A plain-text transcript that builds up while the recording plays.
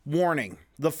Warning: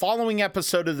 the following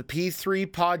episode of the P3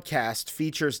 podcast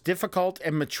features difficult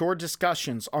and mature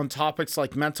discussions on topics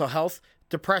like mental health,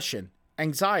 depression,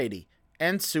 anxiety,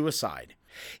 and suicide.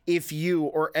 If you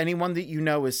or anyone that you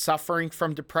know is suffering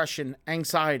from depression,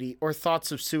 anxiety, or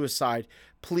thoughts of suicide,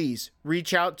 please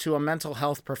reach out to a mental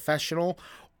health professional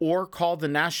or call the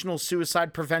National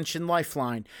Suicide Prevention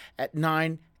Lifeline at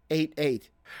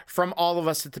 988. From all of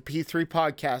us at the P3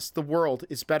 podcast, the world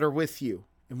is better with you,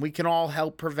 and we can all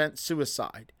help prevent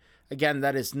suicide. Again,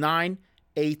 that is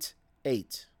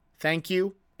 988. Thank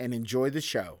you, and enjoy the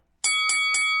show.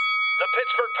 The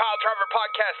Pittsburgh Pile Driver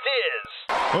podcast is...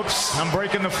 Oops, I'm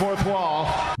breaking the fourth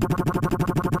wall.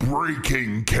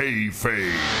 Breaking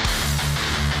Kayfabe.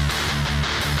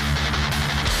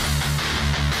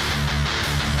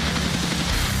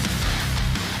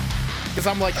 Because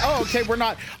I'm like, oh, okay, we're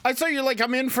not. I saw you like,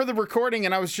 I'm in for the recording,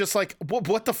 and I was just like,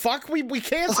 what the fuck? We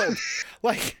canceled.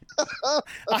 Like,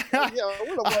 what are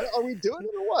we doing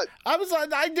it or what? I was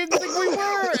like, I didn't think we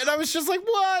were, and I was just like,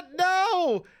 what?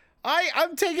 No,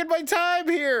 I'm taking my time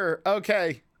here.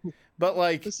 Okay, but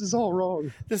like, this is all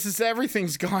wrong.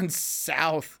 Everything's gone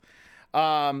south.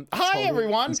 Hi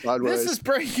everyone, this is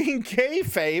Breaking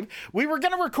Kayfabe. We were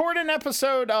going to record an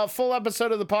episode, full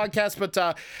episode of the podcast, but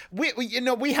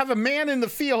we have a man in the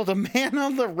field, a man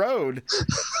on the road.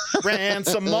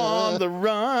 Ransom on the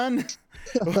run.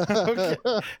 Okay.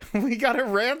 We got a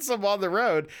Ransom on the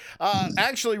road.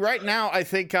 Actually, right now, I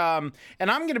think, and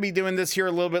I'm going to be doing this here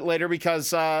a little bit later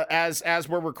because as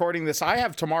we're recording this, I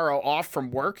have tomorrow off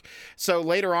from work. So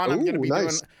later on, I'm going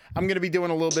to be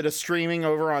doing a little bit of streaming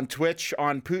over on Twitch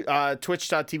on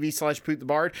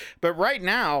twitch.tv/PootTheBard. But right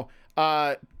now,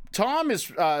 Tom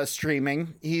is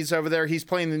streaming. He's over there. He's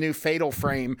playing the new Fatal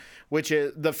Frame, which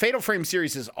is the Fatal Frame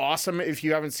series is awesome if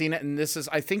you haven't seen it. And this is,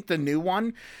 I think, the new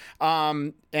one.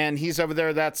 And he's over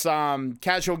there. That's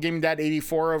Casual Gaming Dad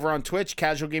 84 over on Twitch,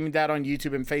 Casual Gaming Dad on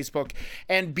YouTube and Facebook.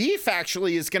 And Beef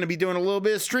actually is going to be doing a little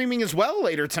bit of streaming as well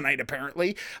later tonight,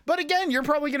 apparently. But again, you're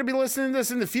probably going to be listening to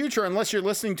this in the future unless you're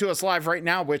listening to us live right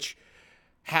now, which,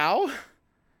 how?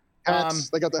 Hacks.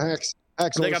 They got the hacks.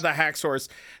 They got the hack source.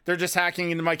 They're just hacking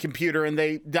into my computer, and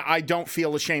I don't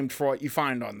feel ashamed for what you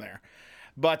find on there.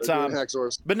 But hack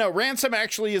source. But no, Ransom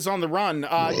actually is on the run.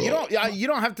 You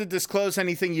don't have to disclose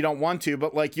anything you don't want to,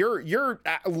 but like you're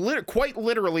quite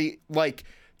literally like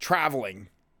traveling.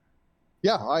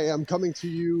 Yeah, I am coming to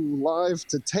you live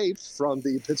to tape from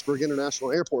the Pittsburgh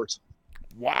International Airport.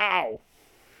 Wow.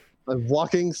 I'm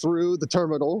walking through the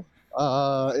terminal.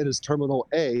 It is Terminal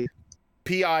A.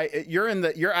 You're in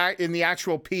the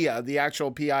actual PIA, the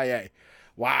actual PIA.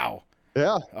 Wow.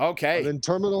 Yeah. Okay. I'm in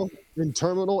Terminal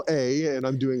A, and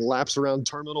I'm doing laps around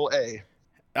Terminal A.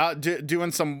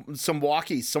 Doing some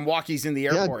walkies in the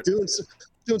airport. Yeah,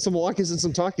 doing some walkies and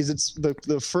some talkies. It's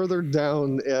the further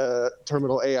down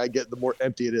Terminal A I get, the more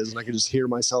empty it is, and I can just hear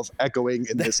myself echoing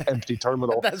in this empty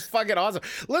terminal. That's fucking awesome.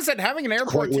 Listen, having an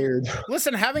airport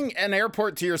having an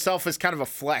airport to yourself is kind of a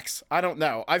flex. I don't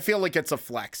know. I feel like it's a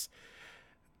flex.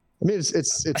 I mean,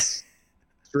 it's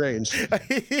strange.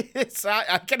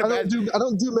 I can imagine. I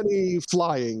don't do many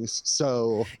flyings,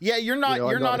 so yeah, you're not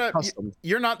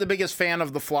the biggest fan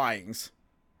of the flyings.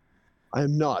 I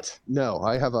am not. No,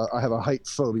 I have a height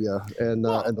phobia, and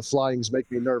the flyings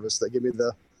make me nervous. They give me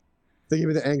the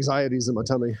anxieties in my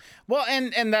tummy. Well,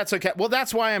 and that's okay. Well,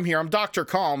 that's why I'm here. I'm Dr.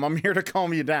 Calm. I'm here to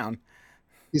calm you down.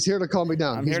 He's here to calm me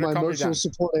down. He's my emotional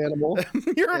support animal.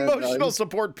 Your emotional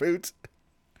support, Poot.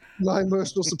 My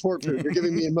emotional support, Poot. You're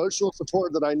giving me emotional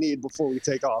support that I need before we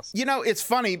take off. You know, it's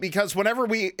funny because whenever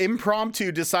we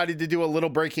impromptu decided to do a little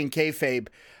Breaking Kayfabe,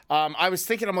 I was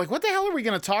thinking, I'm like, what the hell are we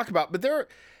going to talk about? But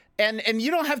and we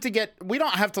don't have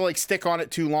to like stick on it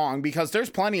too long because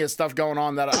there's plenty of stuff going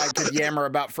on that I could yammer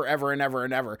about forever and ever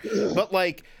and ever. But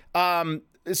like,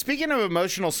 speaking of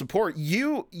emotional support,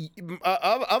 you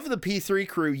of the P3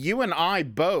 crew, you and I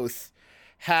both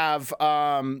have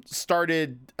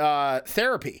started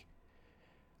therapy.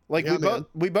 Like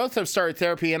we both have started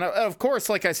therapy, and of course,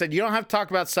 like I said, you don't have to talk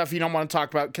about stuff you don't want to talk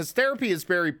about because therapy is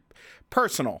very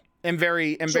personal and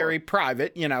very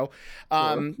private, you know.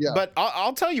 Sure. Yeah. But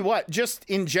I'll tell you what, just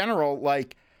in general,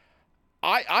 like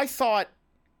I thought.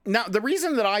 Now the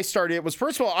reason that I started it was,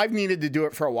 first of all, I've needed to do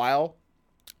it for a while,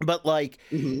 but like,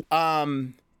 the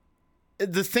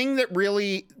thing that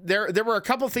really there were a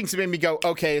couple of things that made me go,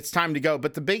 okay, it's time to go.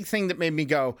 But the big thing that made me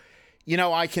go, you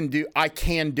know, I can do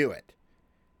it.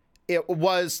 It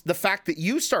was the fact that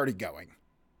you started going.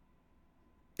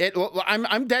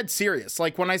 I'm dead serious.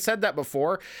 Like when I said that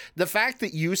before, the fact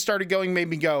that you started going made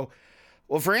me go,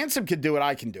 well, if Ransom could do it,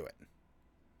 I can do it.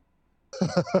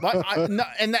 No,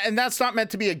 and that's not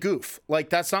meant to be a goof. Like,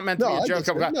 that's not meant to be a joke.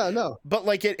 No. But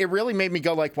like, it really made me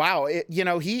go like, wow,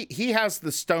 he has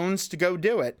the stones to go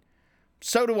do it.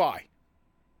 So do I.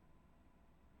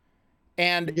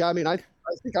 And yeah, I mean, I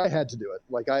think I had to do it.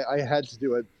 Like, I had to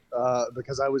do it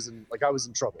because I was in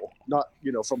trouble. Not,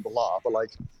 from the law, but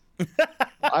like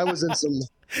I was in some.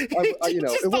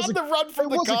 It wasn't on the run from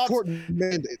the cops. Court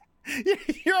mandate.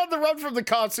 You're on the run from the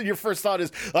cops, and your first thought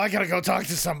is, I gotta go talk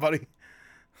to somebody.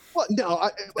 Well, no,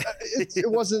 it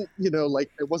wasn't.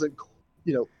 It wasn't.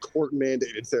 Court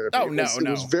mandated therapy. Oh, no.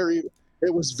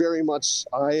 It was very much.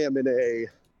 I am in a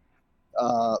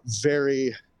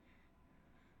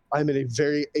I'm in a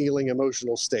very ailing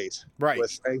emotional state, right,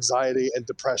 with anxiety and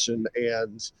depression,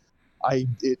 and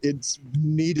it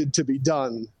needed to be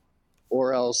done,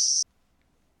 or else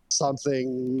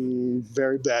something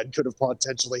very bad could have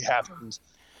potentially happened.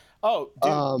 Oh,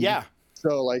 dude, yeah.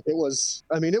 So like it was.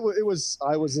 I mean, it was.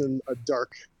 I was in a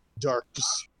dark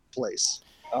place.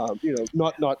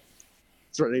 Not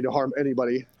threatening to harm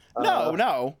anybody.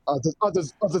 No.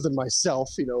 Other than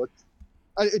myself,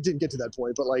 it didn't get to that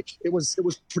point, but like it was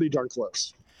pretty darn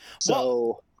close.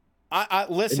 So I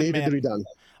listen, it needed to be done.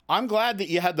 I'm glad that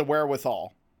you had the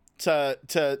wherewithal to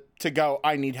go,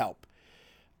 I need help.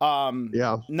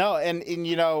 Yeah. No, and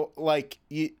like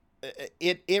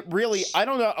it really, I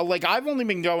don't know, like I've only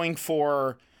been going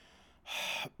for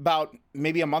about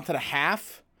maybe a month and a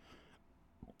half.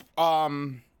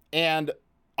 And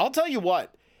I'll tell you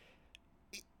what,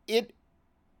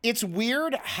 it's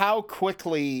weird how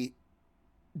quickly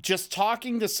just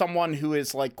talking to someone who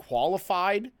is like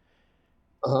qualified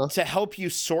to help you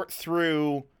sort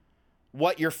through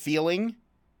what you're feeling.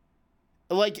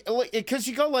 Like, because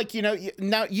you go like,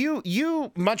 now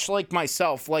you much like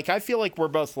myself, like I feel like we're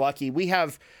both lucky. We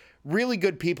have really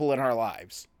good people in our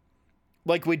lives.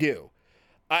 Like we do.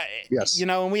 Yes.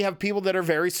 And we have people that are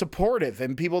very supportive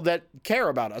and people that care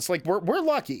about us. Like we're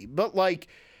lucky, but like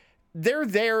they're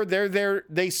there,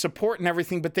 they support and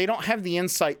everything, but they don't have the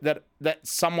insight that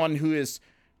someone who is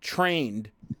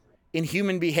trained in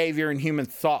human behavior and human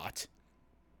thought,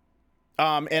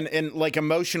 and like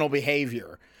emotional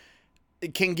behavior,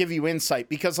 it can give you insight.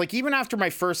 Because like even after my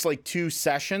first like 2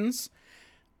 sessions,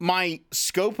 my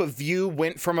scope of view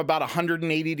went from about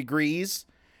 180 degrees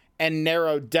and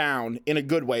narrowed down in a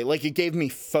good way. Like it gave me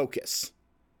focus.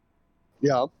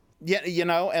 Yeah. Yeah,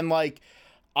 and like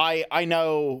I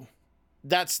know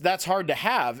that's hard to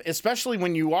have, especially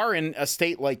when you are in a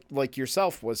state like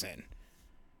yourself was in.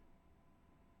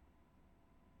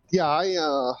 Yeah,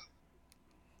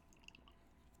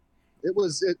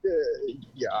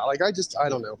 like I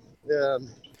don't know.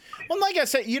 Well, like I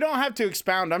said, you don't have to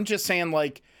expound. I'm just saying,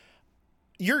 like,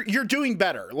 you're doing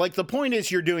better. Like, the point is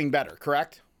you're doing better,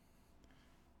 correct?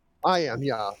 I am,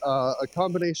 yeah. A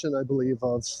combination, I believe,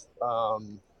 of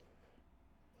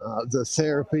the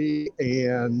therapy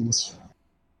and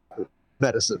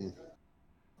medicine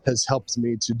has helped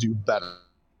me to do better.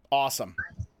 Awesome.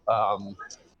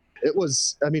 It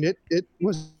was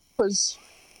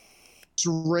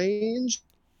strange,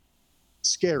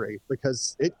 scary,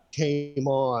 because it came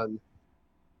on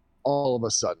all of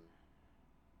a sudden.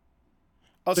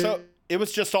 Oh, so it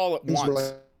was just all at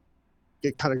once.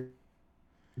 It kind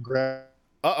of grabbed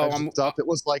up. It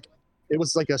was like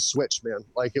a switch, man.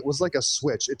 Like it was like a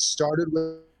switch. It started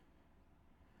with.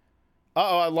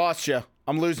 I lost you.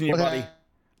 I'm losing you, buddy.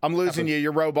 I'm losing you.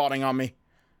 You're roboting on me.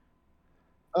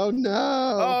 Oh no!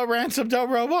 Oh, Ransom, don't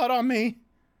robot on me.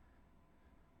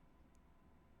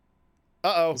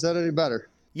 Uh-oh. Is that any better?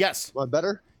 Yes. Am I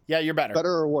better? Yeah, you're better.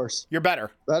 Better or worse? You're better.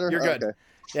 Better? You're good. Okay.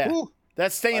 Yeah. Whew.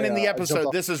 That's staying in the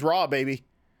episode. This is raw, baby.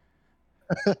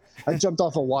 I jumped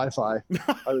off of Wi-Fi.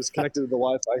 I was connected to the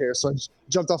Wi-Fi here, so I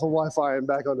jumped off of Wi-Fi and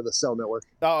back onto the cell network.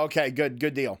 Oh, okay.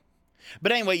 Good deal.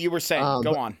 But anyway, you were saying,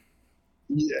 go on.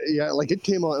 Yeah, like it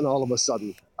came on all of a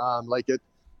sudden. Like it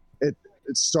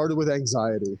started with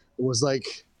anxiety. It was the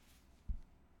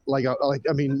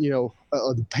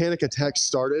panic attack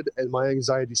started, and my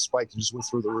anxiety spiked and just went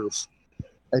through the roof.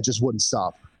 It just wouldn't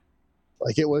stop.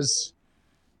 Like it was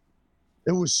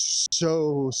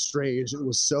so strange. It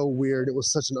was so weird. It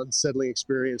was such an unsettling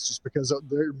experience, just because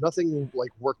nothing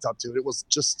like worked up to it. It was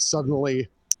just suddenly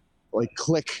like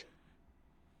click.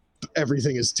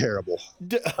 Everything is terrible.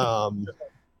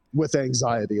 With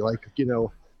anxiety, like,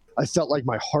 I felt like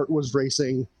my heart was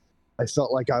racing. I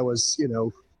felt like I was,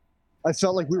 I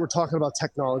felt like we were talking about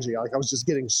technology. Like I was just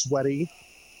getting sweaty,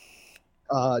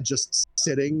 just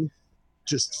sitting,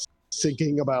 just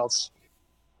thinking about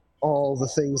all the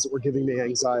things that were giving me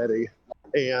anxiety.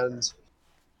 And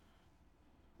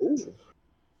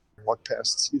walked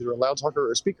past either a loud talker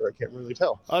or a speaker. I can't really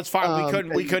tell. Oh, it's fine.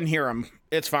 We couldn't hear him.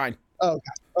 It's fine. Oh,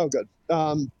 okay. Oh, good.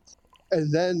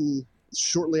 And then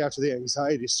shortly after the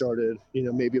anxiety started,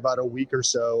 maybe about a week or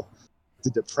so, the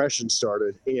depression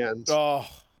started. And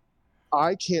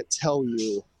I can't tell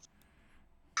you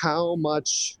how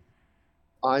much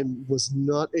I was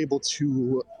not able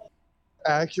to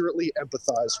accurately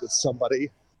empathize with somebody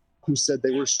who said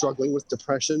they were struggling with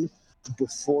depression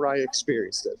before I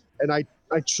experienced it. And I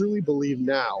truly believe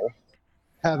now,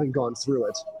 having gone through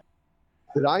it,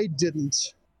 that I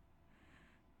didn't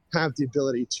have the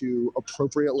ability to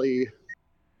appropriately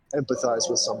empathize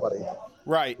with somebody.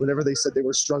 Right. Whenever they said they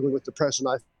were struggling with depression,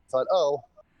 I thought, oh,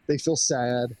 they feel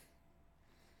sad.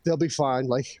 They'll be fine.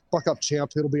 Like, buck up,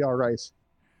 champ. It'll be all right.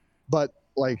 But,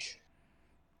 like,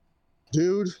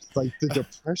 dude, like, the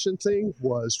depression thing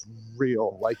was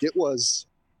real. Like,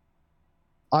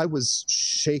 I was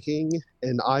shaking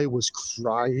and I was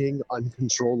crying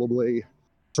uncontrollably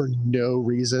for no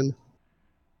reason.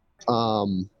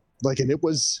 And it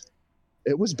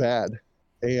was bad.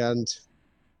 And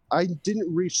I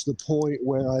didn't reach the point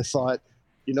where I thought,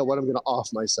 you know what, I'm going to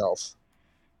off myself.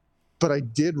 But I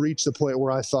did reach the point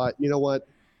where I thought, you know what,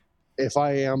 if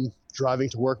I am driving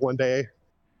to work one day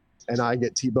and I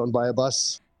get T-boned by a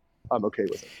bus, I'm okay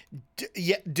with it.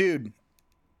 Yeah, dude,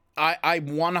 I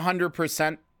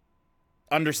 100%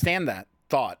 understand that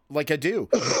thought. Like, I do.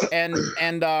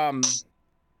 and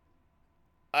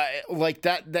I like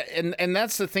that and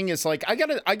that's the thing is, like, I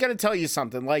gotta tell you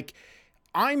something. Like,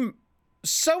 I'm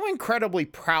so incredibly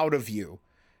proud of you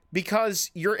because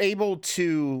you're able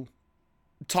to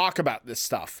talk about this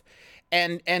stuff.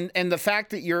 And the fact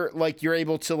that you're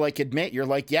able to, like, admit, you're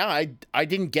like, yeah, I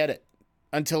didn't get it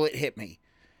until it hit me.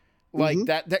 Like,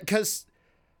 that because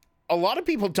a lot of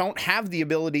people don't have the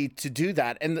ability to do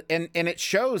that. And it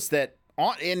shows that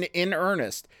in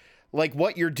earnest, like,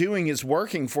 what you're doing is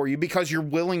working for you because you're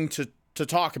willing to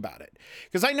talk about it.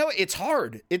 Because I know it's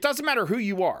hard. It doesn't matter who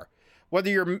you are, whether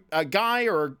you're a guy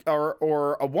or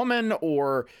a woman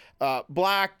or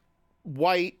black,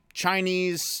 white,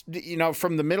 Chinese,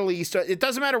 from the Middle East. It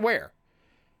doesn't matter where.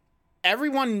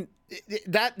 Everyone,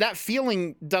 that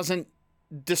feeling doesn't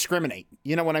discriminate.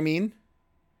 You know what I mean?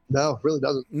 No, it really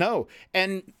doesn't. No.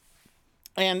 And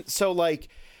so, like,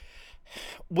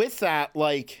 with that,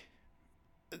 like,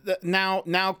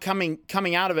 now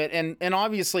coming out of it, and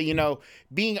obviously,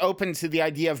 being open to the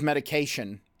idea of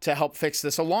medication to help fix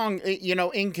this, along,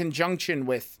 in conjunction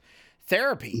with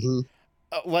therapy.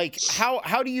 Like,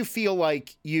 how do you feel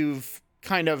like you've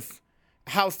kind of,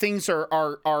 how things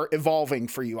are evolving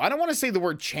for you? I don't want to say the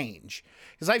word change,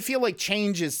 because I feel like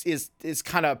change is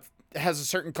kind of has a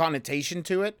certain connotation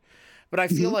to it, but I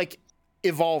feel like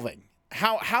evolving,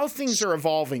 how things are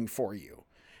evolving for you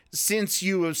since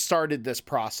you have started this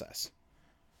process.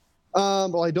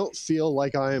 Well, I don't feel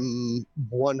like I'm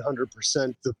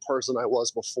 100% the person I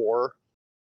was before.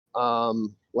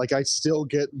 Like, I still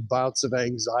get bouts of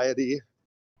anxiety,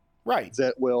 right,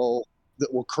 that will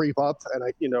creep up, and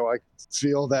I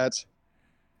feel that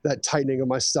tightening of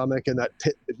my stomach and that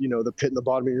pit, the pit in the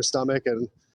bottom of your stomach, and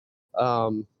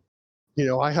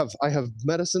I have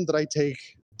medicine that I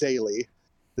take daily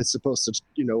that's supposed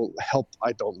to help.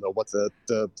 I don't know what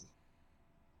the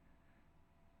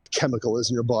chemical is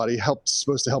in your body,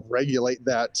 supposed to help regulate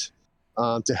that,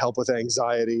 to help with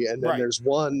anxiety. And then there's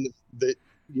one that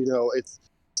it's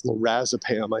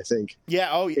lorazepam, I think. Yeah.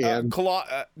 Oh,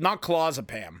 not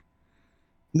clozapam.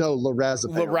 No,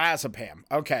 lorazepam. Lorazepam.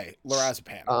 Okay,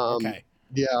 lorazepam. Okay.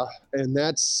 Yeah, and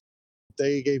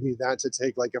they gave me that to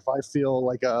take, like, if I feel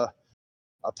like a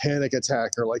panic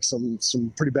attack or like some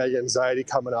pretty bad anxiety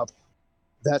coming up,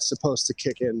 that's supposed to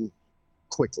kick in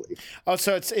quickly. Oh,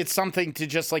 so it's something to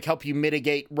just, like, help you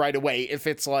mitigate right away if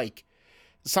it's like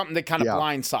something that kind of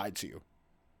blindsides you.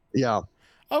 Yeah.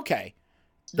 Okay.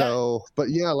 So, but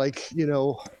yeah, like,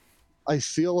 I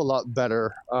feel a lot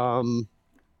better.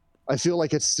 I feel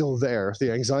like it's still there.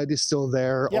 The anxiety's still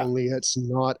there, only it's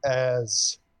not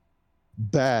as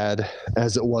bad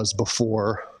as it was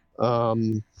before.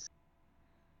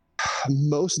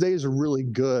 Most days are really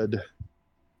good,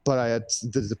 but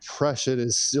the depression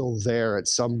is still there at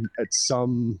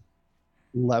some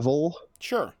level.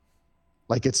 Sure.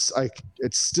 Like, it's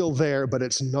still there, but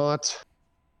it's not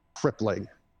crippling.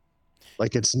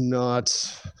 Like, it's not,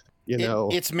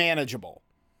 it's manageable.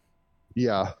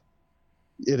 Yeah,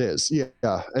 it is.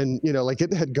 Yeah. And, like,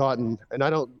 it had gotten, and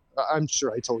I'm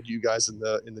sure I told you guys in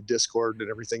the Discord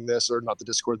and everything or not the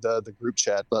Discord, the group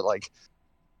chat, but, like,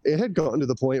 it had gotten to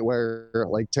the point where,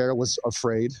 like, Tara was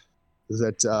afraid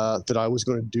that I was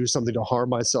going to do something to harm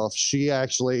myself. She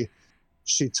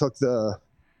took the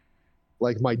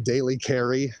like my daily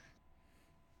carry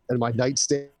and my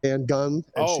nightstand gun,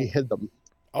 and she hid them.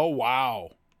 Oh wow.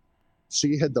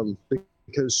 She hid them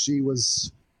because she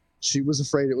was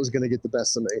afraid it was going to get the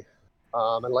best of me.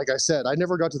 And like I said, I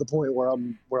never got to the point where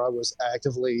I was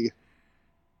actively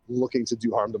looking to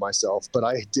do harm to myself, but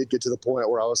I did get to the point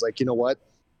where I was like, you know what?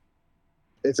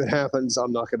 If it happens,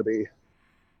 I'm not going to be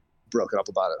broken up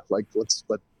about it. Like,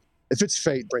 if it's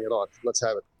fate, bring it on. Let's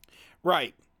have it.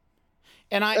 Right.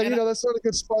 And that's not a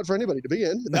good spot for anybody to be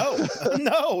in. No,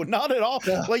 no, not at all.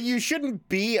 Yeah. Like, you shouldn't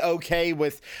be okay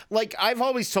with, like, I've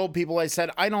always told people, I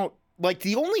said, I don't, like,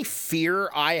 the only fear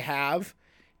I have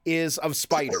is of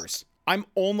spiders. I'm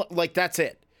only, like, that's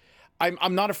it.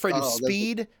 I'm not afraid of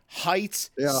speed, heights,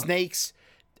 snakes.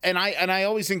 And I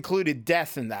always included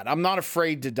death in that. I'm not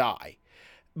afraid to die.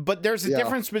 But there's a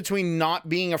difference between not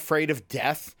being afraid of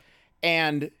death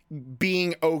and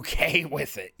being okay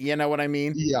with it. You know what I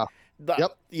mean? Yeah.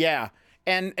 Yep. Yeah.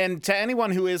 And to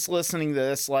anyone who is listening to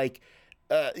this, like,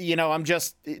 I'm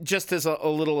just as a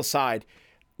little aside.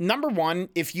 Number one,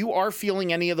 if you are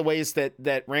feeling any of the ways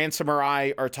that Ransom or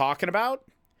I are talking about,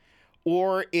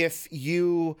 or if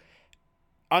you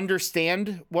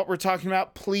understand what we're talking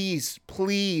about, please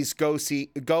go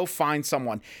find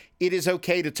someone. It is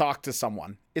okay to talk to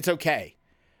someone. It's okay.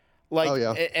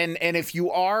 Like, and if you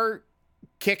are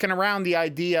kicking around the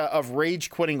idea of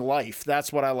rage quitting life,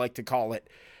 that's what I like to call it.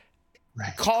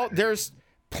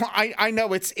 I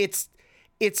know it's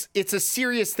a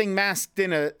serious thing masked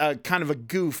in a kind of a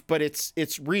goof, but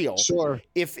it's real. Sure.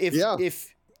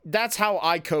 If that's how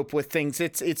I cope with things.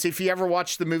 It's if you ever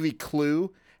watched the movie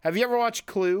Clue. Have you ever watched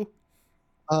Clue?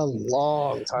 A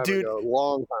long time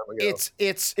ago.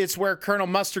 It's where Colonel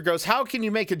Mustard goes, how can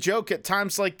you make a joke at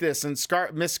times like this? And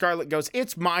Miss Scarlet goes,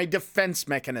 it's my defense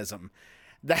mechanism.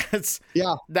 No,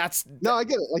 I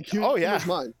get it. Like, humor's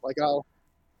mine. Like,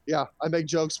 I make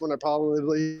jokes when I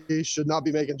probably should not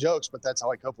be making jokes, but that's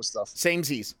how I cope with stuff.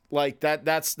 Samesies. Like,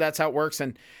 that's how it works.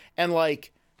 And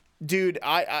like, dude,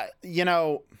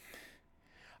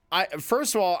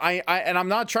 first of all, and I'm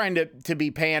not trying to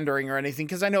be pandering or anything,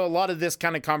 because I know a lot of this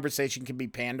kind of conversation can be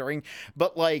pandering,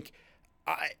 but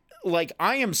I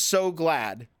am so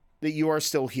glad that you are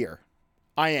still here.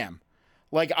 I am.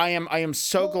 Like, I am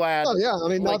so glad. Oh yeah, I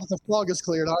mean, now that the fog is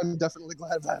cleared, I'm definitely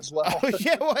glad of that as well.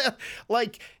 Yeah, well,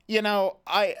 like, and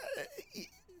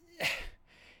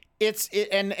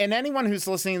anyone who's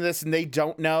listening to this and they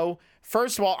don't know,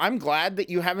 first of all, I'm glad that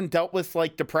you haven't dealt with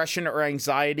like depression or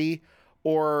anxiety,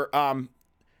 or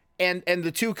and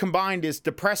the two combined is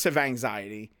depressive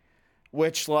anxiety,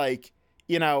 which, like,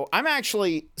 I'm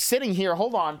actually sitting here.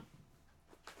 Hold on.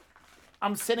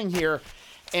 I'm sitting here.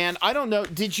 And I don't know,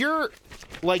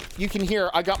 you can hear,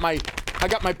 I got my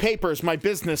papers, my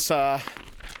business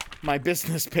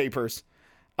papers.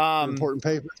 Important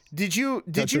papers. Did you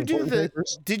do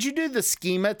the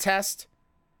schema test?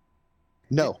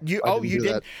 No. You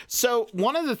did. So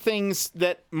one of the things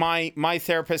that my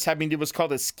therapist had me do was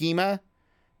called a schema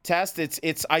test.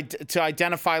 It's to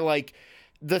identify like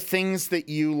the things that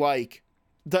you like.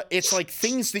 It's like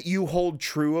things that you hold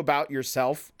true about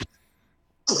yourself.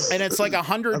 And it's like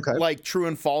 100 like true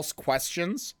and false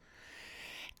questions.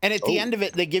 And at the end of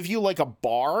it, they give you like a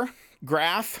bar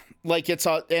graph, like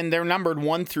and they're numbered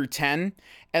 1 through 10.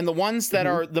 And the ones that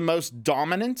are the most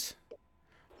dominant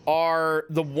are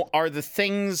the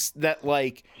things that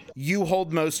like you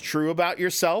hold most true about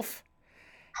yourself.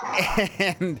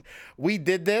 And we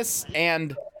did this,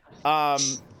 and a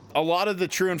lot of the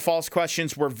true and false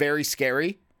questions were very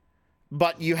scary,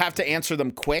 but you have to answer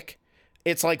them quick.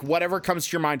 It's like whatever comes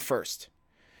to your mind first.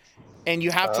 And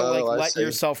you have to let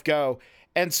yourself go.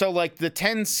 And so like the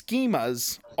 10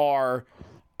 schemas are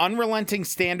unrelenting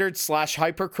standard /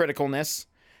 hypercriticalness,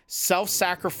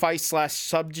 self-sacrifice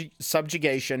 /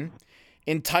 subjugation,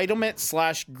 entitlement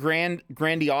 /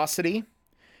 grandiosity,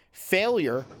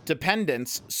 failure,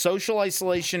 dependence, social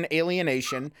isolation,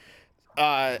 alienation,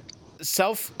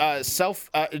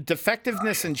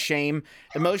 defectiveness and shame,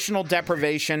 emotional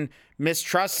deprivation,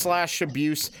 mistrust /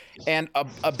 abuse, and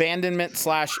abandonment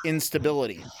 /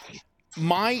 instability.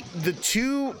 The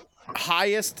two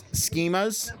highest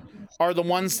schemas are the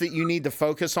ones that you need to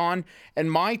focus on,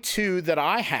 and my two that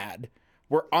I had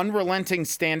were unrelenting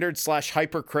standard /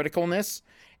 hypercriticalness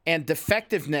and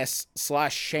defectiveness /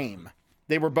 shame.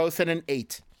 They were both at an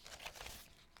 8.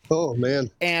 Oh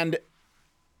man. And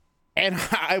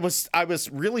I was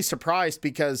really surprised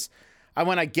because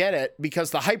I get it,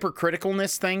 because the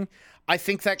hypercriticalness thing, I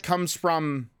think that comes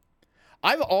from,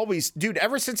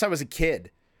 ever since I was a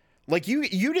kid, like you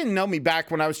didn't know me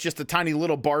back when I was just a tiny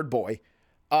little bard boy.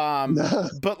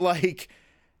 But like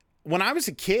when I was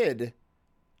a kid,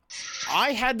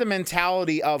 I had the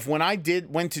mentality of when I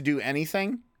went to do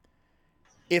anything,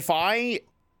 if I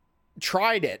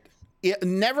tried it,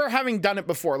 never having done it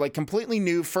before, like completely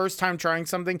new, first time trying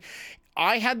something,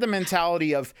 I had the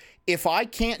mentality of if I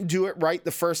can't do it right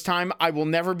the first time, I will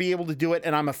never be able to do it,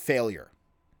 and I'm a failure.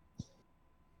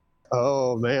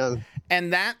 Oh man.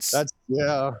 And that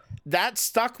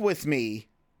stuck with me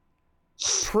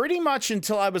pretty much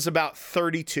until I was about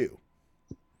 32.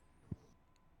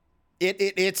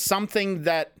 It's something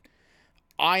that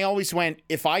I always went,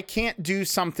 if I can't do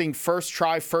something first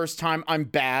try, first time, I'm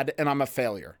bad and I'm a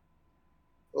failure.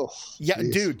 Oh, yeah,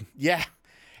 geez. Dude. Yeah.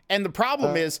 And the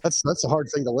problem is that's a hard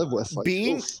thing to live with. Like,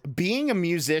 being a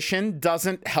musician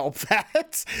doesn't help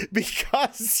that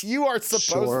because you are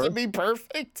supposed to be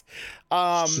perfect.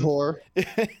 Sure.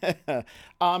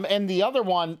 And the other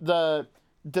one, the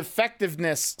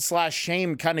defectiveness /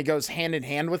 shame kind of goes hand in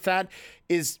hand with that,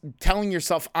 is telling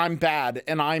yourself I'm bad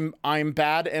and I'm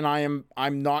bad and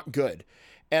I'm not good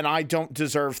and I don't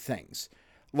deserve things.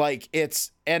 Like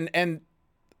it's and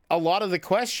a lot of the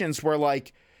questions were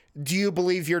like, do you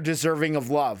believe you're deserving of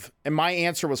love? And my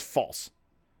answer was false.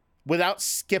 Without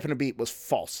skipping a beat, was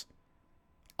false.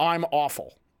 I'm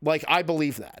awful. Like, I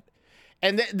believe that.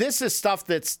 And this is stuff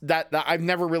that I've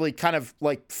never really kind of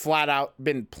like flat out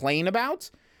been plain about.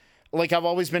 Like, I've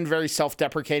always been very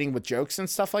self-deprecating with jokes and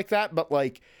stuff like that. But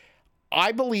like,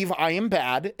 I believe I am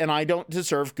bad and I don't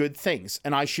deserve good things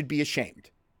and I should be ashamed.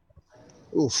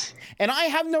 Oof. And I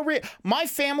have my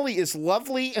family is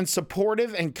lovely and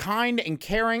supportive and kind and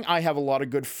caring. I have a lot of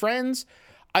good friends.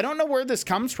 I don't know where this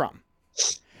comes from,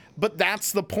 but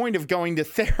that's the point of going to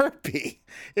therapy,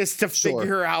 is to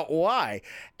figure out why.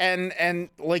 And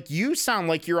like, you sound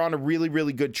like you're on a really,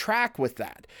 really good track with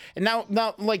that. And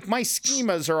now like my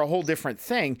schemas are a whole different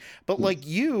thing, but like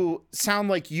you sound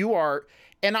like you are,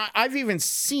 and I've even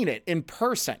seen it in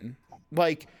person,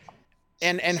 like,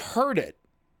 and heard it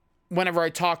whenever I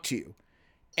talk to you.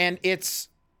 And it's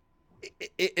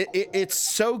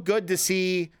so good to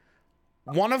see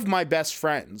one of my best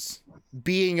friends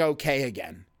being okay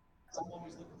again.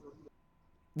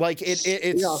 Like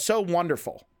it's so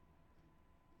wonderful.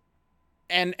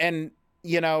 And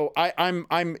you know,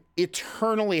 I'm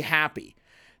eternally happy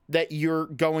that you're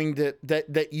going to,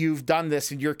 that you've done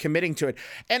this and you're committing to it.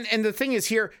 And the thing is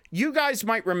here, you guys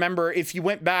might remember, if you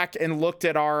went back and looked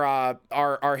at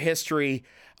our history,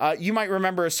 you might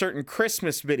remember a certain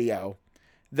Christmas video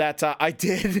that I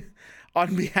did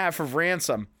on behalf of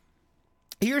Ransom.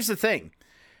 Here's the thing.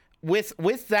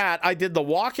 With that, I did the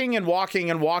walking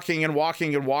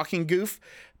goof.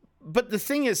 But the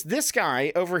thing is, this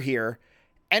guy over here,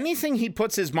 anything he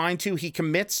puts his mind to, he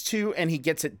commits to and he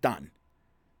gets it done.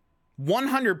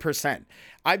 100%.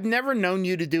 I've never known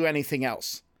you to do anything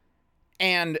else.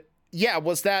 And yeah,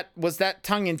 was that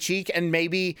tongue in cheek? And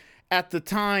maybe at the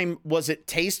time, was it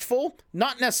tasteful?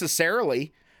 Not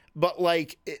necessarily, but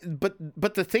like,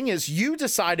 but the thing is, you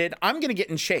decided, I'm going to get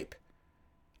in shape.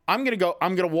 I'm going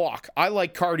to walk. I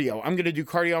like cardio. I'm going to do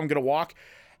cardio. I'm going to walk.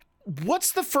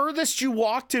 What's the furthest you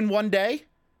walked in one day?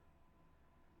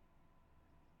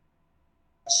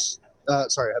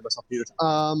 Sorry, I had myself muted.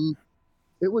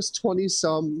 It was 20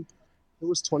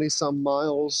 some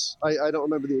miles. I don't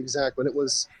remember the exact, but it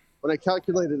was, when I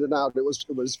calculated it out, it was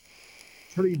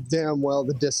pretty damn well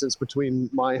the distance between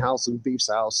my house and Beef's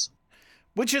house.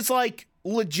 Which is like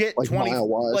legit, like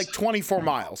 24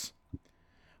 miles.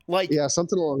 Like, yeah,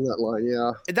 something along that line,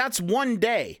 yeah. That's one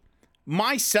day.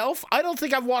 Myself, I don't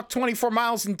think I've walked 24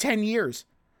 miles in 10 years.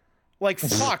 Like,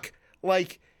 fuck.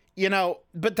 Like, you know,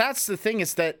 but that's the thing,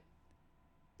 is that,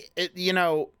 you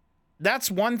know,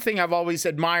 that's one thing I've always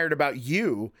admired about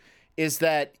you, is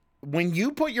that when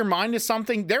you put your mind to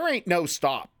something, there ain't no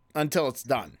stop until it's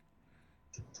done.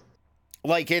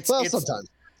 Like,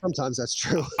 sometimes that's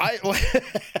true.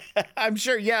 I'm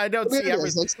sure. Yeah, I don't see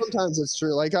everything. Like, sometimes it's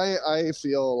true. Like I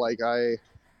feel like I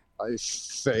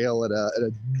fail at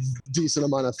a decent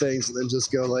amount of things and then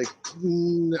just go like,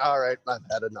 all right, I've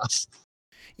had enough.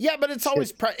 Yeah, but it's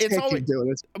always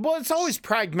it's always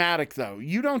pragmatic though.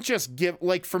 You don't just give,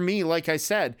 like, for me, like I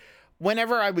said,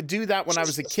 whenever I would do that when I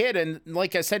was a kid, and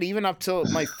like I said, even up till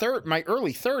my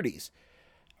early 30s,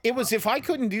 it was, if I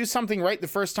couldn't do something right the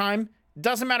first time,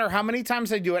 doesn't matter how many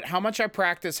times I do it, how much I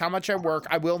practice, how much I work,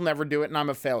 I will never do it, and I'm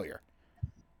a failure.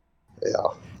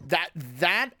 Yeah.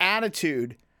 That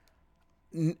attitude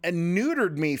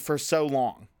neutered me for so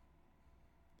long.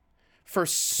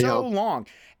 Long.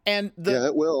 And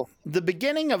it will. The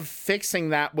beginning of fixing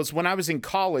that was when I was in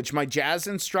college. My jazz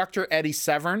instructor, Eddie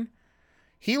Severn,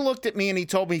 he looked at me and he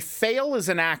told me, fail is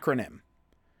an acronym.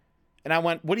 And I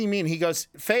went, what do you mean? He goes,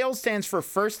 fail stands for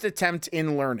first attempt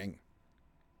in learning.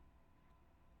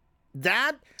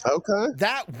 That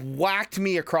whacked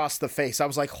me across the face. I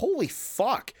was like, holy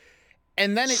fuck.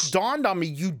 And then it dawned on me,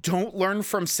 you don't learn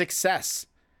from success.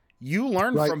 You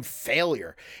learn from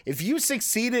failure. If you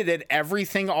succeeded at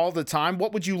everything all the time,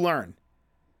 what would you learn?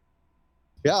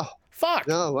 Yeah. Fuck.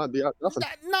 No, nothing.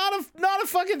 Not a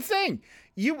fucking thing.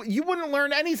 You wouldn't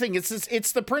learn anything.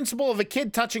 It's the principle of a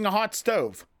kid touching a hot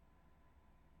stove.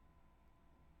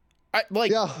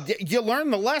 You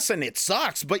learn the lesson. It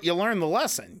sucks, but you learn the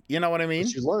lesson. You know what I mean?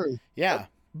 But you learn. Yeah.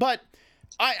 But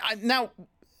I now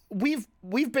we've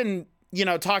been,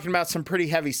 talking about some pretty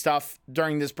heavy stuff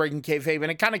during this Breaking Kayfabe,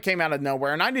 and it kind of came out of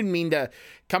nowhere. And I didn't mean to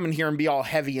come in here and be all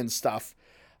heavy and stuff.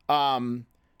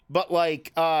 But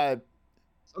like,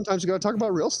 sometimes you got to talk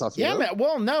about real stuff. Yeah, man.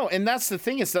 Well, no. And that's the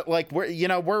thing is that like,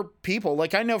 we're people.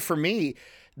 Like, I know for me,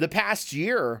 the past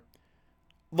year,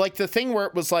 like the thing where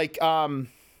it was like,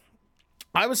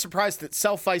 I was surprised that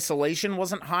self-isolation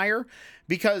wasn't higher,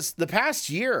 because the past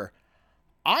year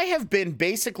I have been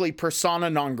basically persona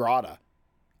non grata.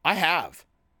 I have,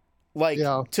 like,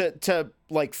 to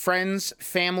like friends,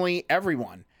 family,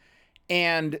 everyone.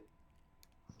 And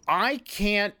I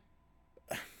can't,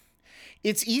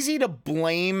 it's easy to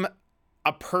blame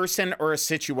a person or a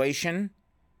situation,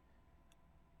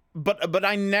 but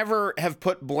I never have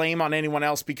put blame on anyone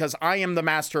else, because I am the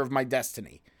master of my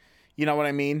destiny. You know what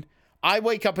I mean? I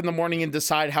wake up in the morning and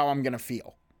decide how I'm going to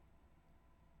feel.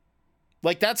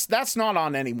 Like, that's not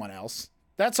on anyone else.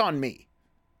 That's on me.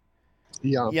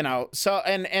 Yeah. So,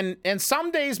 and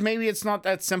some days maybe it's not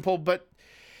that simple, but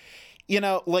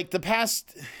like the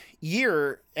past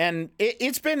year, and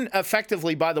it's been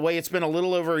effectively, by the way, it's been a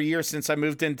little over a year since I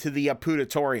moved into the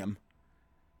Pootatorium.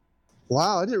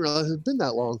 Wow, I didn't realize it'd been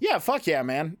that long. Yeah, fuck yeah,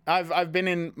 man. I've been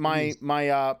in my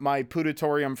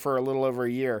Pootatorium for a little over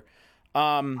a year.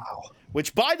 Wow.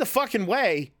 Which, by the fucking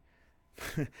way,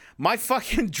 my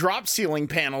fucking drop ceiling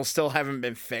panels still haven't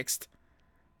been fixed.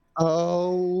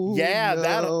 Oh yeah,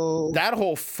 no. that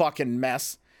whole fucking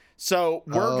mess. So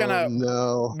we're gonna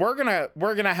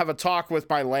have a talk with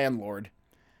my landlord.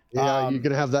 Yeah, you're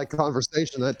gonna have that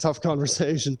conversation, that tough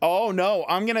conversation. Oh no,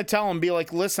 I'm gonna tell him, be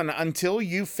like, listen, until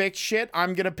you fix shit,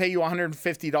 I'm gonna pay you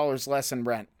 $150 less in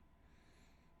rent.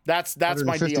 That's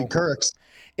my deal. Kirks.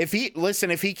 If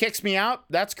he kicks me out,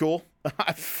 that's cool.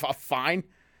 Fine.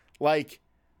 Like,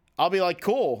 I'll be like,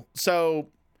 cool. So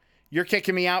you're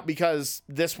kicking me out because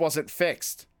this wasn't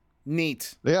fixed.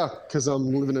 Neat. Yeah, because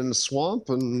I'm living in a swamp,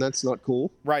 and that's not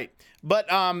cool. Right. But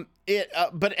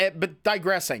but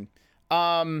digressing.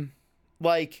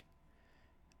 Like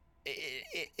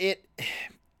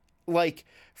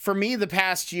for me, the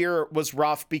past year was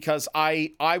rough because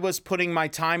I was putting my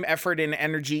time, effort, and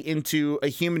energy into a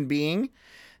human being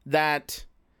that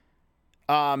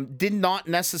did not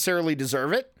necessarily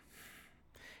deserve it.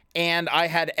 And I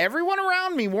had everyone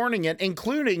around me warning it,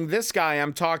 including this guy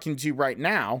I'm talking to right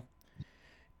now.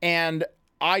 And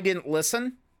I didn't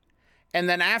listen. And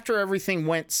then after everything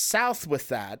went south with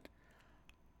that,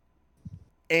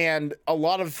 and a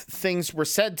lot of things were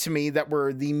said to me that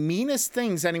were the meanest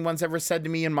things anyone's ever said to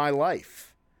me in my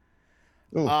life.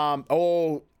 Did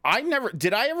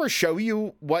I ever show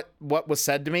you what was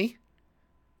said to me?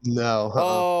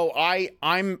 No.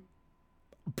 I'm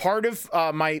part of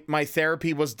my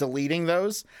therapy was deleting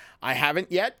those. I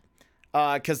haven't yet,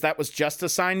 because that was just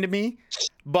assigned to me.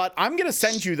 But I'm gonna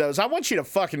send you those. I want you to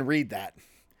fucking read that,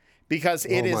 because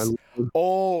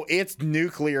it's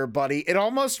nuclear, buddy. It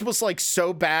almost was like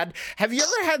so bad. Have you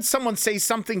ever had someone say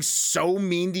something so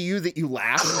mean to you that you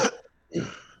laugh?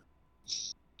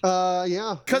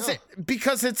 Yeah.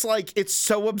 Because it's like, it's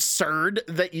so absurd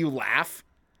that you laugh.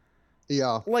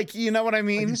 Yeah. Like, you know what I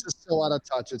mean? It's just so out of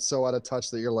touch. It's so out of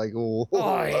touch that you're like, yeah.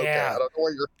 Okay. I don't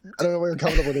know where you're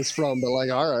coming up with this from, but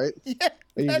like, all right. Yeah.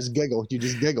 And you just giggle.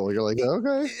 You're like,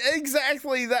 okay.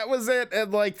 Exactly. That was it.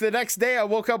 And like the next day I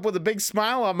woke up with a big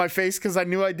smile on my face because I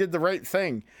knew I did the right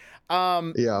thing.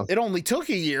 Yeah. It only took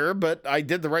a year, but I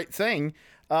did the right thing.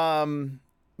 With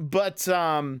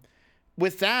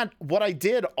that, what I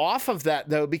did off of that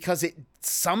though, because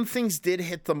some things did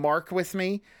hit the mark with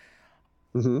me.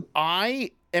 Mm-hmm.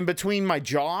 I am between my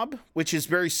job, which is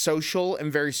very social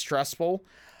and very stressful.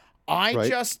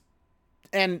 Just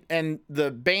and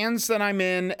the bands that I'm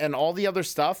in and all the other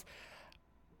stuff.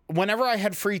 Whenever I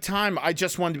had free time, I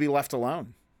just wanted to be left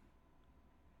alone.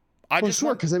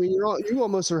 Because I mean, you're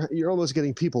almost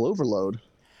getting people overload,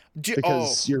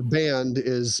 because your band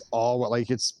is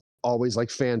it's always like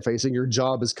fan facing. Your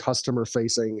job is customer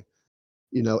facing,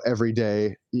 every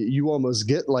day. You almost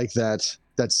get like that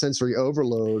that sensory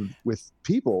overload with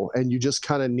people, and you just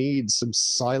kind of need some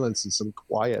silence and some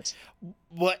quiet.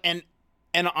 Well, and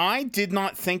I did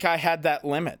not think I had that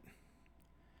limit.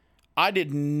 I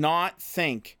did not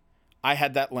think I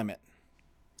had that limit.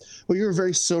 Well, you're a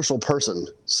very social person,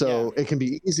 so Yeah. it can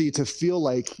be easy to feel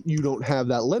like you don't have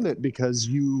that limit because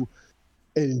you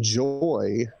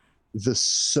enjoy the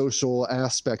social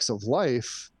aspects of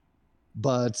life,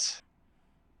 but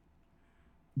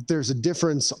there's a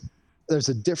difference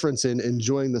in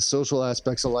enjoying the social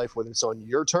aspects of life when it's on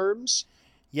your terms,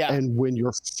 Yeah. and when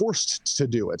you're forced to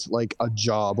do it, like a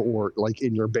job or like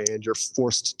in your band, you're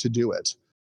forced to do it.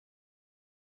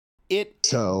 Dude,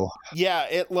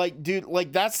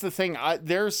 like that's the thing.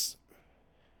 There's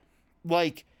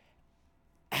like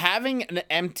having an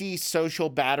empty social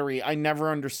battery I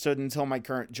never understood until my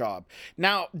current job.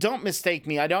 Now, don't mistake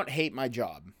me. I don't hate my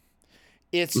job.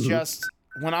 It's just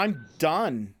when I'm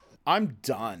done, I'm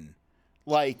done.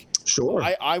 Like, sure.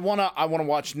 I wanna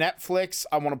watch Netflix.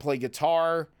 I want to play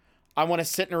guitar. I want to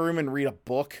sit in a room and read a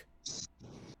book.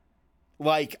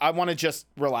 Like, I want to just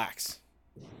relax.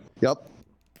 Yep.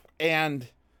 And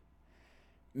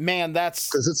man, that's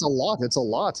because it's a lot. It's a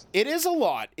lot. It is a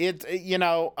lot. But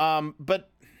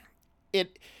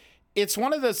it's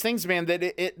one of those things, man,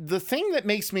 that the thing that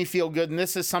makes me feel good, and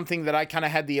this is something that I kind of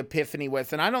had the epiphany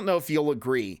with, and I don't know if you'll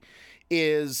agree,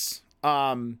 is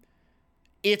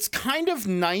it's kind of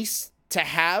nice to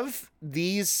have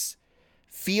these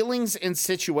feelings and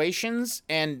situations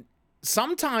and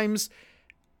sometimes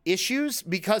issues,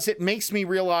 because it makes me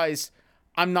realize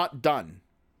I'm not done.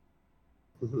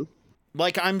 Mm-hmm.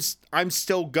 Like I'm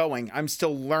still going. I'm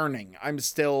still learning. I'm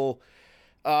still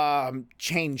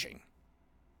changing.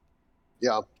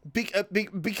 Yeah.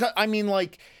 Because I mean,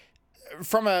 like,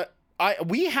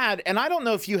 we had, and I don't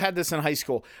know if you had this in high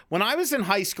school. When I was in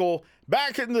high school,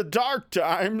 back in the dark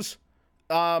times,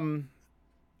 I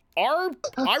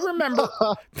remember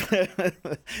when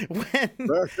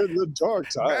back in the dark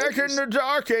times, back in the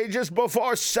dark ages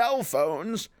before cell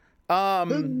phones,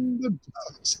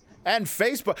 and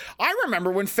Facebook. I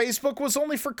remember when Facebook was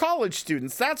only for college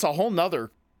students. That's a whole nother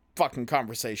fucking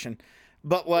conversation.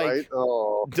 But like, right?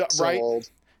 Oh, so right? Old.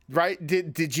 Right?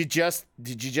 Did you just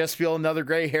feel another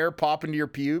gray hair pop into your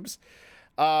pubes?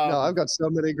 No, I've got so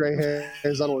many gray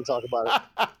hairs. I don't want to talk about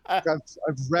it.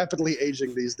 I'm rapidly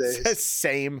aging these days.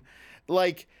 Same.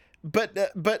 Like, but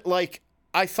like,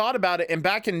 I thought about it, and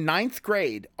back in 9th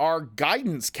grade, our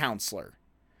guidance counselor,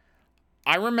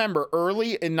 I remember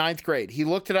early in 9th grade, he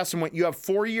looked at us and went, "You have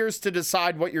 4 years to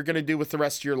decide what you're going to do with the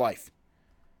rest of your life."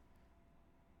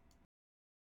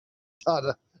 Shut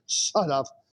up.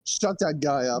 Shut that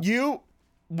guy up.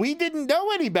 We didn't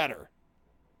know any better.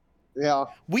 Yeah.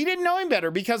 We didn't know any better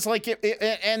because, like,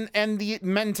 and the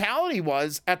mentality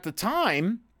was at the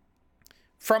time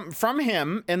from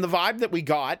him, and the vibe that we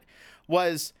got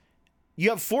was,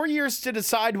 you have 4 years to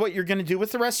decide what you're going to do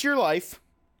with the rest of your life,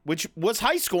 which was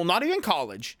high school, not even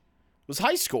college. It was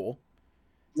high school.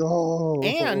 Oh.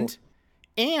 And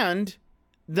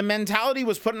the mentality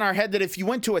was put in our head that if you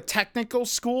went to a technical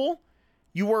school,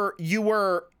 you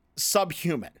were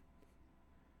subhuman.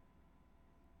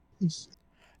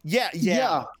 Yeah.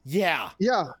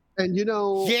 And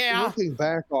looking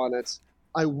back on it,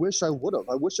 I wish I would have.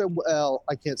 Well,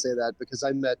 I can't say that because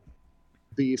I met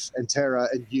Beef and Tara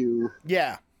and you.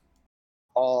 Yeah.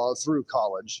 All through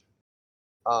college.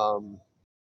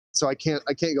 So I can't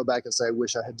go back and say I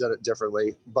wish I had done it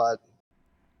differently, but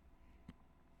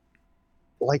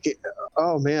like,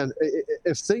 oh man,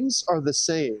 if things are the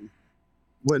same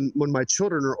when my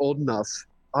children are old enough,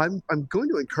 I'm going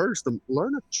to encourage them,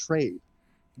 learn a trade.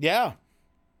 Yeah.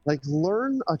 Like,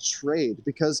 learn a trade,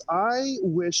 because I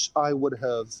wish I would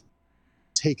have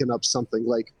taken up something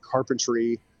like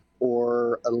carpentry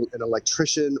or an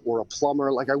electrician or a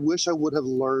plumber. Like, I wish I would have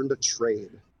learned a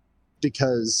trade,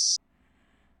 because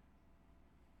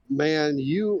man,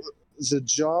 the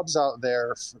jobs out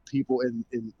there for people in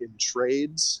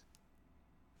trades,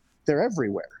 they're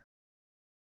everywhere.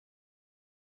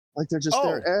 Like,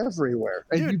 they're everywhere.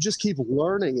 And dude, you just keep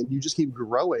learning and you just keep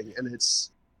growing, and it's...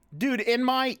 Dude, in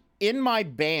my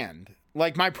band,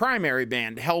 like my primary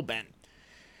band, Hellbent,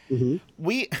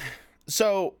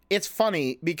 so it's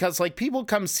funny because, like, people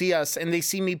come see us and they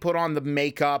see me put on the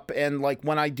makeup, and like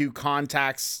when I do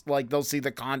contacts, like they'll see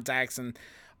the contacts and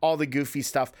all the goofy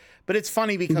stuff. But it's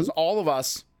funny because all of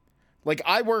us, like,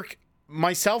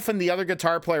 myself and the other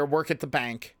guitar player work at the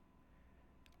bank.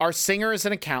 Our singer is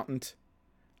an accountant.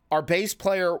 Our bass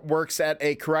player works at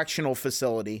a correctional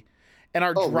facility, and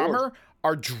our drummer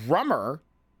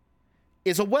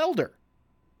is a welder.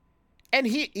 And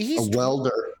he's a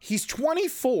welder. He's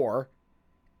 24,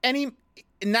 And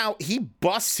he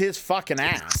busts his fucking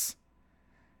ass,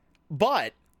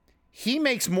 but he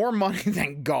makes more money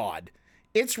than God.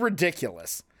 It's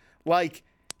ridiculous. Like,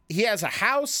 he has a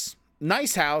house,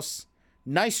 nice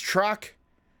truck,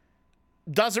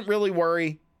 doesn't really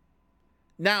worry.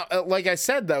 Now, like I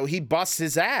said, though, he busts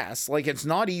his ass. Like, it's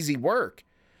not easy work,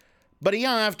 but he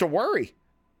don't have to worry.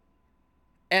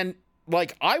 And,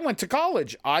 like, I went to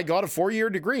college. I got a 4-year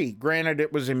degree. Granted,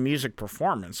 it was in music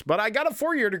performance, but I got a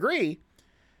 4-year degree,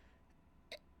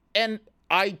 and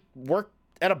I worked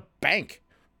at a bank.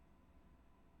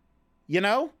 You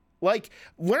know? Like,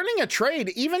 learning a trade,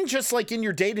 even just, like, in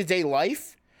your day-to-day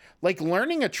life, like,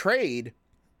 learning a trade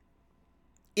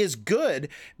is good,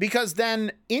 because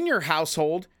then in your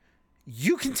household,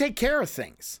 you can take care of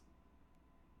things.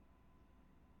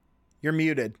 You're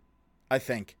muted, I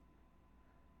think.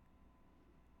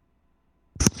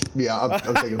 Yeah, I'm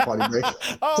taking a potty break.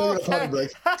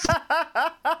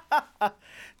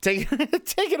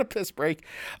 Taking a piss break.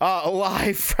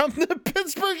 Live from the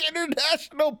Pittsburgh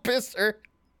International Pisser.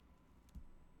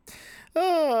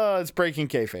 Oh, it's breaking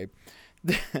kayfabe.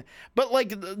 But,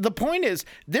 like, the point is,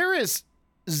 there is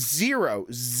zero,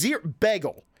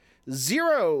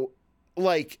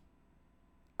 like,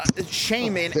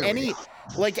 shame in any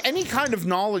kind of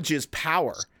knowledge is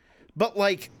power. But,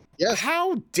 like, yes.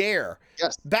 How dare,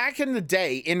 back in the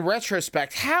day, in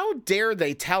retrospect, how dare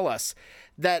they tell us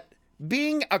that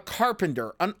being a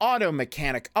carpenter, an auto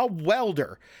mechanic, a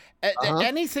welder,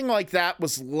 anything like that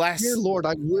was less. Dear Lord,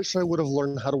 I wish I would have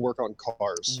learned how to work on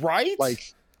cars. Right?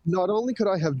 Like, not only could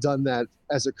I have done that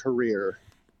as a career,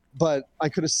 but I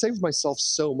could have saved myself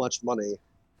so much money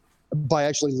by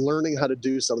actually learning how to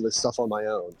do some of this stuff on my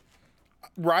own.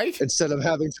 Right? Instead of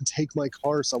having to take my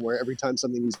car somewhere every time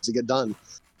something needs to get done.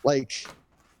 Like,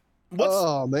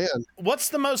 oh, man. What's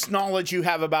the most knowledge you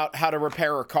have about how to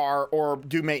repair a car or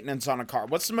do maintenance on a car?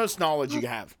 What's the most knowledge you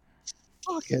have?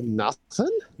 Fucking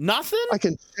nothing. Nothing? I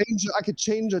could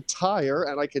change a tire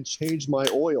and I could change my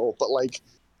oil, but, like,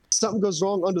 something goes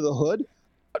wrong under the hood.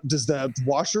 Does the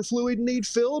washer fluid need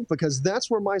filled? Because that's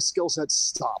where my skill set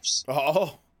stops.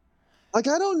 Oh. Like,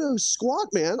 I don't know squat,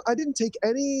 man. I didn't take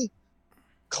any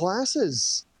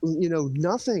classes, you know,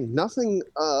 nothing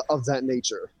of that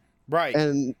nature. Right.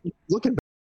 And looking back,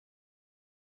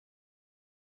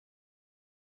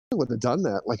 I would have done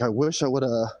that. Like, I wish I would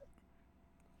have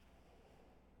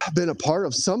been a part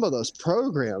of some of those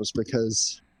programs,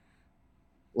 because,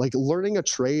 like, learning a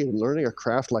trade and learning a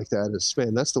craft like that is,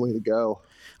 man, that's the way to go.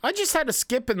 I just had a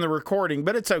skip in the recording,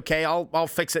 but it's okay. I'll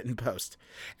fix it in post.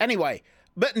 Anyway,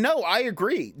 but no, I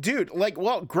agree. Dude, like,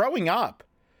 well, growing up,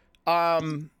 I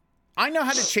know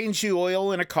how to change the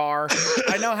oil in a car.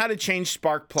 I know how to change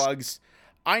spark plugs.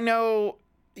 I know,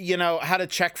 you know, how to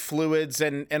check fluids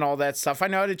and all that stuff. I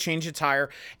know how to change a tire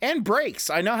and brakes.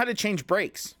 I know how to change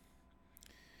brakes.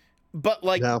 But,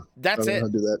 like, that's it.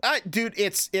 Do that. Dude,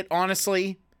 it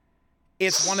honestly,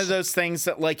 it's one of those things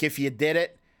that, like, if you did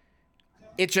it,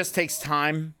 it just takes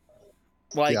time.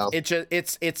 Like,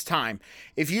 it's time.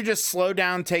 If you just slow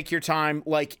down, take your time,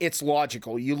 like, it's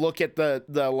logical. You look at the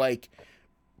like,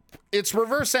 it's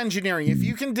reverse engineering. If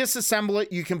you can disassemble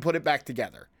it, you can put it back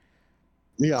together.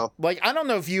 Yeah. Like, I don't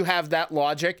know if you have that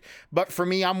logic, but for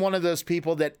me, I'm one of those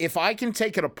people that if I can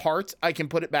take it apart, I can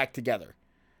put it back together.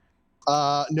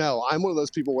 No, I'm one of those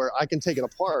people where I can take it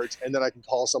apart and then I can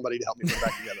call somebody to help me put it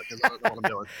back together, because I don't know what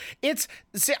I'm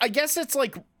doing. I guess it's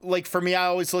like for me, I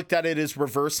always looked at it as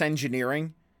reverse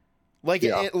engineering. Like,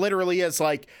 it literally is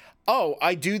like, oh,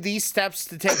 I do these steps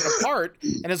to take it apart,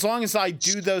 and as long as I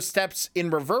do those steps in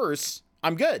reverse,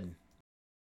 I'm good.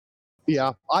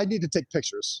 Yeah, I need to take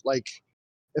pictures. Like,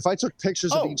 if I took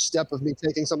pictures of each step of me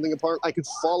taking something apart, I could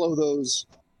follow those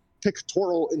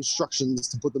pictorial instructions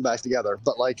to put them back together.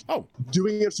 But, like,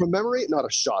 doing it from memory, not a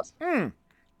shot.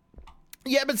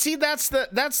 Yeah, but see, that's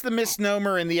the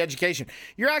misnomer in the education.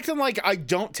 You're acting like I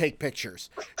don't take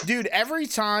pictures. Dude, every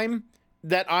time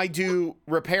that I do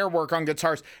repair work on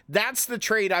guitars, that's the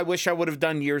trade I wish I would have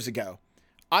done years ago.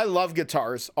 I love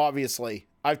guitars, obviously.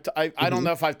 I don't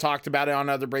know if I've talked about it on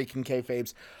other Breaking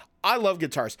Kayfabes. I love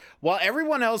guitars. While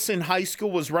everyone else in high school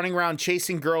was running around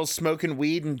chasing girls, smoking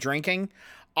weed, and drinking,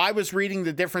 I was reading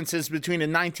the differences between a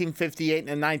 1958 and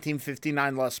a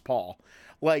 1959 Les Paul.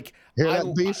 Like, hear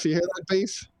that beef? You hear that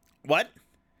beef? What?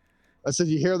 I said,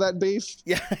 you hear that beef?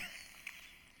 Yeah.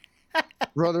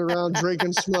 Running around,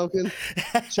 drinking, smoking,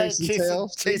 chasing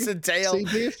tails. Chasing tail. See,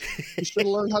 beef? You should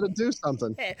have learned how to do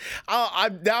something.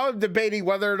 I'm debating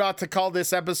whether or not to call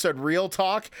this episode Real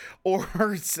Talk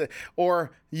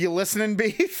or You Listening,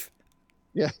 Beef?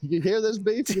 Yeah, you hear this,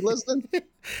 beef? You listening?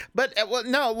 But, well,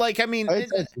 no, like, I mean,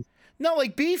 No,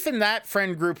 like Beef and that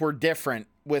friend group were different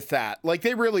with that. Like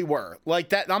they really were. Like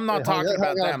that. I'm not talking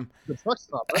about them. The truck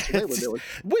stop. That's what they were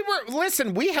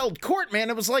doing. We held court, man.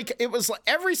 It was like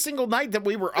every single night that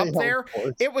we were up there.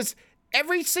 It was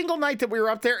every single night that we were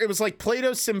up there. It was like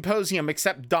Plato's Symposium,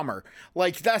 except dumber.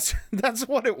 Like that's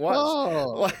what it was.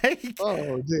 Oh, like,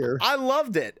 oh dear. I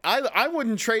loved it. I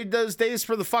wouldn't trade those days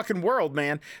for the fucking world,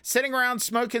 man. Sitting around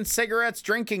smoking cigarettes,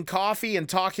 drinking coffee, and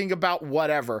talking about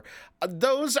whatever.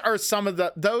 Those are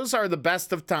the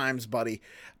best of times, buddy.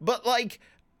 But like,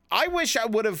 I wish I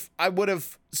would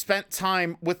have spent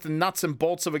time with the nuts and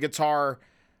bolts of a guitar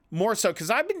more so, because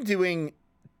I've been doing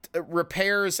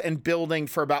repairs and building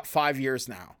for about 5 years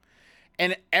now,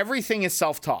 and everything is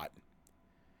self-taught.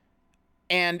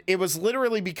 And it was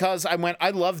literally because I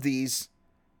love these,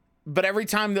 but every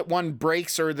time that one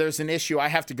breaks or there's an issue, I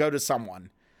have to go to someone.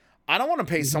 I don't want to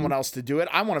pay someone else to do it.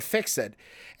 I want to fix it.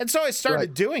 And so I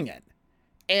started doing it.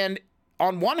 And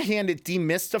on one hand, it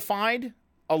demystified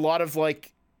a lot of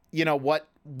like, you know, what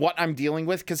I'm dealing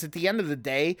with. Because at the end of the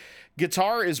day,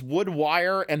 guitar is wood,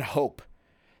 wire, and hope.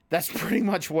 That's pretty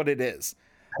much what it is.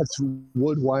 That's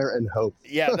wood, wire, and hope.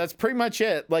 Yeah, that's pretty much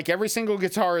it. Like every single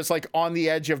guitar is like on the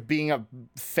edge of being a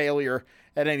failure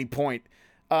at any point.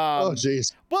 Oh,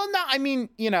 jeez. Well, no, I mean,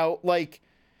 you know, like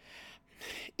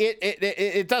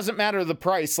it doesn't matter the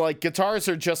price. Like guitars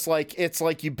are just like, it's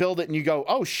like you build it and you go,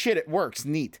 oh shit, it works.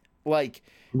 Neat. Like,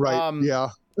 right. Yeah.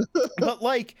 But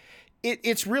like,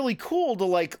 it's really cool to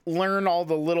like learn all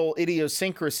the little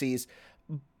idiosyncrasies,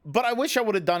 but I wish I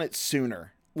would have done it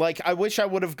sooner. Like, I wish I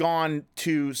would have gone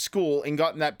to school and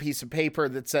gotten that piece of paper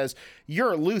that says,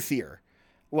 you're a luthier.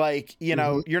 Like, you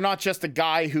know, you're not just a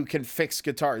guy who can fix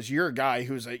guitars. You're a guy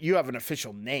you have an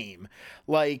official name.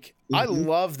 Like, I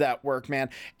love that work, man.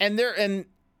 And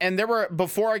there were,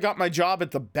 before I got my job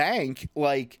at the bank,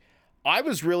 like, I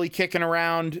was really kicking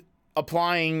around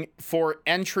applying for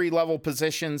entry-level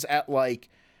positions at, like,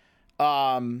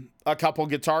 a couple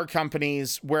guitar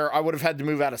companies where I would have had to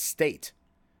move out of state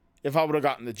if I would have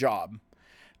gotten the job.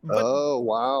 But, oh,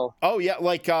 wow. Oh, yeah,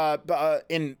 like I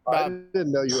didn't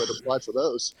know you had applied for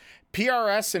those.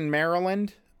 PRS in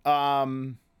Maryland.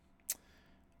 Where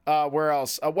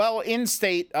else? Well,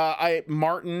 in-state,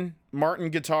 Martin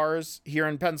Guitars here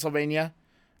in Pennsylvania,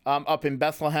 up in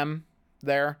Bethlehem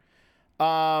there.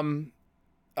 Schecter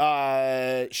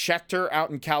out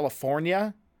in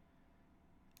California.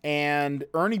 And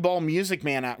Ernie Ball Music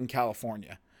Man out in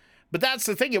California. But that's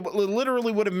the thing. It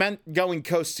literally would have meant going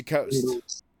coast to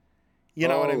coast. You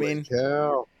know what I mean?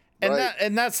 Cow. And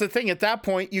Right. that's the thing. At that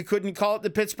point, you couldn't call it the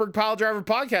Pittsburgh Pile Driver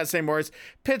Podcast anymore. It's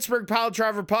Pittsburgh Pile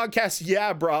Driver Podcast.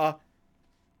 Yeah, brah.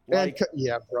 Like,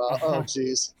 yeah, bro. Oh,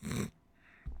 jeez.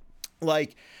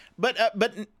 like, but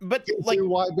like,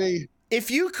 YB.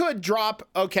 if you could drop,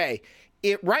 okay,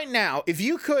 right now, if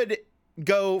you could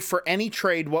go for any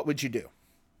trade, what would you do?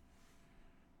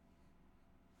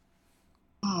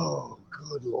 Oh,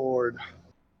 good Lord.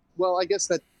 Well, I guess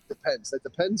that depends. That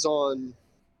depends on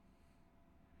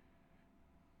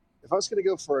if I was going to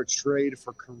go for a trade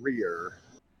for career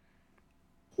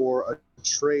or a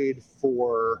trade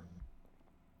for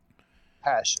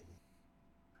passion.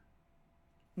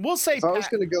 We'll say, If I was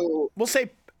going to go, we'll say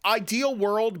ideal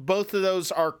world, both of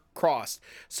those are crossed.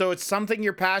 So it's something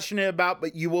you're passionate about,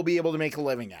 but you will be able to make a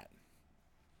living at.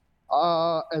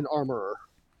 an armorer.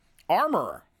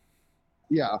 Armorer.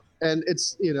 Yeah, and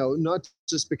it's, not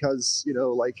just because,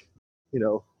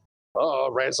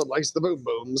 oh, Ransom likes the boom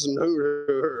booms and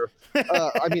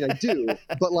I mean, I do,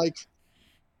 but like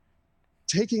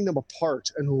taking them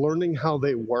apart and learning how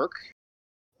they work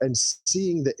and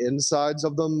seeing the insides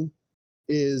of them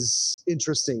is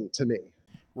interesting to me.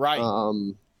 Right.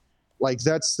 Like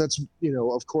that's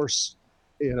of course,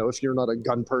 if you're not a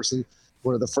gun person,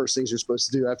 one of the first things you're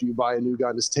supposed to do after you buy a new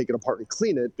gun is take it apart and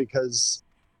clean it, because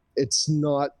it's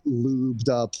not lubed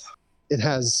up. It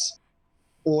has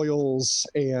oils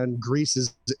and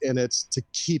greases in it to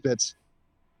keep it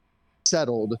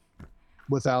settled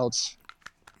without,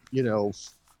 while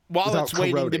without it's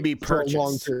waiting to corroding be for a purchased.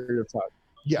 long period of time.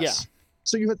 Yes. Yeah.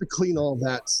 So you have to clean all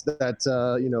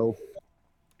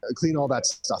clean all that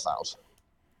stuff out.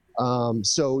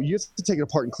 So you have to take it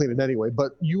apart and clean it anyway,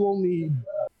 but you only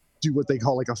do what they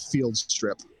call like a field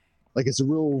strip. Like it's a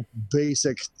real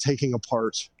basic taking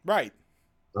apart Right.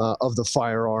 Of the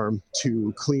firearm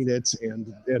to clean it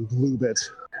and lube it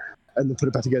and then put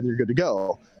it back together. You're good to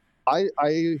go.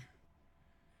 I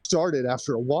started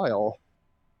after a while,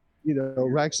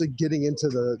 actually getting into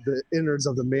the innards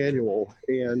of the manual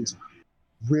and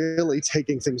really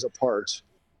taking things apart.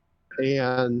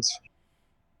 And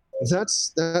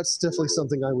that's definitely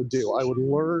something I would do. I would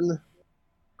learn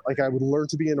Like I would learn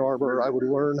to be an armor. I would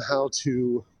learn how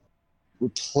to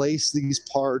replace these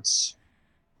parts.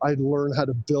 I'd learn how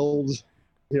to build,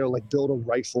 like build a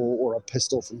rifle or a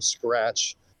pistol from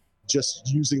scratch,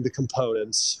 just using the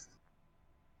components.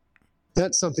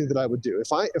 That's something that I would do.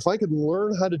 If I could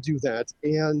learn how to do that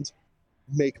and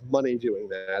make money doing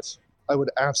that, I would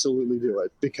absolutely do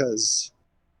it, because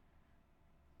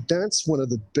that's one of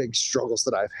the big struggles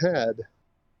that I've had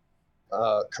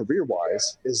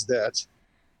career-wise, is that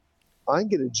I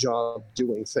get a job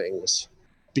doing things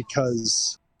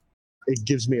because it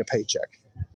gives me a paycheck,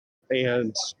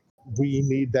 and we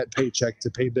need that paycheck to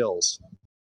pay bills.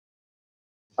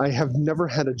 I have never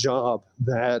had a job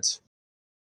that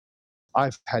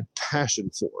I've had passion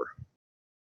for.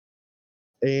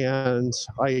 And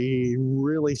I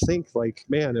really think, like,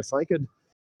 man, if I could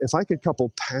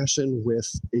couple passion with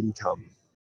income,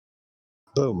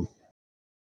 boom.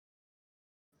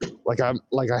 Like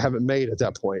I haven't made at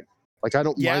that point. Like I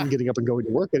don't mind getting up and going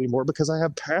to work anymore because I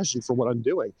have passion for what I'm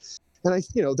doing. And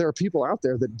there are people out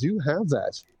there that do have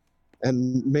that.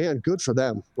 And man, good for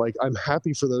them. Like I'm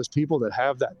happy for those people that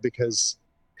have that, because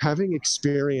having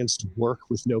experienced work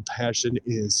with no passion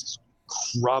is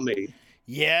crummy.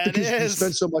 Yeah, because it is. You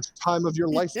spend so much time of your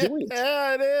life doing it.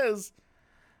 Yeah, it is.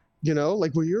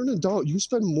 Like when you're an adult, you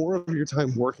spend more of your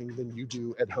time working than you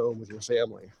do at home with your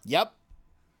family. Yep.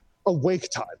 Awake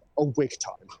time.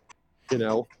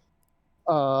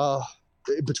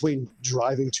 Between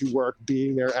driving to work,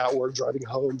 being there at work, driving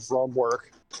home from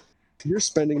work, you're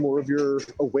spending more of your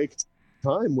awake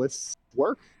time with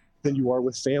work than you are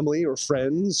with family or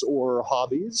friends or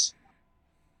hobbies.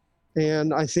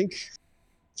 And I think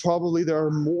probably there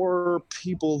are more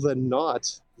people than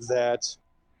not that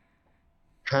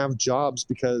have jobs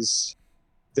because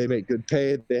they make good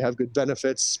pay, they have good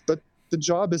benefits, but the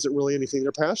job isn't really anything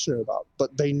they're passionate about.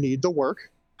 But they need the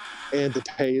work, and the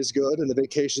pay is good, and the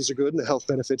vacations are good, and the health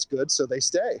benefits good, so they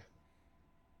stay.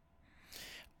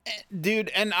 Dude,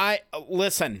 and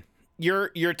listen,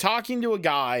 you're talking to a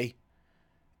guy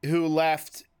who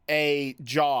left a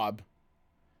job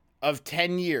of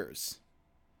 10 years.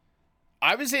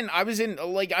 I was in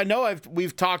like, I know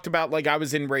we've talked about, like, I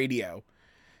was in radio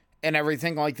and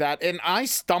everything like that, and I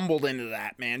stumbled into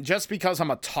that, man, just because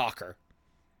I'm a talker.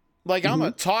 Like, I'm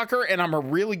a talker, and I'm a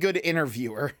really good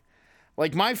interviewer.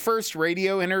 Like, my first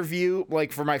radio interview,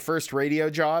 like, for my first radio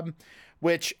job,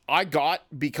 which I got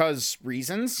because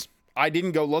reasons. I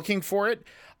didn't go looking for it.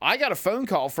 I got a phone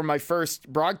call from my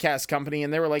first broadcast company,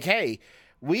 and they were like, hey,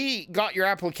 we got your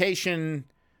application.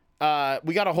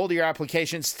 We got a hold of your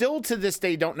application. Still to this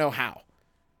day, don't know how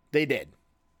they did.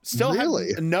 Still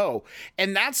really? No.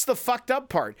 And that's the fucked up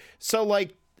part. So,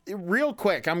 like, real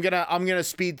quick, I'm gonna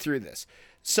speed through this.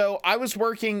 So I was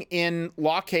working in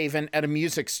Lock Haven at a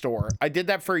music store. I did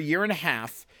that for a year and a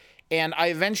half, and I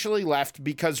eventually left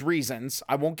because reasons.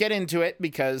 I won't get into it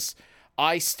because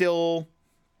I still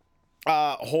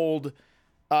hold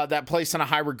that place in a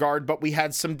high regard, but we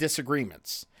had some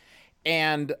disagreements.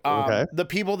 And the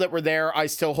people that were there, I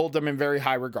still hold them in very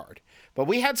high regard. But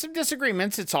we had some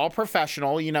disagreements. It's all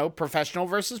professional, professional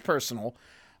versus personal.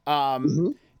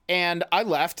 And I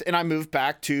left, and I moved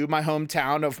back to my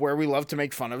hometown of where we love to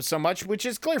make fun of so much, which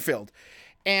is Clearfield.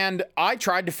 And I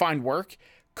tried to find work,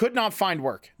 could not find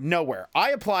work, nowhere. I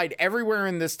applied everywhere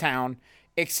in this town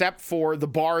except for the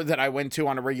bar that I went to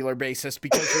on a regular basis,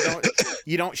 because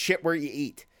you don't shit where you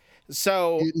eat.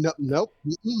 So nope.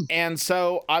 And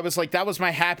so I was like, that was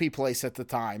my happy place at the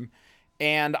time,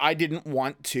 and I didn't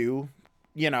want to,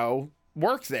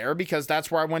 work there because that's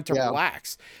where I went to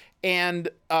relax. And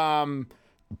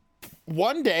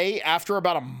one day, after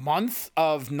about a month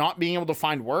of not being able to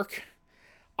find work,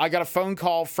 I got a phone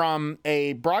call from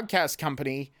a broadcast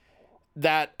company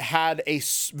that had a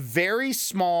very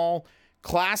small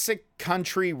classic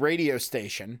country radio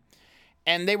station,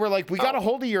 and they were like, we got a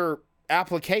hold of your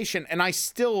application, and I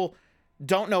still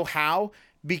don't know how,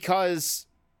 because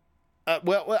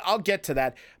well, I'll get to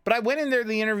that. But I went in there to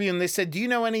the interview, and they said, do you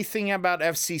know anything about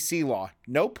FCC law?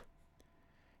 Nope.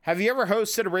 Have you ever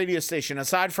hosted a radio station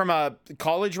aside from a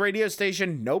college radio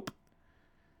station? Nope.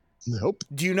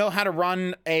 Do you know how to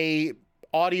run a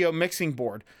audio mixing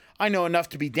board? I know enough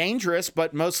to be dangerous,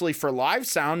 but mostly for live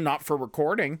sound, not for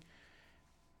recording.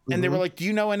 And they were like, do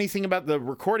you know anything about the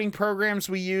recording programs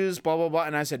we use? Blah, blah, blah.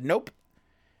 And I said, nope.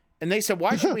 And they said,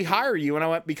 why should we hire you? And I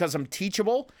went, because I'm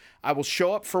teachable. I will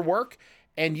show up for work,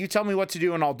 and you tell me what to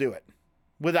do, and I'll do it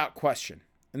without question.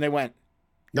 And they went,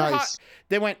 nice.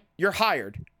 They went, you're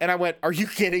hired. And I went, are you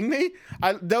kidding me?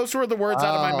 Those were the words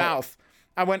out of my mouth.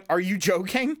 I went, are you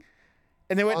joking?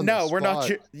 And they went, no, we're not.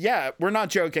 We're not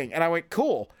joking. And I went,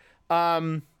 cool.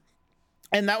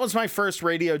 And that was my first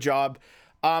radio job.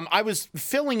 I was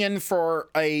filling in for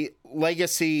a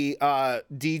legacy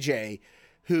DJ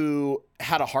who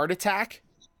had a heart attack.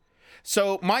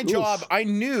 So my job, I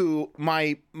knew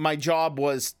my job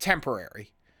was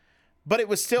temporary, but it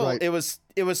was still, it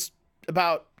was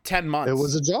about 10 months. It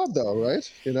was a job though,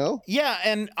 right? You know? Yeah.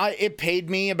 And it paid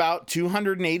me about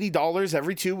 $280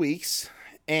 every 2 weeks.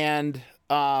 And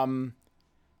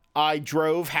I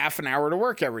drove half an hour to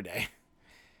work every day.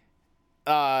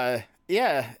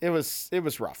 Yeah, it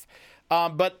was rough.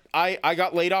 But I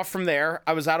got laid off from there.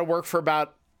 I was out of work for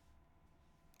about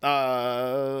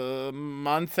a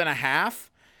month and a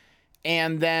half.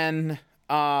 And then,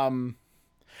 I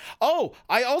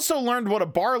also learned what a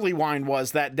barley wine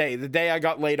was that day, the day I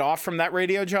got laid off from that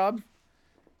radio job.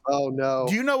 Oh, no.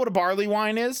 Do you know what a barley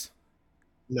wine is?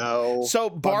 No. So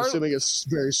I'm assuming it's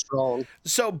very strong.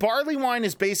 So barley wine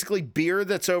is basically beer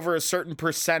that's over a certain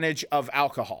percentage of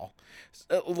alcohol.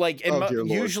 Like,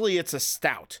 usually it's a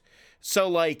stout. So,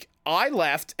 like, I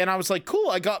left and I was like, cool,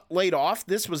 I got laid off.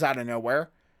 This was out of nowhere.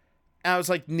 And I was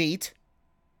like, neat.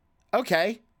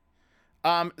 Okay.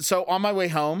 So on my way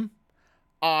home,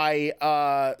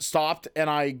 I stopped and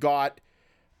I got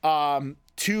 2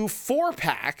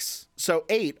 4-packs, so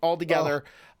 8 altogether,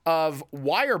 of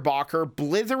Weyerbacher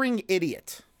Blithering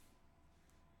Idiot.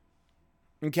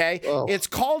 Okay? Oh. It's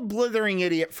called Blithering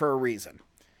Idiot for a reason.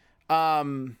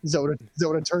 Is that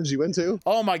what it turns you into?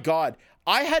 Oh my God.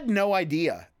 I had no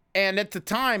idea. And at the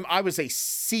time, I was a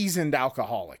seasoned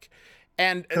alcoholic.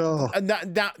 And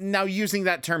now using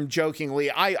that term jokingly,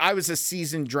 I was a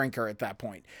seasoned drinker at that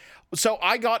point. So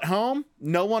I got home.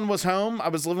 No one was home. I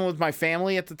was living with my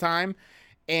family at the time.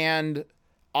 And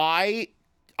I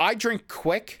drink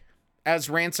quick, as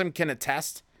Ransom can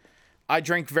attest. I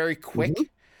drink very quick.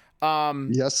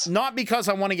 Yes. Not because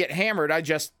I want to get hammered. I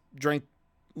just drink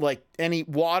like any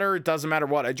water. It doesn't matter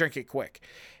what. I drink it quick.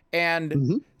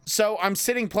 And so I'm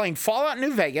sitting playing Fallout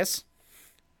New Vegas.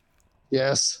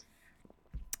 Yes.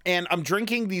 And I'm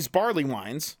drinking these barley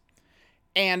wines.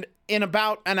 And in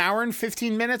about an hour and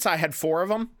 15 minutes, I had 4 of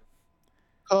them.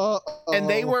 And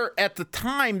they were, at the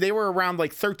time, they were around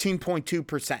like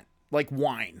 13.2%, like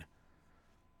wine.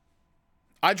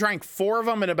 I drank 4 of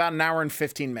them in about an hour and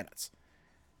 15 minutes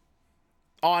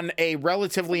on a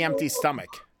relatively empty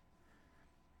stomach.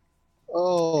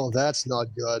 Oh, that's not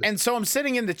good. And so I'm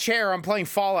sitting in the chair, I'm playing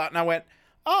Fallout, and I went,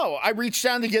 I reached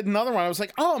down to get another one. I was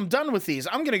like, I'm done with these.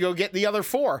 I'm going to go get the other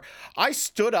 4. I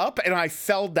stood up and I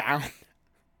fell down.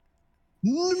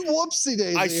 Whoopsie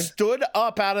daisy. I stood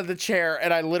up out of the chair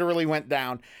and I literally went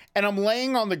down. And I'm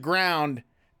laying on the ground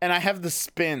and I have the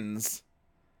spins.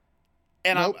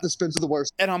 And the spins are the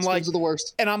worst. And I'm spins are the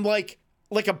worst. And I'm like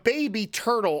a baby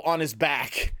turtle on his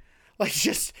back. Like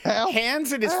just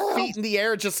hands and his feet in the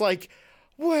air, just like,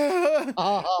 where?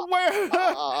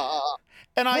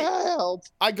 And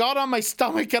I got on my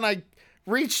stomach and I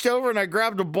reached over and I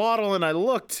grabbed a bottle and I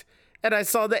looked. And I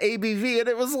saw the ABV, and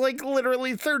it was like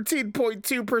literally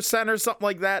 13.2% or something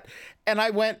like that. And I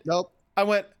went, nope. I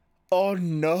went, oh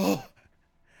no.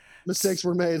 Mistakes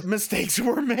were made.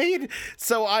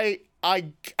 So I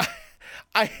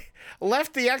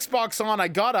left the Xbox on. I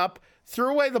got up,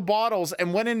 threw away the bottles,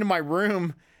 and went into my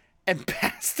room and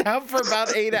passed out for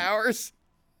about 8 hours.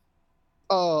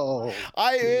 Oh,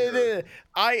 I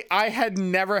had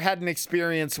never had an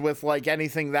experience with like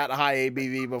anything that high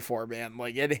ABV before, man.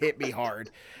 Like it hit me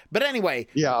hard. But anyway,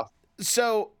 yeah.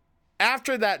 So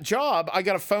after that job, I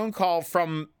got a phone call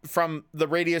from the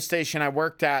radio station I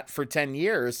worked at for 10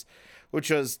 years, which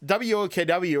was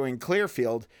WOKW in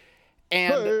Clearfield.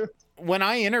 And when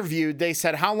I interviewed, they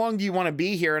said, "How long do you want to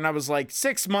be here?" And I was like,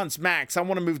 6 months max. I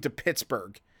want to move to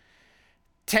Pittsburgh.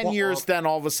 10 years then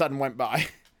all of a sudden went by.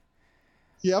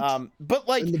 Yep. But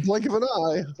like in the blink of an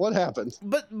eye, what happened?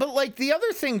 But like the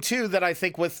other thing too that I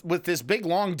think with this big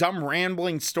long dumb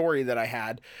rambling story that I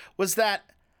had was that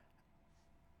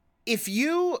if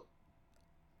you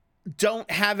don't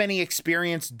have any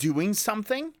experience doing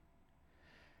something,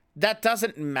 that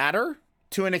doesn't matter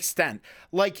to an extent.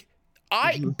 Like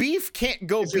Beef can't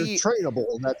go if you're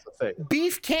trainable, that's the thing.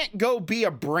 Beef can't go be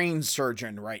a brain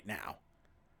surgeon right now.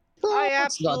 I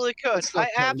absolutely could. I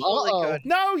absolutely could.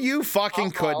 No, you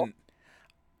fucking couldn't.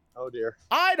 Oh dear.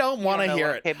 I don't want to hear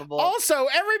it. Capable. Also,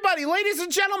 everybody, ladies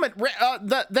and gentlemen,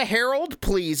 the Herald,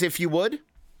 please, if you would.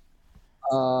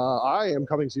 I am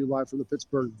coming to you live from the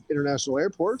Pittsburgh International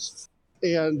Airport,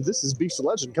 and this is Beef's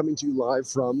Legend coming to you live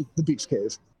from the Beef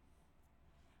Cave.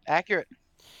 Accurate.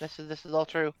 This is all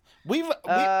true. We've what's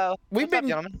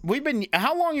been up, we've been.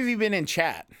 How long have you been in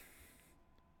chat?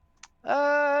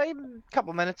 A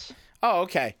couple minutes. Oh,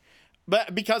 okay.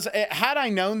 But because had I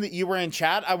known that you were in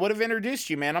chat, I would have introduced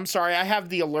you, man. I'm sorry. I have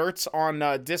the alerts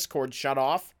on Discord shut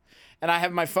off, and I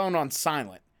have my phone on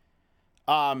silent.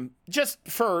 Just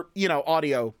for,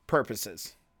 audio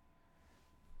purposes.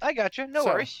 I got you. No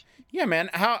worries. Yeah, man.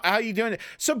 How you doing?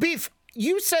 So, Beef,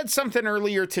 you said something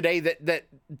earlier today that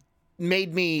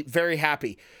made me very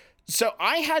happy. So,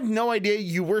 I had no idea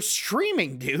you were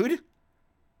streaming, dude.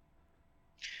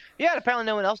 Yeah, apparently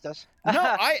no one else does.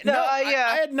 I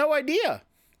had no idea.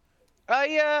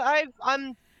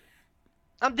 I'm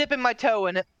dipping my toe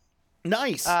in it.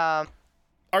 Nice. Are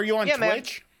you on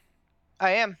Twitch? Man.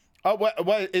 I am. Oh,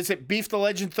 what is it? Beef the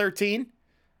Legend 13?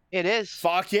 It is.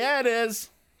 Fuck yeah, it is.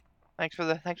 Thanks for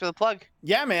the plug.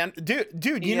 Yeah, man.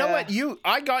 Dude, you know what?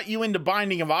 I got you into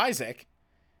Binding of Isaac.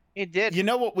 You did. You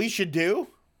know what we should do?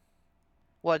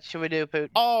 What should we do, Poot?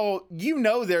 Oh,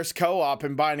 there's co-op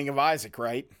in Binding of Isaac,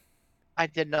 right? I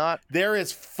did not. There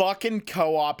is fucking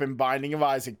co-op in Binding of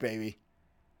Isaac, baby.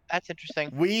 That's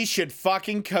interesting. We should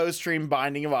fucking co-stream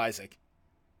Binding of Isaac.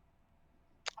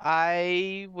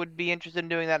 I would be interested in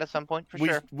doing that at some point, for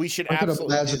sure. We should I could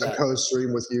absolutely imagine do a that.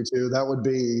 co-stream with you two. That would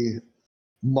be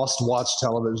must-watch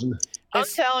television. I'm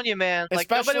telling you, man. Like,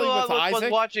 especially nobody with was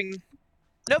Isaac. watching.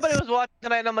 Nobody was watching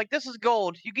tonight, and I'm like, this is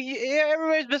gold.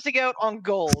 Everybody's missing out on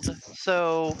gold.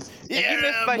 So, if you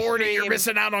missed my Morty, stream, you're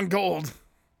missing out on gold.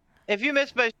 If you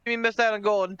missed my stream, you missed out on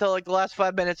gold until like the last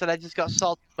 5 minutes, and I just got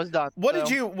salted. Was done. What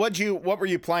were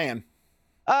you playing?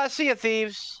 Sea of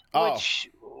Thieves, which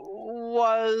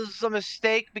was a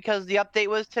mistake because the update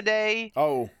was today.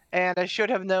 Oh. And I should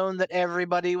have known that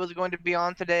everybody was going to be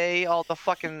on today, all the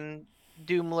fucking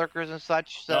Doom lurkers and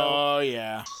such. So. Oh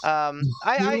yeah. I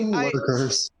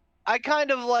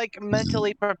kind of like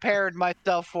mentally prepared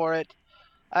myself for it.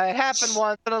 It happened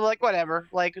once, and I'm like, whatever.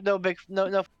 Like no.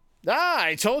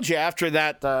 I told you after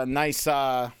that nice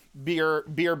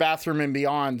beer bathroom and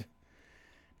beyond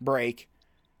break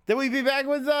that we'd be back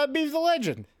with Beef the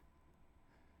Legend.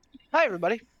 Hi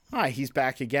everybody. Hi, he's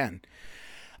back again.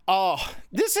 Oh,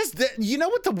 you know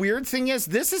what the weird thing is?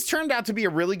 This has turned out to be a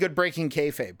really good breaking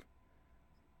kayfabe.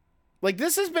 Like,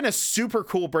 this has been a super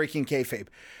cool breaking kayfabe.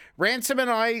 Ransom and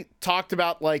I talked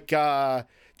about, like,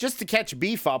 just to catch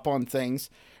Beef up on things,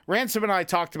 Ransom and I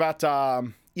talked about,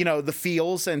 the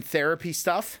feels and therapy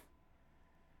stuff.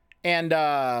 And,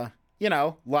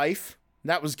 life.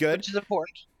 That was good. Which is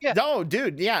important. Yeah. No,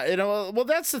 dude, yeah. Well,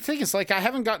 that's the thing. It's like I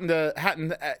haven't gotten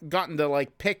to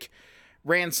like pick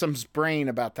Ransom's brain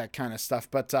about that kind of stuff.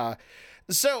 But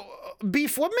so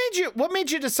Beef, what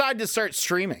made you decide to start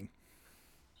streaming?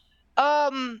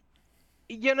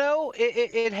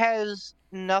 It has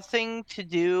nothing to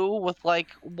do with like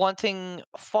wanting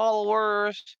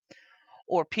followers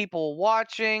or people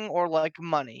watching or like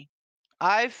money.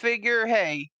 I figure,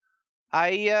 hey,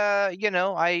 I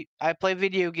play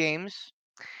video games,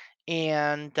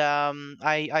 and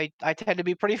I tend to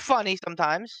be pretty funny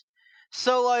sometimes.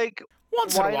 So like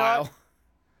once in a while. Not?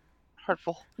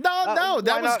 Hurtful. No,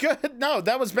 that was good. No,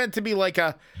 that was meant to be like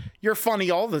you're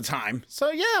funny all the time. So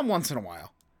yeah, once in a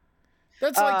while.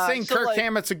 That's like saying Kirk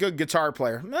Hammett's a good guitar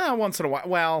player. Once in a while.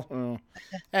 Well,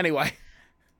 anyway.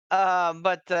 I'm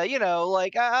like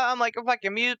if I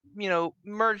can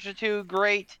merge the two,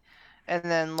 great. And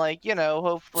then,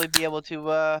 hopefully be able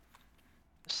to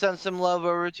send some love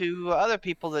over to other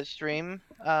people that stream.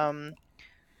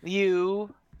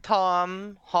 You,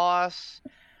 Tom, Haas,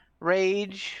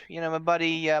 Rage. My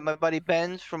buddy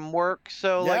Ben's from work.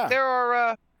 So there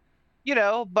are,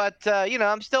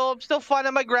 I'm still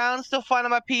finding my ground, still finding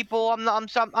my people.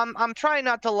 I'm trying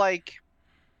not to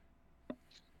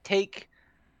take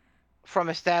from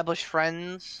established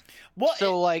friends. Well,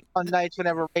 so on nights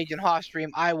whenever Rage and Haas stream,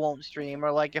 I won't stream, or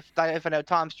if I know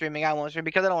Tom's streaming, I won't stream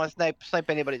because I don't want to snipe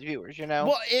anybody's viewers.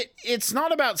 Well, it's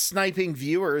not about sniping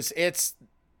viewers. It's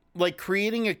like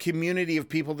creating a community of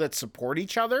people that support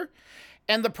each other.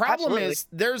 And the problem is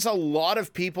there's a lot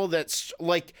of people that's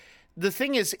like, the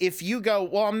thing is, if you go,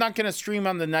 well, I'm not going to stream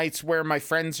on the nights where my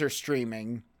friends are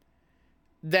streaming,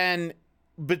 then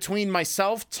between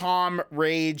myself, Tom,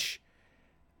 Rage,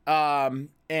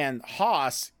 and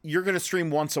Haas, you're going to stream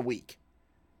once a week.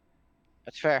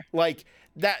 That's fair. Like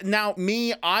that. Now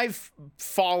I've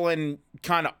fallen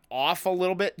kind of off a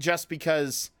little bit just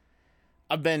because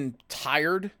I've been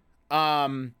tired.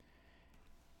 But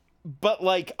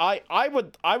like I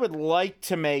would like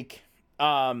to make,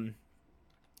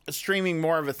 streaming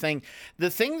more of a thing. The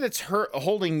thing that's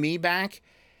holding me back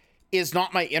is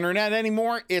not my internet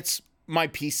anymore. It's my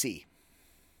PC.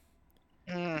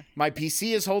 My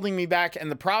PC is holding me back,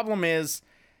 and the problem is,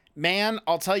 man,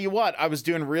 I'll tell you what, I was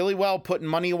doing really well putting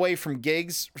money away from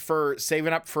gigs for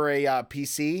saving up for a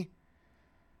PC,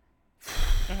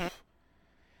 Mhm.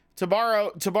 To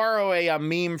borrow a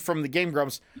meme from the Game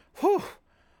Grumps, whew,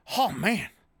 oh man,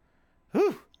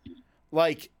 whew,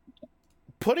 like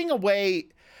putting away.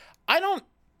 I don't,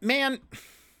 man.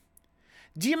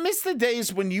 Do you miss the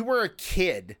days when you were a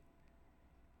kid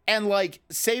and like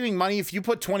saving money? If you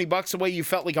put $20 away, you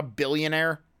felt like a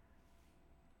billionaire.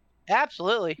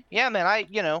 Absolutely. Yeah,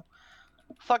 man.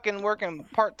 Fucking working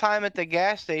part time at the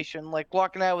gas station, like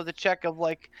walking out with a check of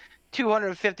like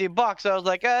 $250. I was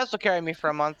like, this will carry me for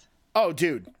a month. Oh,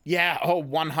 dude. Yeah. Oh,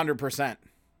 100%.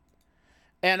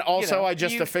 And You also, know, I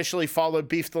just you officially followed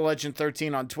Beef the Legend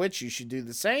 13 on Twitch. You should do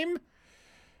the same.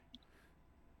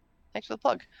 Thanks for the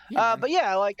plug. Yeah, man. But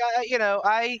yeah, like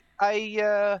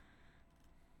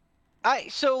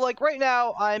so like right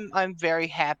now I'm very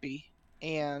happy,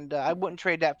 and I wouldn't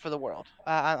trade that for the world.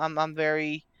 I'm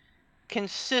very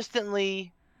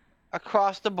consistently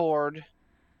across the board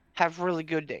have really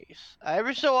good days.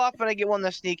 Every so often I get one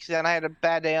that sneaks in. I had a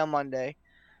bad day on Monday,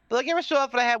 but like every so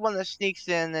often I have one that sneaks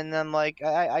in, and then like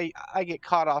I get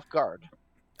caught off guard.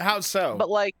 How so? But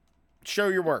like Show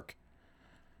your work.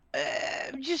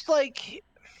 just like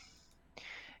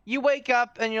you wake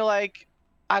up and you're like,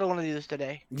 I don't want to do this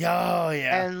today. Oh,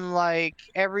 yeah. And like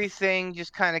everything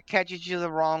just kind of catches you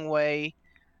the wrong way.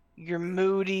 You're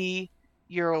moody,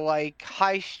 you're like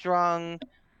high strung,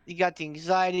 you got the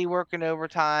anxiety working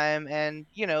overtime, and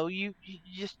you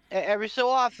just every so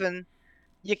often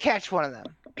you catch one of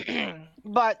them.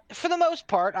 But for the most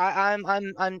part,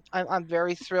 I'm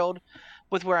very thrilled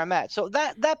with where I'm at. So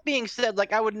that being said,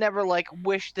 like I would never like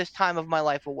wish this time of my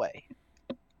life away.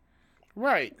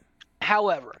 Right.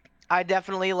 However, I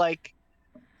definitely like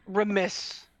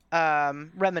reminisce, not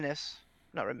remiss,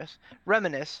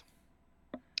 reminisce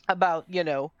about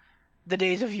the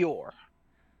days of yore.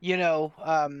 You know,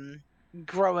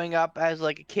 growing up as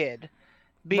like a kid,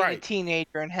 being a Right.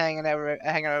 teenager and hanging out with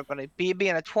everybody,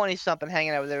 being a 20 something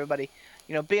hanging out with everybody.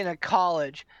 Being in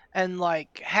college and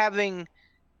like having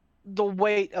the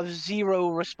weight of zero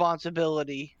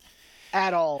responsibility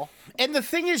at all. And the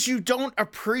thing is, you don't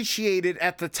appreciate it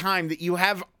at the time that you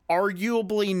have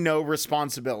arguably no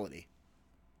responsibility.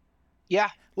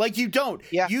 Yeah, Like, you don't.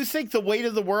 yeah. You think the weight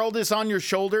of the world is on your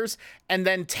shoulders, and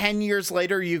then 10 years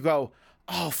later you go,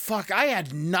 oh, fuck, I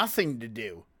had nothing to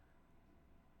do.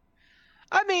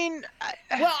 I mean,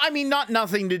 Well, I mean, not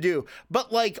nothing to do,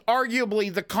 but like,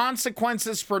 arguably, the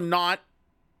consequences for not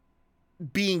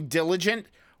being diligent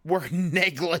were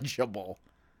negligible.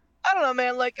 I don't know,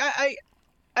 man. Like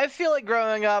I feel like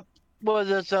growing up was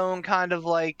its own kind of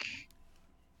like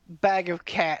bag of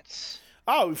cats.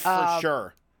 Oh, for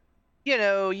sure.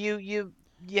 You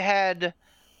had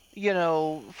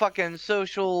fucking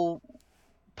social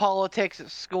politics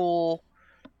at school.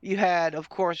 You had, of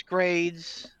course,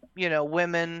 grades.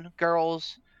 Women,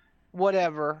 girls,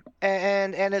 whatever,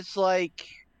 and it's like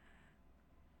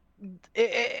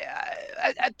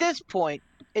at this point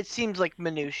it seems like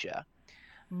minutia.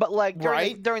 But like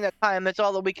Right? during that time, it's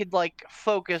all that we could like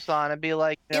focus on and be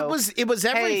like, It was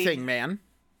everything, hey, man.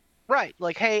 right,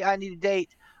 like, hey, I need a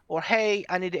date, or hey,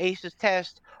 I need to ace this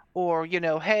test, or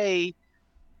hey,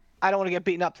 I don't want to get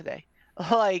beaten up today.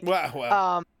 Like,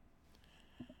 Well.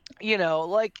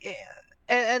 like,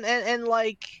 and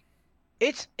like,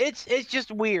 it's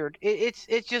just weird. It's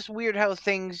just weird how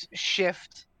things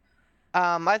shift.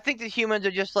 I think that humans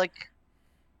are just like,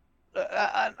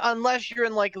 unless you're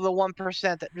in like the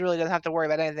 1% that really doesn't have to worry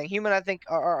about anything. Human, I think,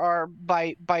 are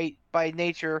by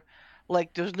nature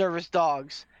like those nervous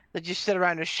dogs that just sit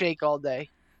around and shake all day.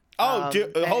 Oh,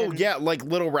 And yeah, like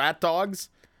little rat dogs.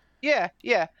 yeah,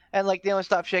 yeah, and like they only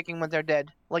stop shaking when they're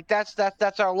dead. Like that's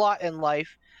our lot in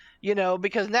life,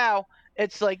 because now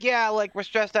it's like, yeah, like we're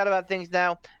stressed out about things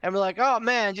now, and we're like, oh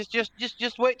man,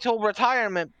 just wait till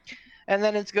retirement, and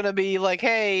then it's gonna be like,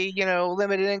 hey,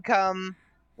 limited income,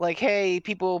 like, hey,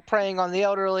 people preying on the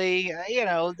elderly,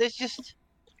 this just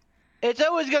it's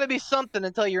always gonna be something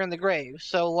until you're in the grave.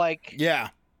 So like, Yeah.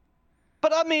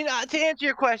 but I mean, to answer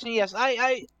your question, yes,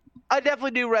 I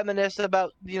definitely do reminisce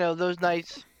about those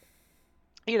nights,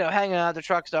 hanging out at the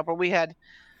truck stop where we had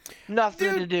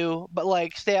nothing to do but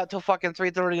like stay out till fucking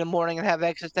 3:30 in the morning and have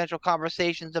existential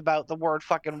conversations about the word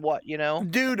fucking what.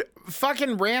 Dude,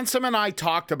 fucking Ransom and I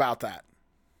talked about that.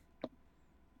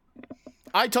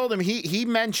 I told him, he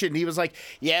mentioned, he was like,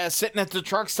 yeah, sitting at the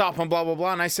truck stop and blah, blah,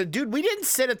 blah. And I said, dude, we didn't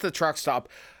sit at the truck stop.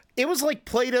 It was like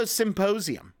Plato's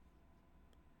Symposium.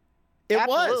 It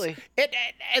Absolutely. was.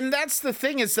 And that's the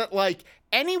thing, is that like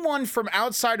anyone from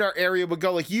outside our area would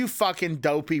go like, you fucking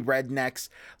dopey rednecks.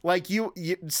 Like you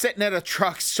sitting at a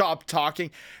truck stop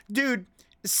talking. Dude,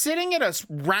 sitting at a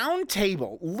round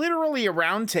table, literally a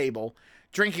round table,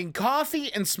 drinking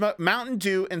coffee and Mountain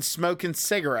Dew and smoking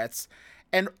cigarettes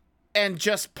and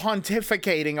just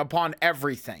pontificating upon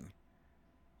everything.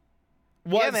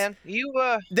 Yeah, man.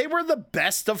 They were the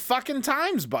best of fucking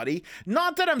times, buddy.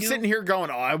 Not that I'm sitting here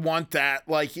going, oh, I want that,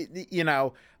 like, you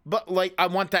know, but like, I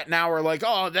want that now, or like,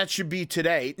 oh, that should be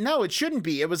today. No, it shouldn't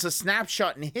be. It was a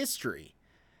snapshot in history.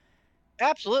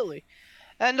 Absolutely.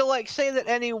 And to like say that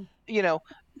any, you know,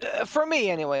 for me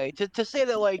anyway, to say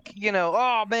that like, you know,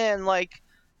 oh man, like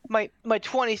my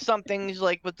 20 somethings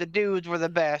like with the dudes were the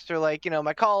best, or like, you know,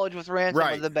 my college with Ransom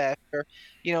was Right. the best, or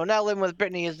you know, now living with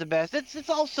Brittany is the best. It's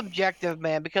all subjective,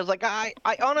 man, because like I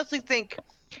honestly think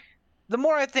the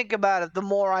more I think about it, the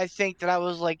more I think that I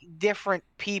was like different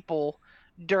people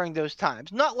during those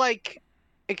times. Not like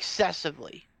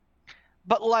excessively,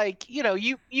 but like, you know,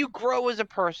 you grow as a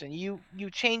person. You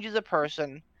change as a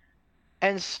person.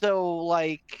 And so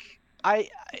like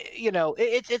you know,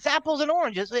 it's apples and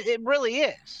oranges. It really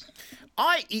is.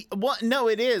 Well, no,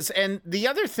 it is. And the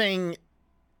other thing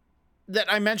that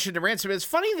I mentioned to Ransom, it's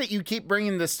funny that you keep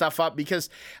bringing this stuff up, because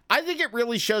I think it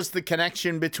really shows the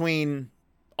connection between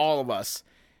all of us,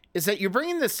 is that you're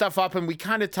bringing this stuff up, and we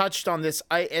kind of touched on this.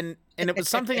 And it was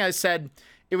something I said,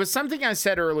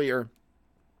 earlier,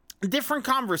 different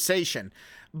conversation,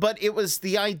 but it was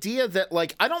the idea that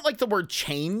like, I don't like the word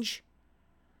change.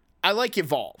 I like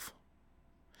evolve,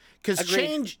 because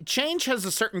change has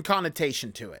a certain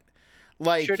connotation to it.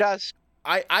 Like, sure does.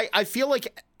 I feel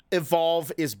like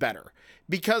evolve is better,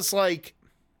 because like,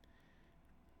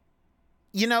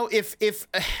 you know, if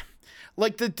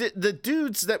like the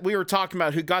dudes that we were talking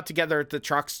about who got together at the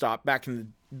truck stop back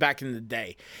in the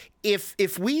day,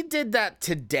 if we did that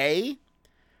today,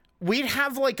 we'd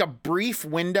have like a brief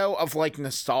window of like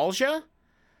nostalgia,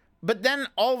 but then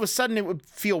all of a sudden it would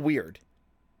feel weird.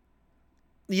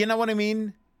 You know what I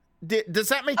mean? Does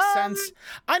that make sense?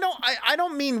 I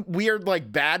don't mean weird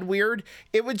like bad weird.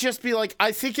 It would just be like,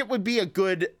 I think it would be a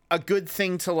good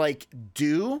thing to like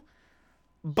do.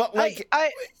 But like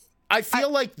I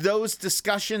feel like those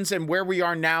discussions and where we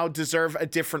are now deserve a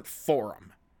different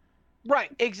forum.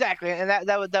 Right, exactly. And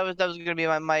that was going to be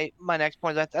my next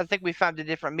point. I think we found a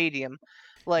different medium.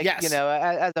 Like, Yes. you know,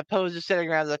 as opposed to sitting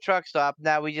around the truck stop,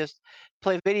 now we just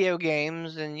play video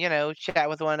games and, you know, chat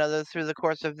with one another through the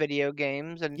course of video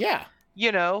games. And Yeah.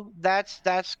 you know, that's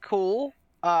cool.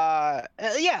 Yeah,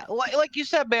 like you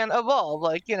said, man, evolve.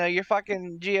 Like, you know, your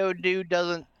fucking Geodude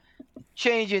doesn't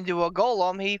change into a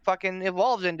golem, he fucking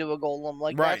evolves into a golem.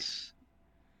 Like, Right. that's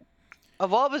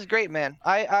evolve is great, man.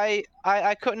 I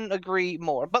couldn't agree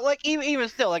more. But like, even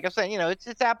still, like I'm saying, you know, it's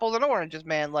apples and oranges,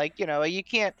 man. Like, you know, you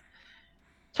can't.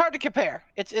 It's hard to compare.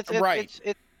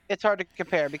 Right. It's hard to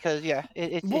compare, because yeah,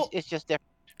 it's just different.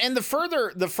 And the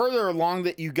further along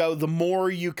that you go, the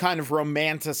more you kind of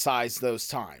romanticize those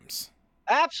times.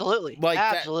 Absolutely. Like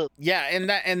absolutely.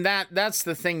 That's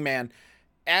the thing, man.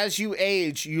 As you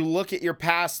age, you look at your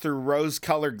past through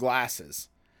rose-colored glasses.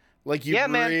 Like, you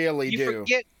really do.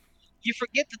 You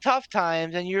forget the tough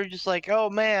times, and you're just like, oh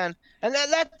man. And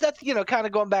that's you know, kind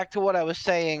of going back to what I was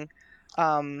saying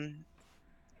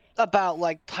about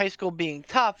like high school being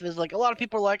tough, is like a lot of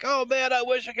people are like, oh man, I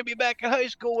wish I could be back in high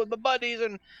school with my buddies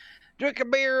and drink a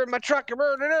beer in my truck, and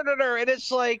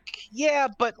it's like, yeah,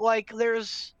 but like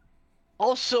there's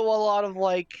also a lot of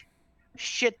like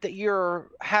shit that you're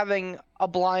having a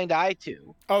blind eye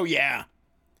to. Oh yeah.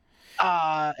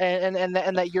 And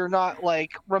that you're not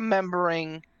like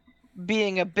remembering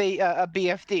being a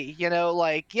BFD, you know,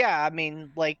 like, yeah, I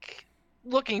mean, like,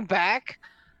 looking back,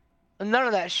 none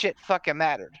of that shit fucking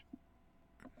mattered.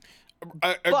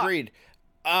 Agreed.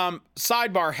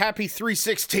 Sidebar, happy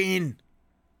 316.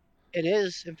 It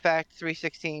is, in fact,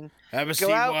 316. Have a Go Steve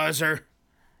out, Weiser.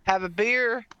 have a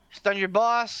beer, stun your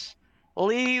boss,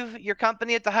 leave your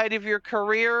company at the height of your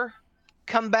career,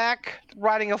 come back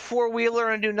riding a four-wheeler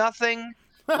and do nothing,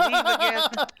 leave again,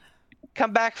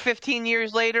 come back 15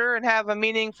 years later and have a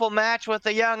meaningful match with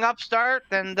a young upstart,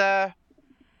 and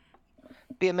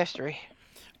be a mystery.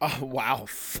 Oh, wow.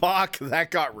 Fuck, that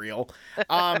got real.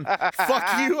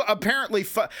 Fuck you. Apparently,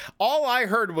 all I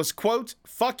heard was, quote,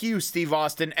 fuck you, Steve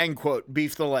Austin, end quote,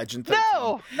 Beef the Legend 13.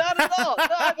 No, not at all. No,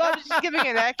 I'm just giving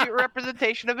an accurate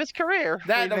representation of his career.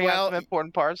 Leaving out some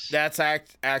important parts. That's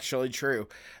actually true.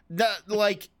 But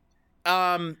like,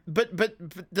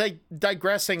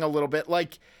 digressing a little bit,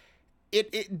 like,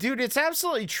 dude, it's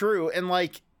absolutely true. And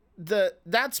like,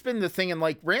 that's been the thing. And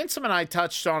like, Ransom and I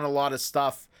touched on a lot of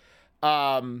stuff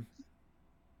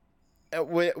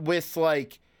with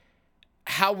like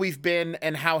how we've been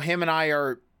and how him and I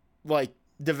are like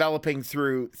developing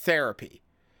through therapy,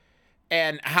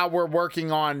 and how we're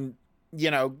working on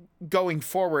going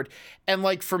forward. And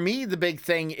like for me, the big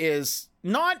thing is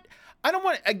not, I don't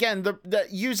want, again,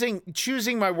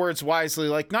 choosing my words wisely,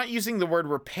 like not using the word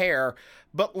repair,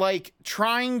 but like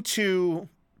trying to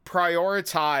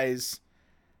prioritize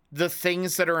the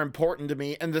things that are important to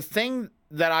me, and the thing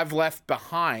that I've left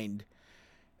behind,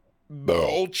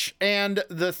 and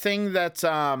the thing that's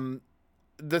kind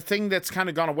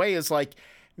of gone away is like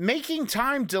making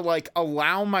time to like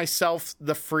allow myself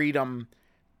the freedom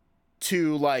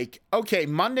to like, okay,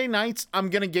 Monday nights, I'm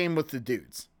going to game with the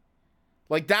dudes.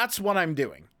 Like, that's what I'm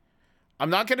doing. I'm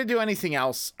not going to do anything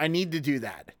else. I need to do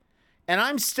that. And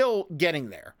I'm still getting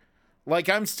there. Like,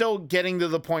 I'm still getting to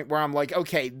the point where I'm like,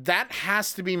 okay, that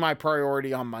has to be my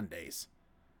priority on Mondays.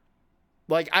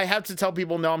 Like, I have to tell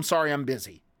people, no, I'm sorry, I'm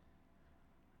busy.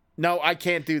 No, I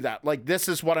can't do that. Like, this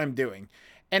is what I'm doing.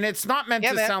 And it's not meant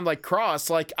to sound like cross.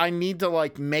 Like, I need to,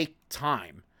 like, make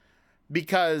time.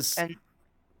 Because... And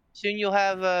soon you'll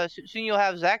have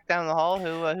Zach down the hall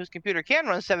whose computer can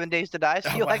run 7 days to die. So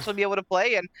you'll actually be able to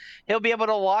play, and he'll be able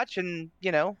to watch, and,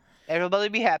 everybody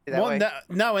be happy that way.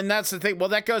 No, and that's the thing. Well,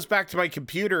 that goes back to my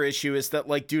computer issue is that,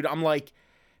 like, dude, I'm like,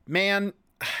 man,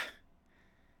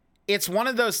 it's one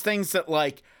of those things that,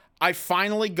 like, I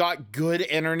finally got good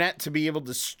internet to be able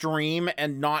to stream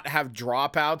and not have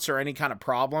dropouts or any kind of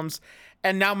problems.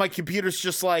 And now my computer's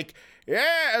just like,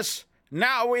 yes,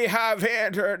 now we have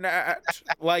internet.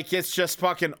 Like, it's just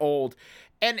fucking old.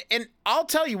 And I'll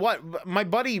tell you what, my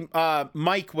buddy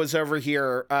Mike was over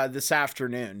here this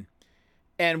afternoon,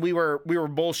 and we were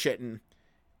bullshitting.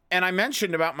 And I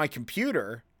mentioned about my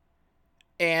computer,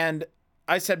 and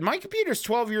I said, my computer's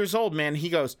 12 years old, man. He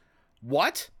goes,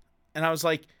 what? And I was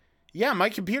like, yeah, my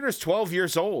computer's 12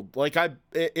 years old. Like, and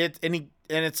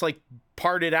it's like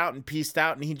parted out and pieced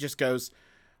out, and he just goes,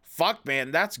 fuck,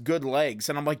 man, that's good legs.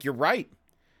 And I'm like, you're right.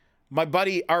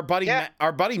 Our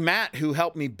buddy Matt, who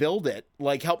helped me build it,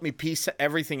 like helped me piece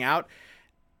everything out.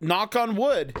 Knock on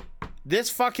wood, this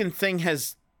fucking thing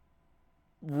has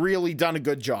really done a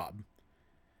good job.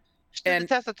 Stood the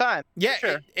test of time. Yeah,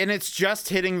 sure. And it's just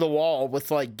hitting the wall with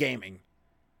like gaming.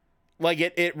 Like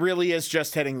it really is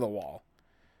just hitting the wall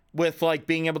with like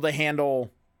being able to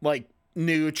handle like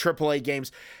new AAA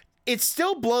games. It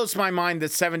still blows my mind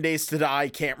that 7 Days to Die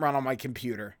can't run on my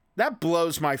computer. That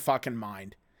blows my fucking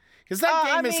mind. Because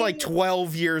that game is like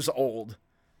 12 years old.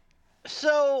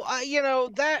 So,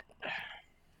 that...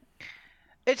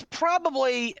 It's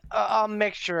probably a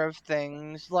mixture of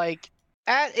things. Like,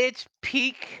 at its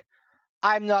peak,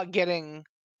 I'm not getting,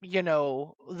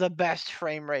 the best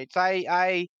frame rates.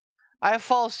 I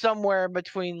fall somewhere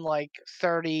between, like,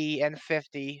 30 and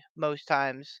 50 most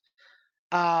times.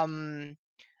 And,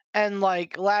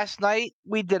 like, last night,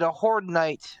 we did a Horde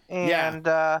night, and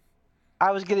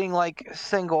I was getting, like,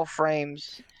 single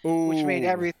frames, which made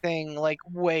everything, like,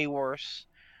 way worse.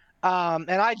 And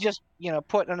I just,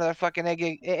 put another fucking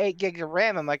 8 gigs of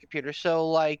RAM in my computer. So,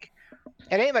 like,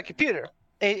 it ain't my computer.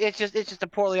 It's just a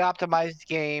poorly optimized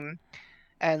game.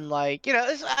 And, like,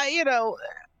 it's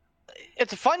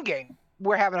a fun game.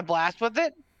 We're having a blast with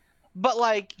it. But,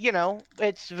 like,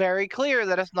 it's very clear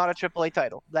that it's not a AAA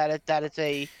title. That it's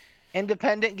a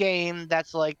independent game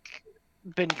that's, like,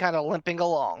 been kind of limping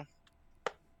along.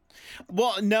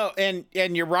 Well, no, and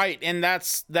you're right, and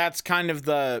that's kind of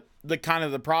the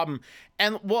problem.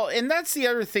 And that's the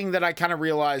other thing that I kind of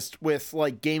realized with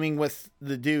like gaming with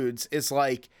the dudes is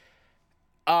like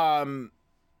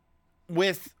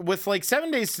with like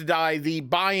 7 Days to Die, the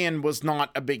buy-in was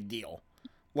not a big deal.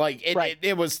 Like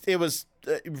it was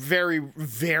very,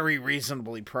 very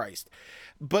reasonably priced.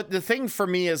 But the thing for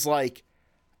me is like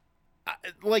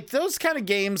those kind of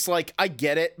games, like I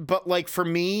get it, but like for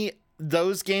me,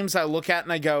 those games I look at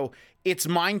and I go, it's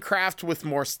Minecraft with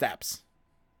more steps.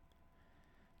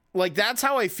 Like, that's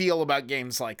how I feel about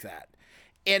games like that.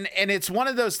 And it's one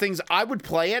of those things, I would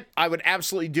play it. I would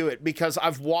absolutely do it because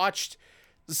I've watched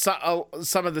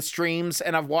some of the streams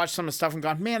and I've watched some of the stuff and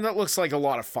gone, man, that looks like a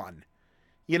lot of fun.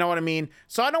 You know what I mean?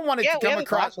 So I don't want it to come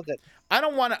across. I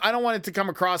don't want it to come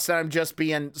across that I'm just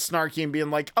being snarky and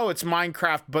being like, oh, it's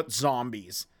Minecraft, but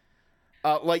zombies.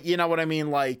 Like, you know what I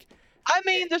mean? Like, I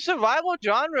mean, the survival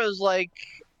genre is like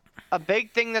a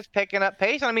big thing that's picking up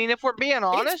pace. I mean, if we're being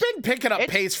honest, it's been picking up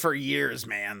pace for years,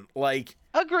 man. Like,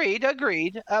 agreed.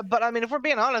 But I mean, if we're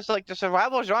being honest, like the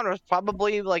survival genre is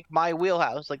probably like my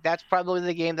wheelhouse. Like that's probably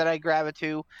the game that I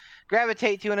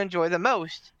gravitate to and enjoy the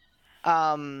most.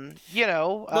 Well,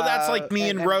 that's like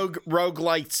me and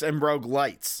roguelites and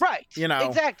roguelites. Right.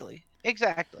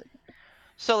 Exactly.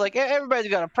 So like everybody's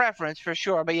got a preference for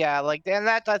sure, but yeah, like, and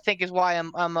that I think is why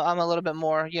I'm a little bit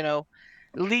more,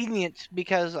 lenient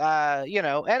because and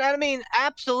I mean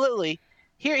absolutely.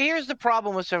 Here's the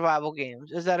problem with survival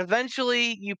games is that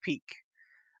eventually you peak.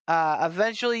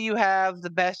 Eventually you have the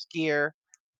best gear,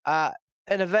 uh,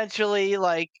 and eventually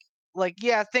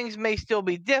yeah, things may still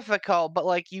be difficult, but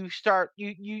like you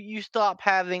stop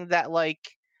having that like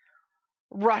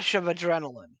rush of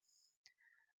adrenaline.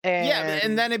 Yeah, and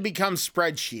And then it becomes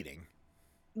spreadsheeting.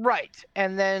 right,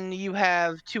 and then you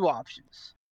have two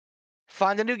options: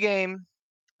 find a new game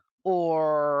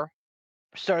or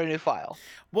start a new file.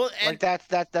 Well, Like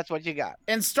that's what you got.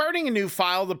 and starting a new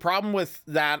file, the problem with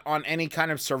that on any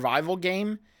kind of survival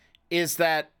game is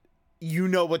that you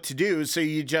know what to do, so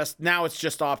you just now it's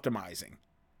just optimizing.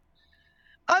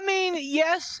 I mean,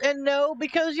 yes and no,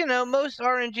 because most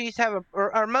RNGs have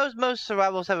or most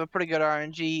survivals have a pretty good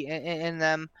RNG in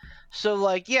them. So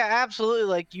like, yeah, absolutely,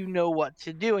 like you know what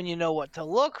to do and you know what to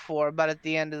look for. But at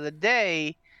the end of the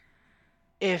day,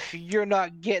 if you're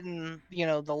not getting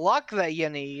the luck that you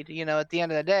need, at the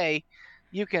end of the day,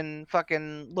 you can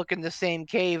fucking look in the same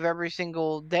cave every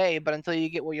single day, but until you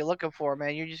get what you're looking for,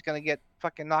 man, you're just gonna get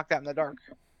fucking knocked out in the dark.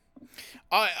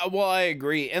 I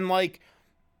agree, and like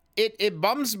it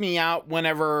bums me out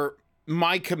whenever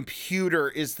my computer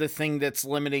is the thing that's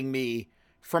limiting me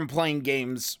from playing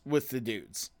games with the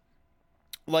dudes.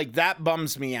 Like that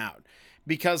bums me out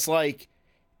because like,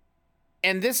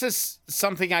 and this is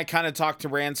something I kind of talked to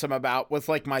Ransom about with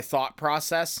like my thought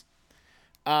process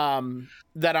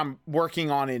that I'm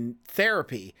working on in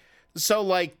therapy. So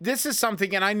like this is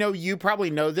something, and I know you probably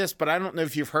know this, but I don't know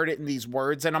if you've heard it in these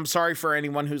words, and I'm sorry for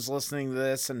anyone who's listening to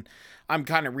this, and I'm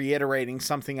kind of reiterating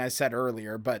something I said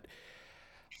earlier, but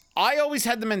I always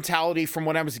had the mentality from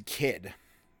when I was a kid.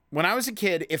 When I was a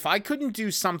kid, if I couldn't do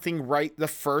something right the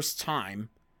first time,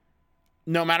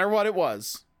 no matter what it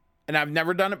was, and I've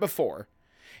never done it before,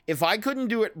 if I couldn't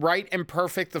do it right and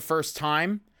perfect the first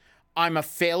time, I'm a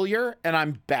failure and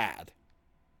I'm bad.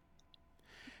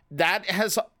 That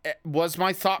was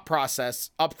my thought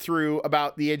process up through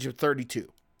about the age of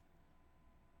 32.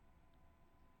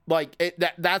 Like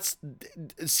that's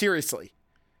seriously.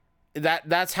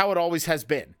 That's how it always has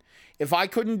been. If I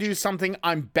couldn't do something,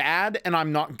 I'm bad and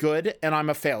I'm not good and I'm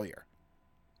a failure.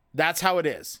 That's how it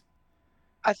is.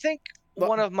 I think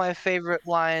one of my favorite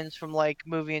lines from like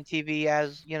movie and TV,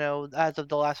 as as of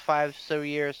the last 5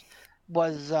 years,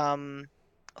 was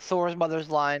Thor's mother's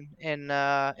line in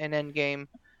Endgame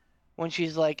when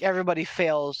she's like, "Everybody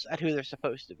fails at who they're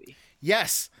supposed to be."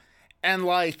 Yes. And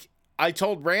like I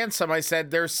told Ransom, I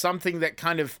said there's something that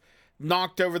kind of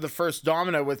knocked over the first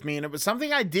domino with me, and it was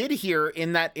something I did hear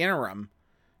in that interim.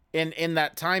 In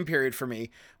that time period for me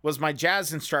was my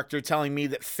jazz instructor telling me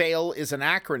that FAIL is an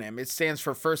acronym. It stands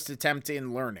for first attempt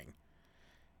in learning.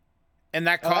 And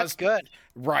that caused that's good.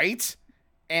 Right?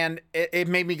 And it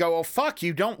made me go, oh fuck,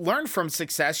 you don't learn from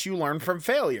success, you learn from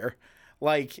failure.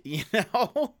 Like,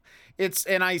 it's,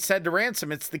 and I said to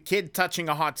Ransom, it's the kid touching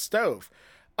a hot stove.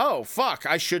 Oh fuck,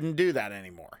 I shouldn't do that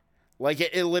anymore. Like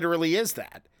it literally is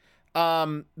that.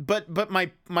 But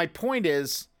my point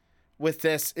is with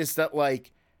this is that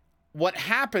like what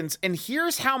happens, and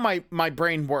here's how my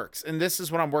brain works, and this is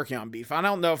what I'm working on, Beef. I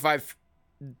don't know if I've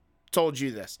told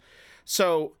you this.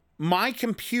 So my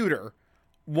computer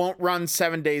won't run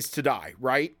 7 Days to Die,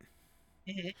 right?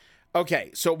 Mm-hmm.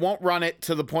 Okay, so it won't run it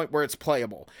to the point where it's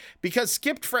playable because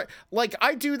like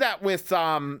I do that with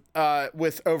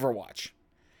Overwatch.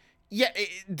 Yeah,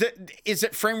 is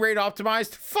it frame rate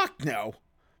optimized? Fuck no.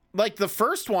 Like the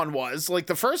first one was, like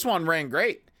the first one ran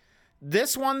great.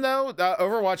 This one though,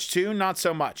 Overwatch 2, not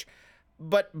so much.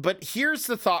 But here's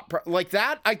the thought, like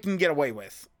that I can get away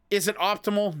with. Is it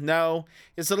optimal? No.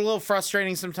 Is it a little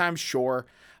frustrating sometimes? Sure.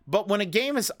 But when a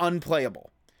game is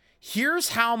unplayable, here's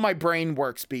how my brain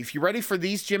works, Beef. You ready for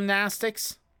these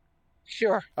gymnastics?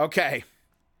 Sure. Okay.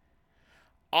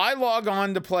 I log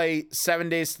on to play 7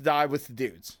 Days to Die with the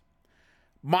dudes.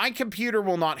 My computer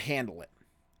will not handle it.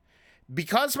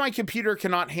 Because my computer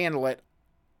cannot handle it,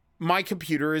 my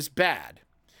computer is bad.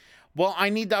 Well, I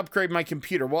need to upgrade my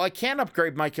computer. Well, I can't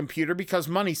upgrade my computer because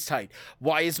money's tight.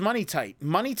 Why is money tight?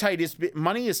 Money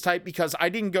is tight because I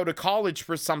didn't go to college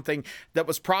for something that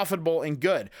was profitable and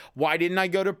good. Why didn't I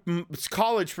go to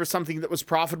college for something that was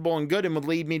profitable and good and would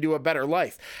lead me to a better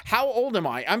life? How old am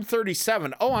I? I'm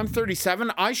 37. Oh, I'm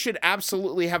 37. I should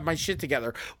absolutely have my shit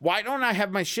together. Why don't I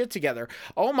have my shit together?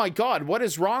 Oh my God, what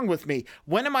is wrong with me?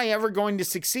 When am I ever going to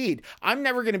succeed? I'm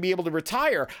never going to be able to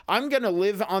retire. I'm going to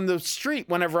live on the street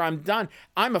whenever I'm done.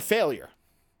 I'm a failure.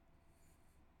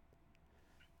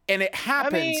 And it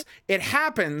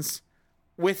happens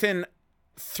within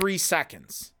 3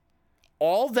 seconds.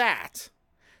 All that.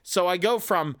 So I go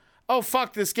from, oh,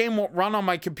 fuck, this game won't run on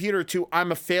my computer, to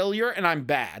I'm a failure and I'm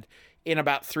bad in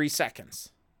about 3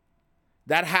 seconds.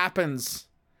 That happens.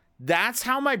 That's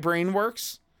how my brain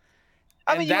works.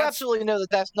 I mean, you absolutely know that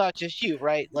that's not just you,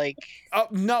 right? Like,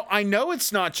 no, I know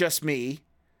it's not just me,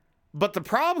 but the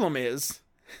problem is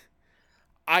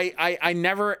I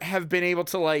never have been able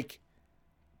to, like,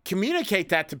 communicate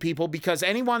that to people, because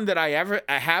anyone that I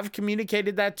have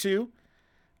communicated that to,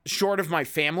 short of my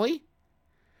family,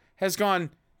 has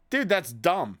gone, dude, that's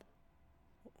dumb.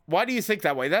 Why do you think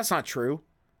that way? That's not true.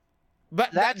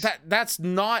 But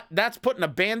that's putting a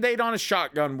Band-Aid on a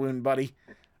shotgun wound, buddy.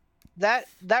 That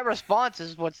response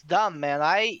is what's dumb, man.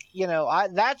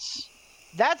 That's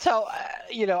how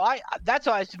that's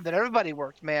how I assume that everybody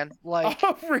works, man. Like,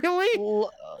 oh, really?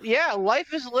 Yeah,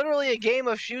 life is literally a game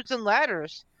of chutes and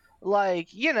ladders. Like,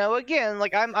 again,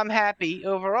 like I'm happy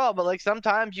overall, but like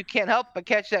sometimes you can't help but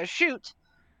catch that chute,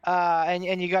 and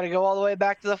you got to go all the way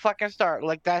back to the fucking start.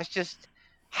 Like, that's just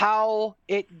how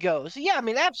it goes. Yeah, I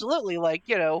mean, absolutely. Like,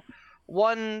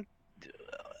 one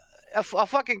a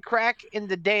fucking crack in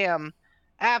the dam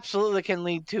absolutely can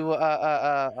lead to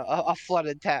a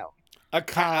flooded town. A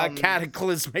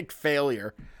cataclysmic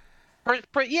failure.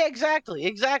 Yeah,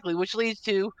 exactly. Which leads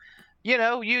to, you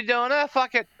don't,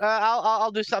 fuck it,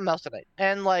 I'll do something else tonight,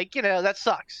 and like, that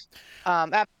sucks.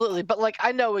 Absolutely, but like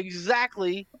I know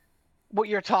exactly what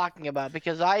you're talking about,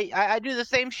 because I do the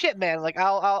same shit, man. Like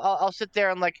I'll sit there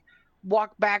and like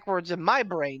walk backwards in my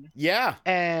brain. Yeah.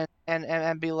 And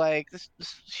be like, this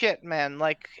shit, man.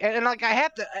 Like, and like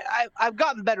I've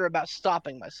gotten better about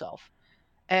stopping myself,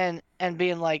 and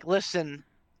being like, listen,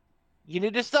 you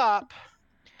need to stop.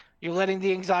 You're letting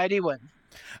the anxiety win,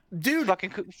 dude.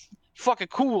 Fucking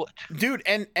cool it, dude.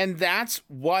 And that's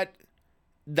what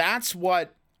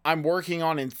I'm working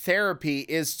on in therapy,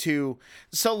 is to,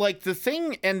 so like the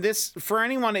thing, and this, for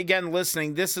anyone again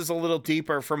listening, this is a little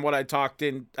deeper from what I talked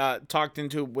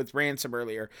into with Ransom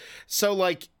earlier. So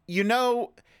like,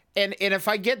 and if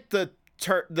I get the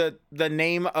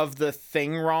name of the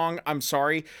thing wrong, I'm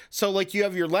sorry. So like, you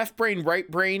have your left brain, right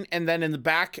brain, and then in the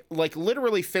back, like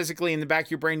literally physically in the back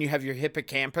of your brain, you have your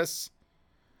hippocampus.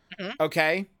 Mm-hmm.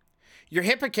 Okay. Your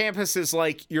hippocampus is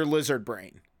like your lizard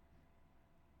brain.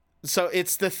 So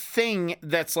it's the thing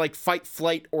that's like fight,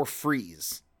 flight, or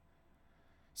freeze.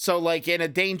 So like in a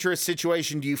dangerous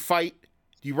situation, do you fight,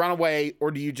 do you run away, or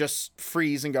do you just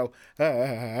freeze and go,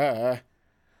 ah?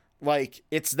 Like,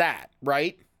 it's that,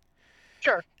 right?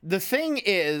 Sure. The thing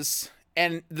is,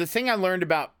 and the thing I learned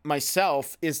about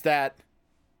myself is that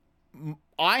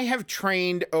I have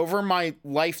trained over my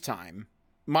lifetime,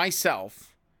 myself,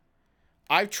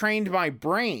 I've trained my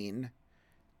brain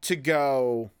to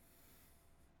go,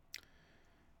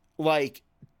 like,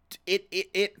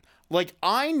 like,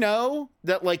 I know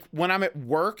that, like, when I'm at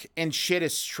work and shit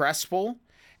is stressful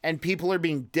and people are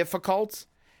being difficult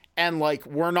and, like,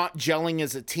 we're not gelling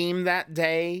as a team that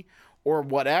day or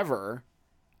whatever,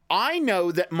 I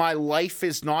know that my life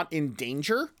is not in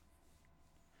danger.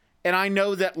 And I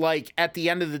know that, like, at the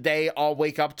end of the day, I'll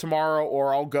wake up tomorrow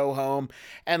or I'll go home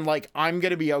and, like, I'm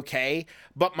going to be okay.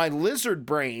 But my lizard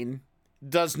brain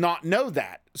does not know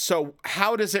that. So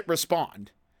how does it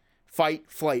respond? Fight,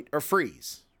 flight, or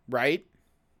freeze, right?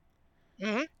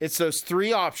 Mm-hmm. It's those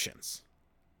three options.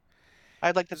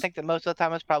 I'd like to think that most of the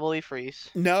time it's probably freeze.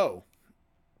 No.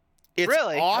 It's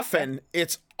really? often, okay.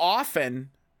 It's often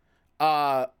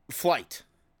flight.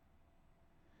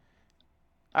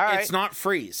 All right. It's not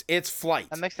freeze. It's flight.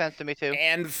 That makes sense to me too.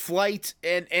 And flight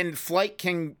and flight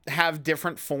can have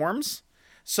different forms.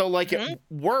 So like at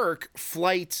work,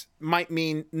 flight might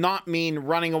not mean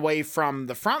running away from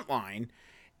the front line.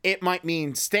 It might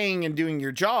mean staying and doing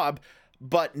your job,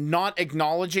 but not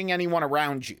acknowledging anyone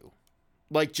around you.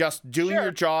 Like just doing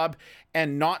your job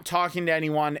and not talking to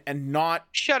anyone and not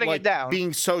shutting it down.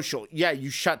 Being social. Yeah, you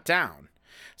shut down.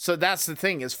 So that's the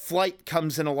thing, is flight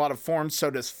comes in a lot of forms.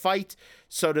 So does fight.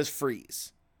 So does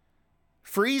freeze.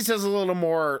 Freeze is a little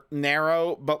more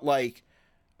narrow, but like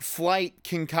flight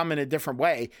can come in a different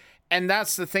way. And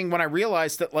that's the thing, when I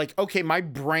realized that, like, okay, my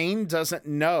brain doesn't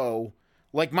know,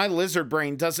 like my lizard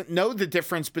brain doesn't know the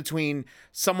difference between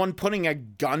someone putting a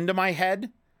gun to my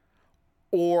head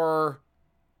or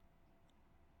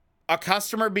a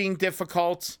customer being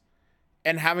difficult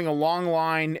and having a long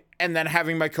line and then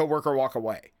having my coworker walk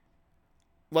away.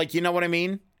 Like, you know what I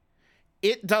mean?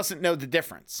 It doesn't know the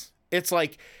difference. It's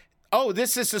like, oh,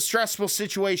 this is a stressful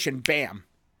situation. Bam.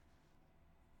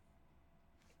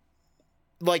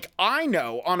 Like, I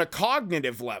know on a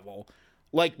cognitive level,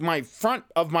 like my front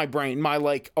of my brain, my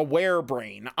like aware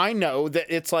brain, I know that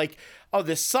it's like, oh,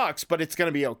 this sucks, but it's going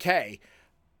to be okay.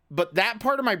 But that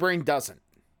part of my brain doesn't.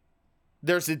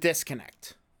 there's a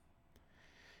disconnect.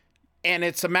 And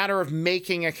it's a matter of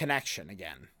making a connection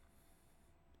again.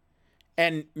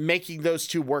 And making those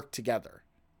two work together.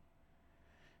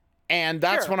 And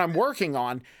that's what I'm working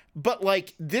on. But,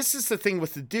 like, this is the thing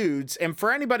with the dudes. And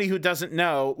for anybody who doesn't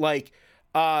know, like,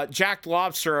 Jack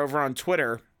Lobster over on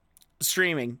Twitter,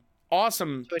 streaming,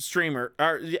 awesome streamer.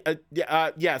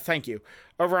 Yeah, thank you.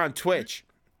 Over on Twitch.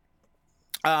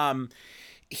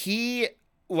 He,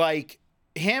 like,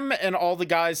 him and all the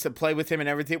guys that play with him and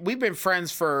everything, we've been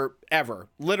friends forever.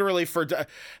 Literally for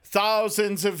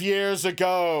thousands of years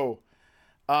ago.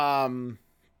 The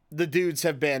dudes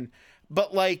have been.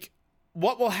 But, like,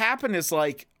 what will happen is,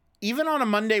 like, even on a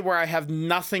Monday where I have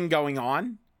nothing going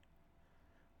on,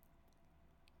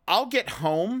 I'll get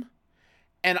home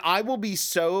and I will be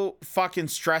so fucking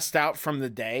stressed out from the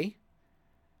day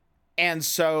and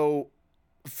so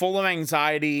full of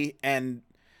anxiety and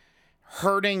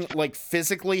hurting, like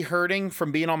physically hurting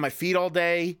from being on my feet all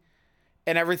day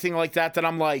and everything like that, that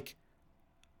I'm like,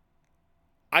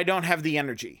 I don't have the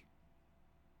energy.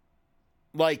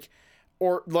 Like,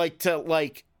 or like to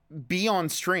like be on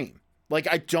stream. Like,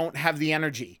 I don't have the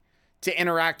energy to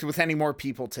interact with any more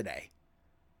people today.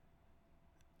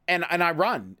 And I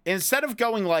run. Instead of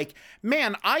going like,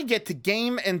 man, I get to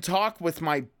game and talk with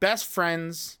my best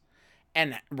friends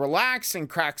and relax and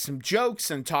crack some jokes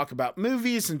and talk about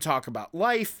movies and talk about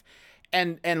life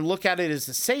and look at it as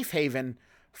a safe haven.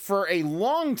 For a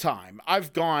long time,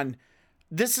 I've gone,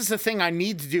 this is the thing I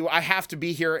need to do. I have to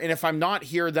be here. And if I'm not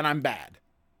here, then I'm bad.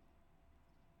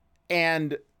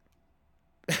 And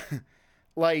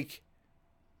like,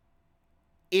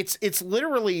 it's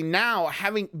literally now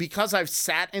because I've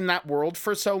sat in that world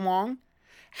for so long,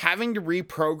 having to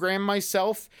reprogram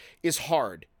myself is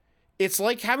hard. It's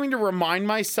like having to remind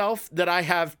myself that I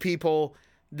have people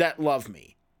that love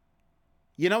me.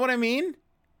 You know what I mean?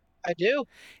 I do.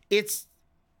 It's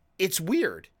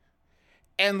weird.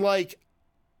 And like,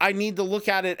 I need to look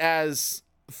at it as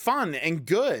fun and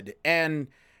good and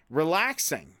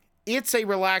relaxing. It's a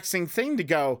relaxing thing to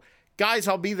go, guys,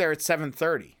 I'll be there at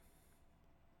 7:30.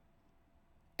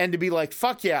 And to be like,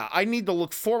 fuck yeah, I need to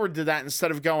look forward to that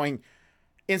instead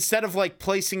of like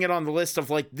placing it on the list of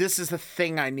like, this is the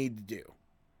thing I need to do.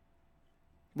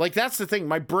 Like, that's the thing.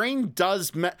 My brain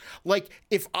does, like,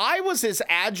 if I was as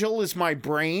agile as my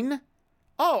brain,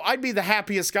 I'd be the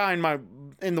happiest guy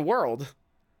in the world.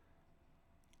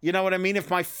 You know what I mean? If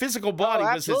my physical body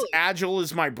was as agile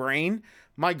as my brain,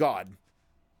 my God.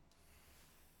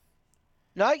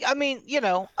 No, I mean, you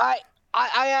know, I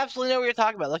absolutely know what you're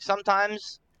talking about. Like,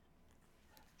 sometimes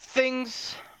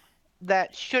things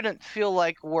that shouldn't feel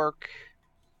like work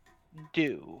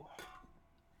do.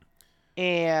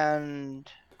 And,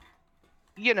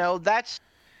 you know, that's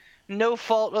no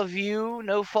fault of you,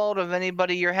 no fault of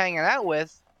anybody you're hanging out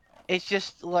with. It's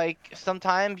just like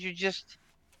sometimes you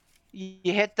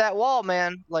hit that wall,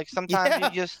 man. Like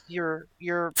sometimes you're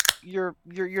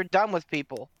done with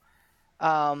people.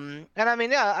 And I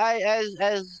mean, yeah, I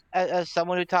as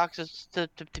someone who talks to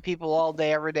people all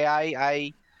day, every day,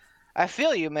 I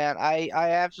feel you, man. I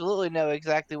absolutely know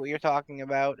exactly what you're talking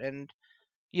about, and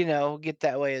you know, get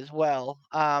that way as well.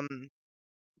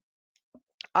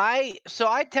 I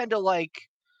tend to like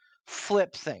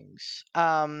flip things.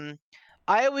 I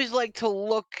always like to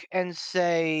look and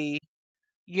say,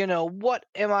 you know, what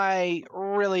am I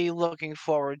really looking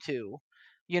forward to?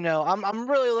 You know, I'm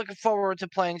really looking forward to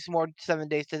playing some more 7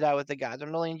 Days to Die with the guys.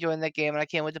 I'm really enjoying that game, and I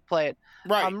can't wait to play it.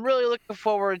 Right. I'm really looking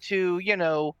forward to, you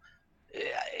know,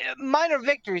 minor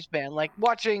victories, man. Like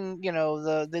watching, you know,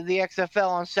 the XFL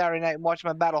on Saturday night and watching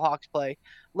my Battlehawks play.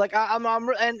 Like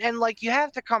and like you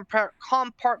have to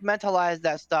compartmentalize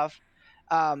that stuff,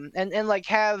 and like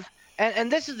have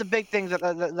and this is the big thing that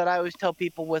I always tell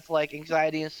people with like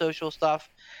anxiety and social stuff,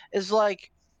 is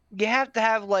like you have to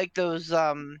have like those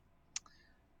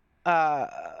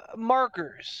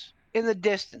markers in the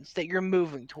distance that you're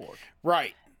moving toward.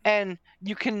 Right. And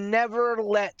you can never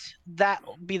let that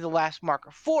be the last marker.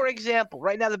 For example,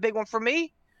 right now the big one for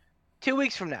me, 2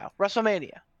 weeks from now,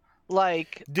 WrestleMania.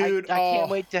 Like, dude, I can't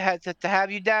wait to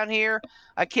have you down here.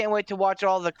 I can't wait to watch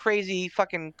all the crazy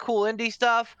fucking cool indie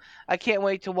stuff. I can't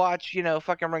wait to watch, you know,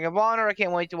 fucking Ring of Honor. I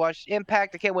can't wait to watch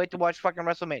Impact. I can't wait to watch fucking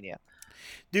WrestleMania.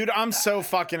 Dude, I'm so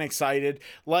fucking excited.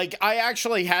 Like, I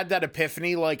actually had that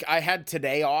epiphany. Like, I had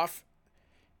today off,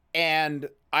 and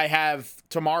I have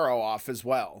tomorrow off as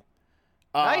well.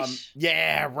 Nice.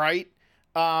 Yeah, right.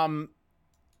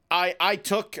 I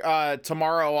took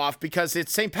tomorrow off because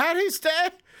it's St. Patty's Day.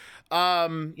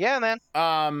 Yeah,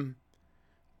 man.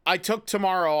 I took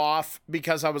tomorrow off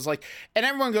because I was like, and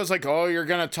everyone goes like, oh, you're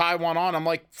going to tie one on. I'm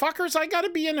like, fuckers, I got to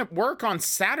be in at work on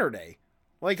Saturday.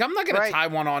 Like, I'm not going to tie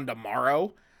one on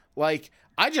tomorrow. Like,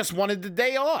 I just wanted the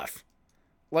day off.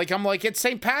 Like, I'm like, it's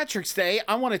St. Patrick's Day.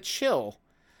 I want to chill.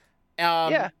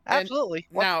 Yeah, absolutely.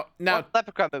 Now,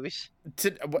 Leprechaun movies.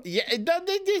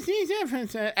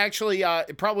 Actually,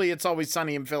 probably It's Always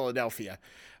Sunny in Philadelphia.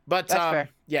 But, That's fair.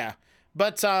 Yeah.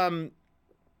 But,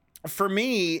 for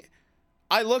me,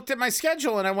 I looked at my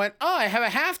schedule and I went, oh, I have a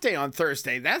half day on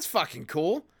Thursday. That's fucking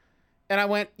cool. And I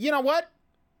went, you know what?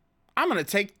 I'm going to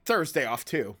take Thursday off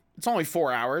too. It's only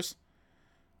 4 hours.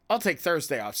 I'll take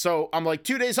Thursday off. So I'm like,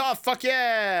 2 days off. Fuck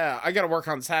yeah. I got to work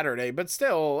on Saturday, but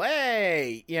still,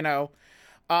 hey, you know,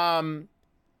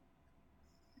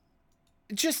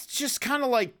 just kind of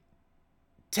like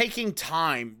taking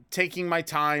my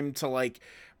time to like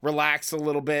relax a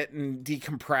little bit and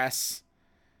decompress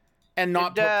and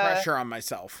not put pressure on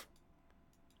myself.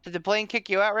 Did the plane kick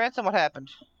you out, Ransom? What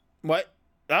happened? What?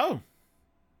 Oh.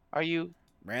 Are you...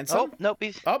 Ransom? Oh, nope.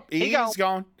 He's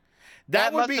gone.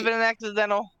 That must have been an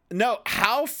accidental. No,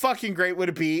 how fucking great would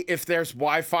it be if there's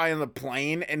Wi-Fi on the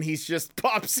plane and he's just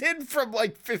pops in from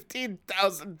like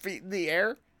 15,000 feet in the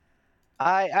air?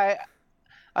 I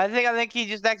think he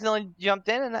just accidentally jumped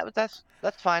in, and that's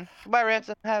fine. Goodbye,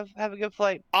 Ransom. Have a good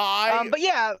flight. But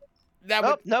yeah.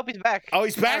 Nope, he's back. Oh,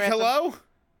 he's back. Hi, Hello?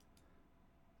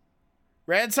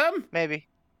 Ransom? Maybe.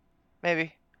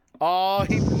 Oh,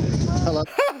 he... Hello?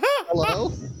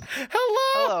 Hello?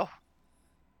 Hello?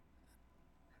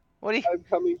 What are you... I'm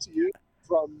coming to you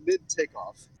from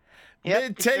mid-takeoff. Yep,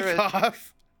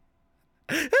 Mid-takeoff.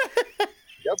 Yep,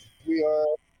 we are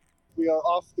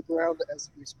off the ground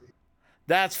as we speak.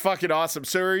 That's fucking awesome.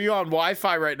 So are you on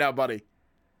Wi-Fi right now, buddy?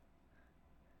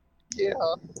 Yeah.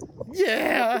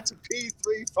 Yeah. It's a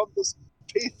P3 from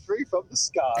the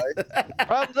sky.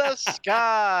 From the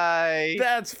sky.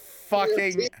 That's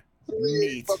fucking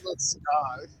neat. From the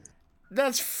sky.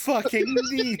 That's fucking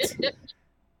neat.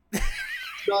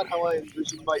 Not how I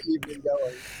envisioned my evening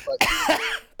going, but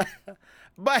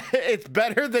But it's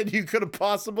better than you could have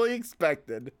possibly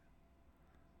expected.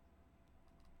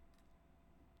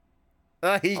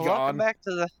 He's gone. Welcome back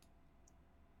to the...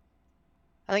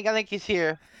 I think he's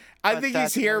here. I think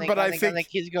he's here, but I think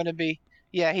he's going to be...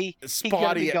 Yeah, he's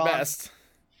spotty be at best.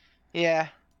 Yeah,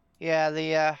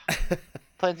 the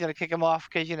plane's going to kick him off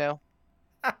because, you know,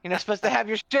 you're not supposed to have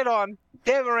your shit on.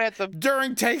 Damn it, Ransom.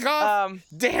 During takeoff?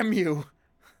 Damn you.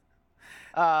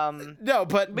 No,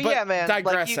 but yeah, man.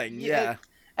 Digressing, like yeah.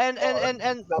 And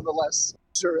nonetheless,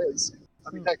 sure is.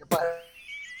 I mean, heck, if I...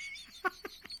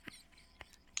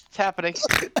 It's happening.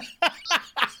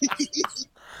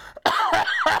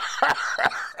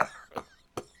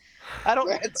 I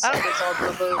don't.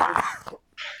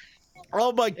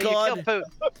 Oh my god.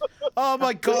 Oh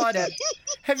my god.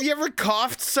 Have you ever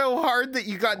coughed so hard that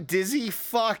you got dizzy?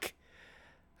 Fuck.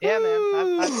 Yeah,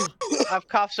 man. I've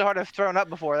coughed so hard I've thrown up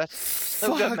before. That's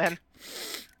so good, man.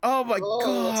 Oh my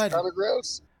god. That's kind of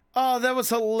gross. Oh, that was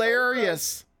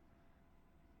hilarious.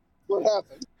 What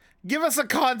happened? Give us a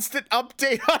constant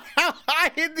update on how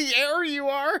high in the air you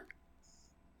are.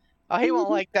 Oh, he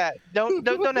won't like that.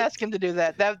 Don't ask him to do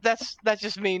that. That's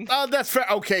just mean. Oh, that's fair.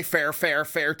 Okay, fair,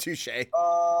 touche. We're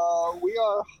high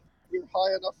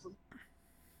enough to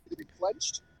be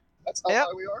clenched. That's how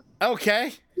high we are.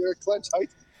 Okay. We're at clench height.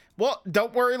 Well,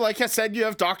 don't worry. Like I said, you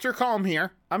have Dr. Calm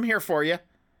here. I'm here for you.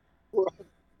 We're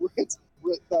at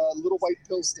the little white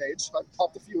pill stage. I've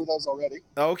popped a few of those already.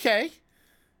 Okay.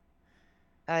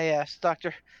 Yes,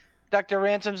 Dr.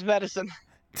 Ransom's medicine.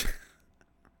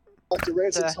 Dr.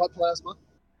 Ransom's hot plasma.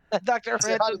 Dr.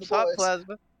 Ransom's hot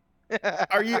plasma.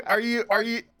 Are you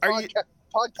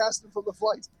podcasting from the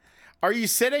flight? Are you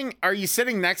sitting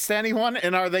next to anyone,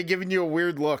 and are they giving you a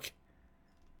weird look?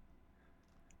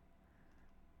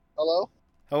 Hello?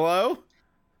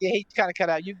 Yeah, he's kind of cut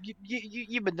out. You've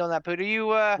been doing that, Poot. Are you?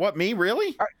 What, me?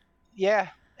 Really? Yeah.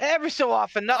 Every so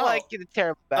often, not like in a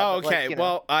terrible bad. Oh, okay. Like,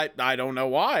 well, I don't know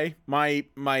why. My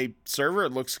server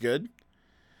looks good.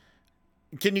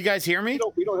 Can you guys hear me?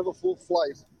 We don't have a full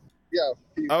flight. Yeah.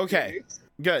 Okay.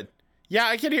 Good. Yeah,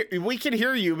 I can hear. We can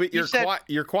hear you, but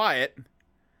you're quiet.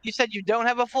 You said you don't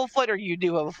have a full flight, or you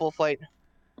do have a full flight?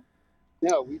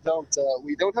 No, we don't.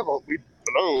 We don't have a.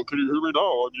 Hello, can you hear me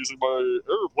now? I'm using my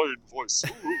airplane voice.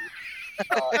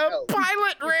 No,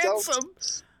 Pilot Ransom.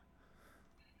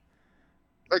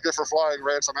 Thank you for flying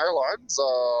Ransom Airlines.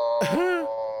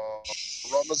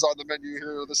 Rum is on the menu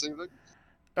here this evening.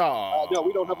 Oh. No,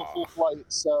 we don't have a full flight,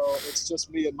 so it's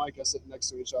just me and Micah sitting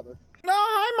next to each other. No,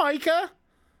 hi, Micah.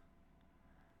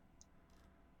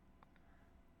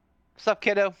 What's up,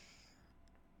 kiddo?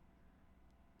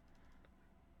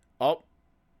 Oh,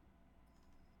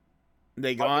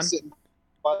 they I'm gone? just sitting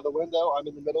by the window. I'm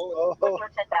in the middle. Oh, For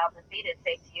 10,000 feet, it's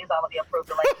safe to use all of the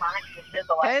approved electronics. This is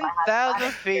the Wi-Fi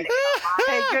 10,000 feet.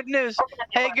 Hey, good news.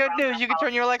 Hey, good news. You can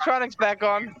turn your electronics back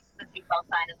on. The seatbelt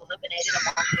sign is eliminated.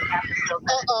 I'm watching the captain still set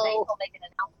it safe. He'll make an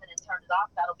announcement and turn it off.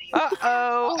 That'll be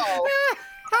Uh-oh.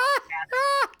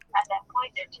 At that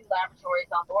point, there are 2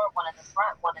 laboratories on board, one in the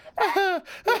front, one in the back.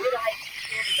 Due to heightened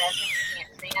security measures, you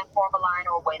can't stand, form a line,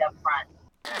 or wait up front.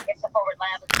 If the forward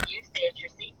lab is in use, stay at your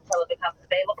seat until it becomes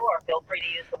available, or feel free to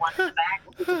use the one in the back.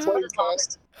 But as long as the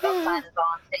seatbelt sign is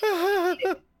on, stay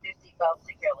seated with your seatbelt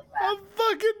securely I'm fastened.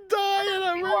 fucking dying.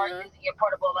 If you are using your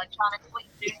portable electronics, please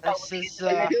do so This with the is, use of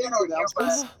the headset or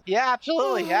earbuds. Yeah,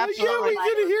 absolutely. Yeah, we Absolutely.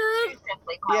 can hear it.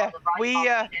 Simply call Yeah, the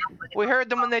right we heard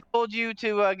them when they told you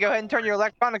to go ahead and turn your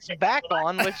electronics back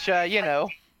on, which, you know,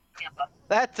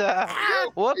 that,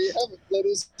 we whoops. have it,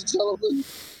 ladies and gentlemen.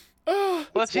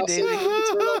 What's Now you safe did? to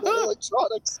turn on the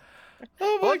electronics.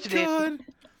 Oh my What you did? god.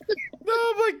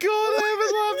 Oh my god, I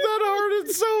haven't laughed that hard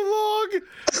in so long.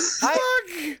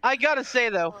 Fuck. I gotta say,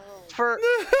 though, for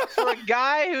a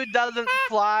guy who doesn't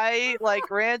fly like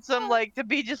Ransom, like to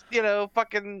be just, you know,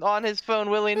 fucking on his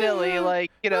phone willy-nilly,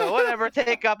 like, you know, whatever,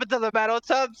 take up, it doesn't matter. Let's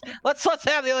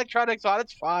have the electronics on,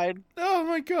 it's fine. Oh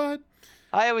my god.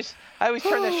 I always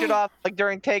turn that shit off like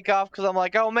during takeoff because I'm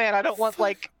like, oh man, I don't want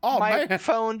like Oh, my man.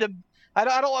 phone to. I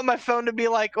don't want my phone to be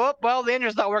like, oh well, the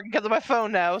engine's not working because of my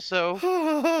phone now. So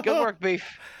good work, Beef.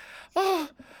 Oh,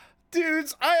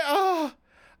 dudes, I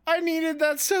needed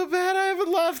that so bad. I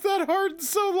haven't laughed that hard in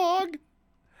so long.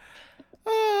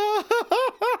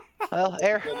 Well,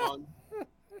 Good one.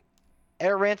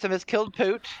 Air Ransom has killed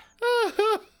Poot.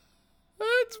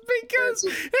 It's because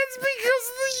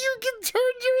you can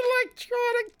turn your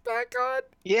electronics back on.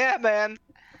 Yeah, man.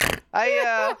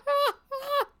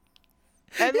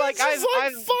 And like It's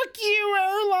just fuck you,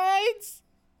 airlines.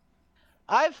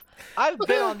 I've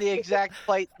been on the exact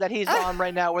flight that he's on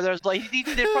right now, where there's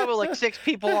probably like 6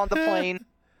 people on the plane.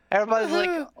 Everybody's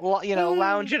like, you know,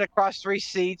 lounging across 3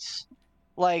 seats.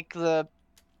 Like the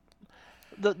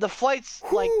flights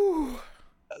like Whew.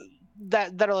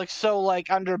 that are like so like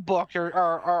underbooked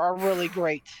are really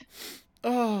great.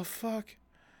 Oh fuck.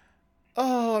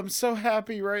 Oh, I'm so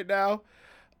happy right now.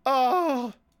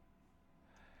 Oh.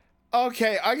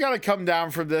 Okay, I gotta come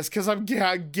down from this because I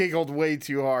giggled way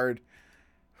too hard.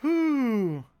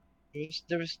 Whew.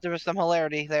 There was some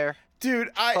hilarity there. Dude,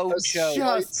 I Post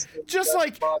show. just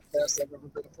like podcast I've ever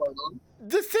been a part of.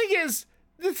 the thing is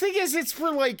it's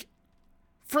for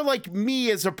like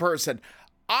me as a person.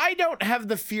 I don't have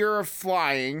the fear of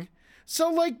flying. So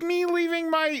like me leaving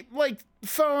my like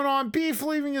phone on, Beef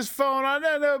leaving his phone on,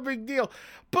 no big deal.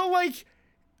 But like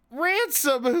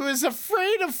Ransom, who is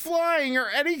afraid of flying or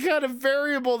any kind of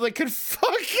variable that could fuck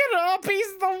it up,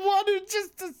 he's the one who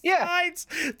just decides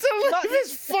to leave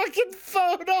his fucking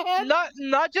phone on.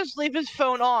 Not just leave his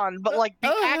phone on, but like be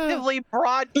actively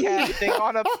broadcasting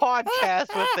on a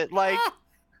podcast with it. Like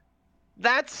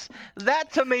that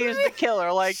to me is the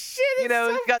killer. Like, Shit, you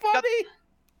know, it's he's so funny.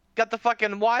 got the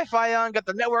fucking Wi-Fi on, got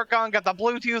the network on, got the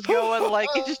Bluetooth going. Like,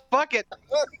 you just fuck it.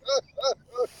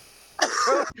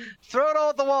 Throw it all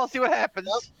at the wall, see what happens.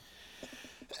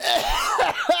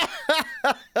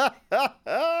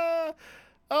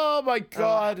 Oh my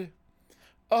god.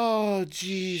 Oh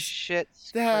jeez. Shit.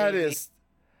 That is,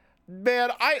 man.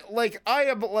 I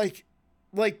am like,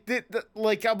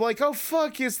 I'm like, oh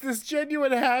fuck, is this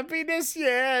genuine happiness?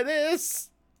 Yeah, it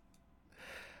is.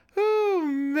 Oh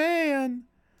man.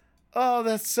 Oh,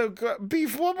 that's so good.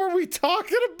 Beef, what were we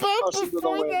talking about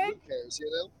before that? Who cares,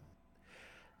 you know?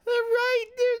 Right,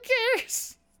 who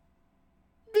cares?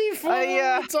 Beef, what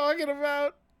were we talking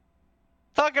about?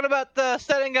 Talking about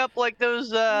setting up like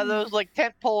those like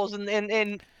tent poles in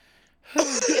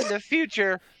the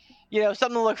future, you know,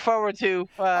 something to look forward to.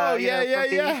 Oh you know, yeah.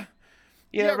 You know,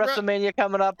 Yeah, WrestleMania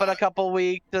coming up in a couple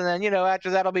weeks, and then, you know, after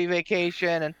that'll be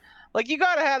vacation, and like you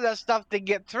gotta have that stuff to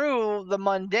get through the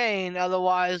mundane.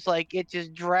 Otherwise, like it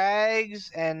just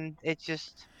drags, and it's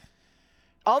just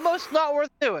almost not worth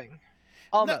doing.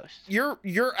 Almost. No,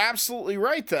 you're absolutely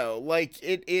right though. Like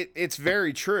it's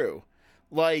very true.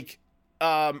 Like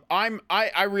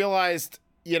I realized,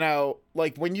 you know,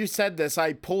 like when you said this,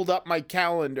 I pulled up my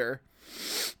calendar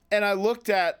and I looked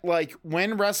at like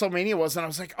when WrestleMania was, and I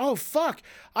was like, oh fuck,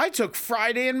 I took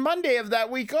Friday and Monday of that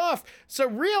week off. So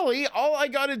really, all I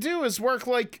got to do is work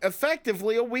like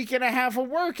effectively a week and a half of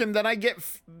work, and then I get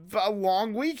a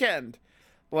long weekend.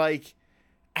 Like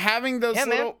having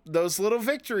those little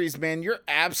victories, man. You're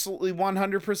absolutely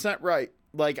 100% right.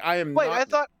 Like I am. Wait, I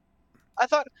thought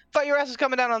your ass is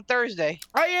coming down on Thursday.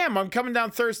 I am. I'm coming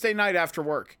down Thursday night after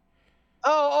work.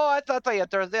 I thought you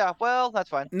had Thursday off. Well, that's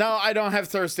fine. No, I don't have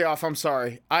Thursday off. I'm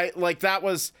sorry. That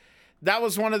was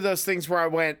one of those things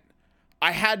where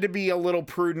I had to be a little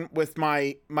prudent with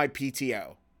my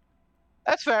PTO.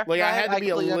 That's fair. Like, I had to be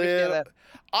a completely understand little. that.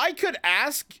 I could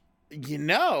ask,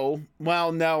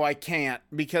 well, no, I can't,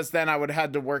 because then I would have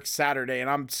had to work Saturday, and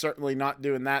I'm certainly not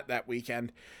doing that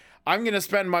weekend. I'm going to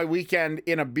spend my weekend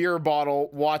in a beer bottle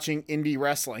watching indie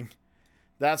wrestling.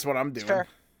 That's what I'm doing.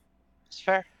 It's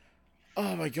fair.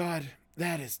 Oh, my God.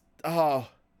 That is. Oh.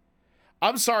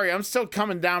 I'm sorry. I'm still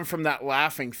coming down from that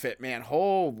laughing fit, man.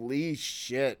 Holy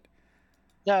shit.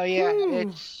 No, yeah.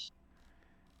 Whew.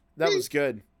 That was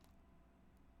good.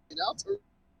 Now turn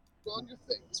on your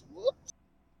things. Whoop.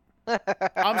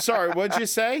 I'm sorry. What'd you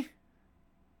say?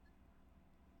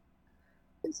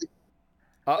 I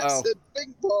Uh-oh. said,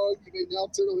 "Bing bong, you may now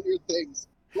turn on your things."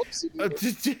 Whoops.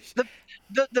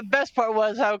 The best part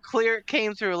was how clear it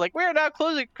came through. Like, we are now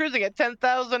cruising at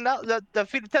 10,000 the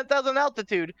feet of 10,000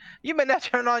 altitude. You may now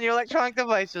turn on your electronic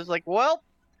devices. Like, well,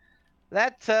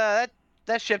 that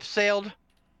ship sailed.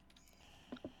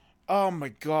 Oh, my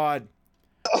God.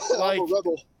 Like, I'm a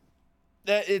rebel.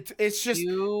 It's just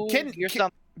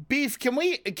Beef, can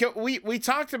we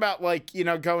talked about, like,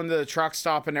 going to the truck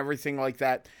stop and everything like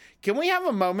that. Can we have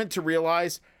a moment to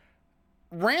realize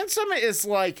Ransom is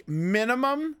like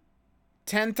minimum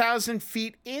 10,000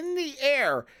 feet in the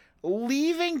air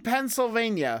leaving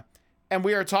Pennsylvania, and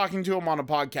we are talking to him on a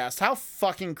podcast? How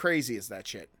fucking crazy is that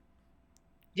shit?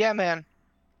 Yeah, man.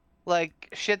 Like,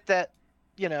 shit that,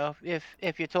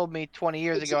 if you told me 20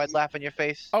 years ago, I'd laugh in your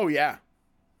face. Oh, yeah.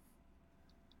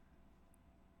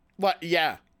 What?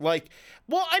 Yeah. Like,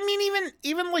 well, I mean,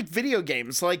 even like video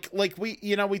games, like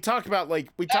we talk about, like,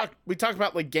 we talk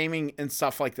about, like, gaming and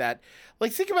stuff like that.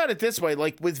 Like, think about it this way,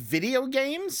 like, with video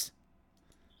games,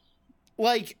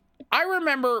 like, I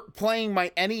remember playing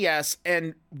my NES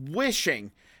and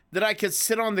wishing that I could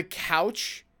sit on the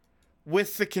couch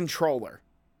with the controller.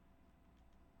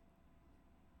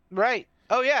 Right.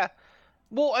 Oh, yeah.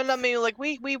 Well, and I mean, like,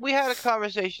 we had a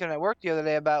conversation at work the other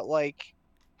day about, like,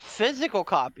 physical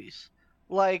copies.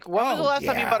 Like, when was the last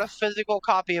time you bought a physical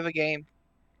copy of a game?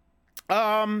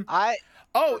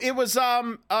 It was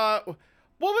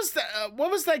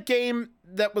what was that game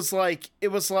that was like, it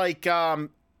was like a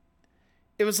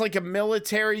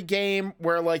military game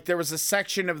where, like, there was a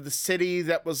section of the city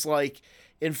that was, like,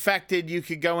 infected. You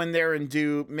could go in there and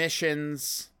do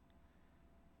missions,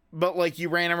 but, like, you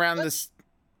ran around this.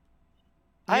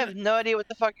 I have no idea what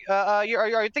the fuck. Are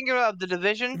you thinking of The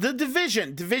Division? The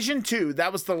Division 2.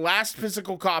 That was the last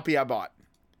physical copy I bought.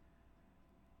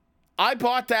 I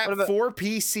bought that for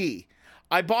PC.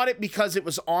 I bought it because it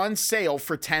was on sale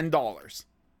for $10.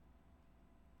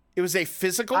 It was a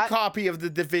physical copy of The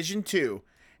Division 2,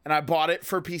 and I bought it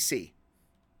for PC.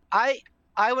 I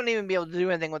wouldn't even be able to do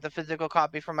anything with a physical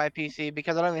copy for my PC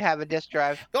because I don't even have a disc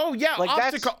drive. Oh, yeah. Like,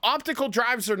 optical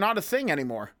drives are not a thing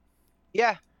anymore.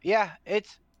 Yeah.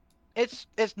 It's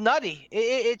nutty.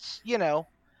 It's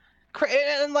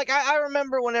and like, I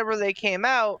remember whenever they came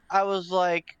out, I was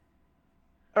like,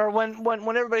 or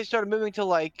when everybody started moving to,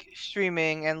 like,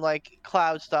 streaming and, like,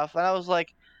 cloud stuff, and I was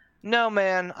like, no,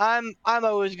 man, I'm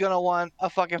always gonna want a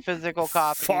fucking physical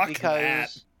copy. Fuck because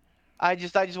that. I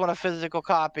just want a physical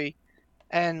copy.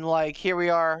 And, like, here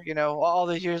we are, all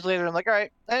these years later. I'm like, all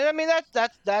right. And I mean,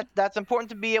 that's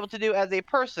important to be able to do as a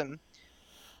person.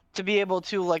 To be able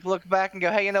to, like, look back and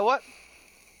go, hey, you know what?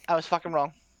 I was fucking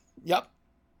wrong. Yep.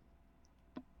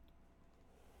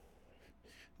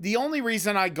 The only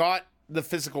reason I got the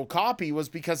physical copy was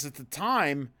because at the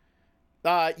time,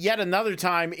 yet another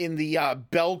time in the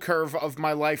bell curve of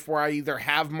my life where I either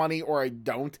have money or I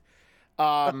don't.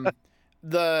 Same.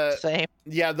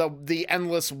 The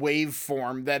endless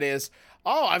waveform that is,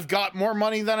 oh, I've got more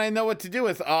money than I know what to do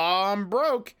with. I'm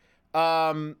broke.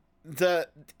 During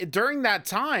that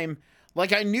time,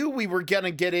 like, I knew we were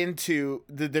gonna get into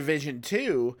The Division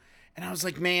 2, and I was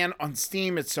like, man, on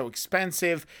Steam it's so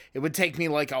expensive. It would take me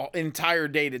like an entire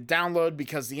day to download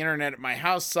because the internet at my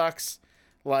house sucks.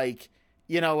 Like,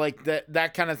 like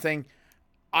that kind of thing.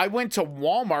 I went to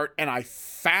Walmart and I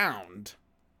found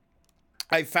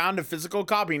a physical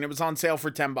copy, and it was on sale for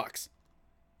 $10.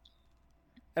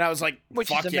 And I was like, which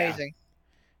fuck is amazing.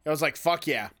 Yeah. I was like, fuck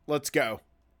yeah, let's go.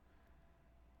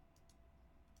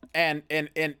 And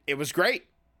it was great.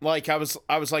 Like, I was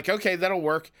like, okay, that'll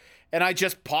work. And I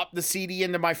just popped the CD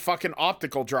into my fucking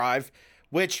optical drive,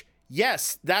 which,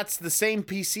 yes, that's the same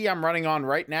PC I'm running on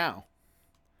right now.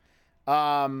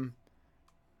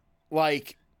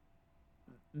 Like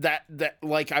that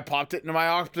like, I popped it into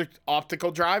my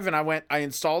optical drive, and I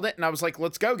installed it, and I was like,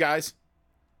 let's go, guys.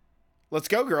 Let's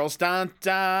go, girls. Dun,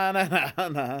 dun, dun,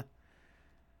 dun, dun.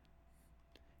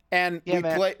 And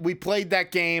Yeah, we played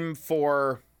that game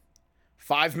for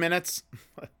 5 minutes.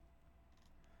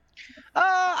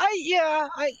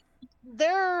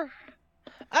 They're,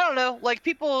 I don't know, like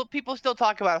people still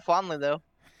talk about it fondly though.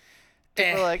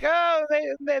 People are like, oh,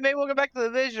 maybe we'll go back to the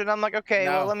Division. I'm like, okay,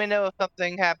 well, No. let me know if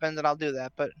something happens and I'll do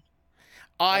that. But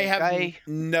I like, have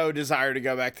no desire to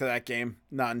go back to that game.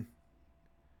 None.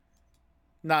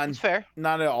 It's fair.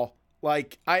 None at all.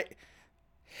 Like,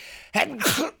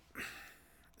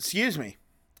 excuse me.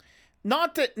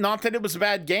 Not that it was a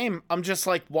bad game. I'm just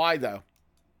like, why though?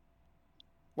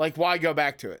 Like, why go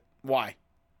back to it? Why?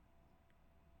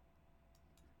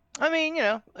 I mean,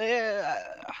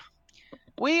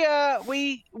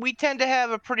 we tend to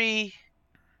have a pretty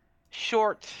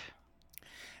short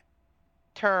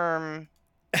term,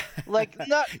 like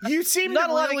not. You seem not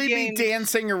to a lot of really be games-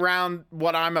 dancing around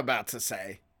what I'm about to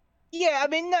say. Yeah, I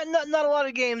mean, not a lot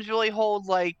of games really hold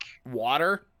like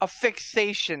Water? a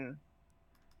fixation,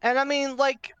 and I mean,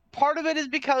 like part of it is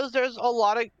because there's a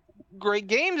lot of great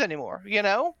games anymore.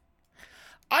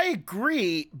 I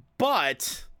agree,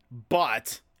 but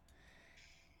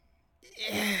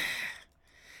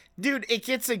dude, it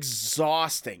gets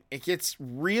exhausting. It gets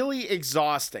really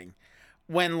exhausting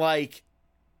when like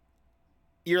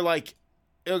you're like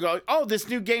it'll go, "Oh, this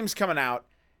new game's coming out."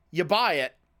 You buy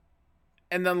it,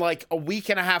 and then like a week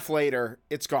and a half later,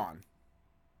 it's gone.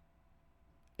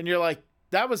 And you're like,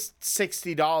 "That was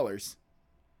 $60."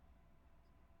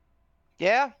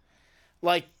 Yeah.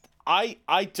 Like I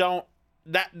don't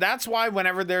that's why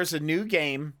whenever there's a new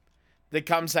game that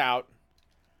comes out,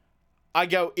 I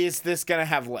go, is this gonna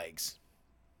have legs?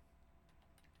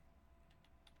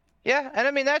 Yeah, and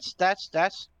I mean that's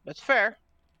fair.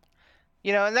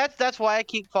 And that's why I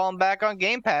keep falling back on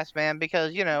Game Pass, man,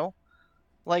 because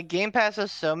like Game Pass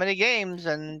has so many games,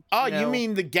 and Oh, you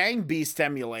mean the Gang Beast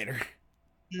emulator?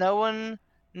 no one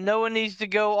needs to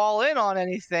go all in on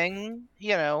anything.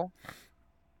 Now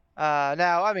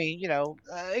I mean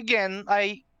again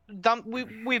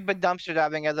we've been dumpster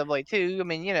diving as of late too. I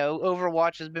mean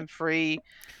Overwatch has been free.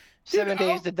 Dude, 7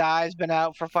 Days to Die has been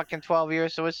out for fucking 12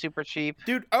 years, so it's super cheap.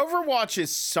 Dude, Overwatch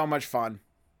is so much fun.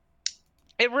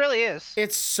 It really is.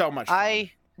 It's so much fun.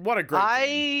 What a great game.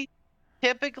 I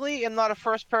typically am not a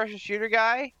first-person shooter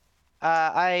guy.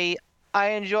 I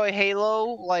enjoy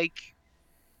Halo like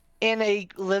in a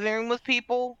living room with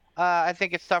people. I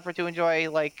think it's tougher to enjoy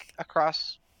like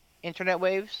across internet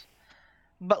waves.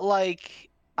 But like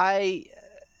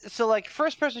like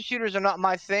first-person shooters are not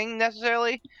my thing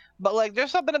necessarily. But like there's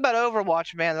something about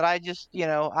Overwatch, man, that I just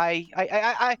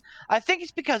I think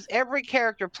it's because every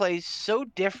character plays so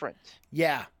different.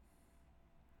 Yeah.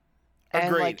 And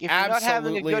Agreed. like if you're not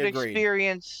having a good agreed.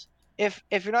 experience, if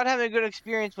you're not having a good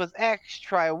experience with X,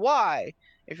 try Y.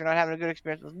 If you're not having a good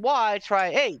experience with Y, try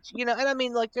H. And I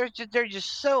mean like there's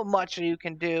just so much that you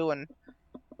can do, and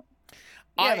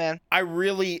yeah, man. I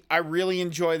really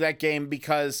enjoy that game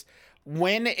because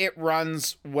when it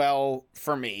runs well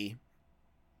for me,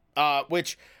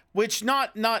 which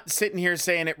not sitting here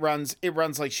saying it runs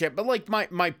like shit, but like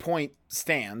my point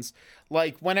stands.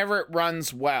 Like whenever it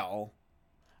runs well,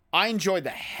 I enjoy the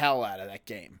hell out of that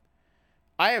game.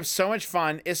 I have so much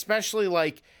fun, especially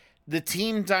like the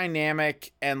team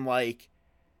dynamic and like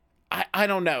I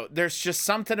don't know. There's just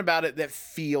something about it that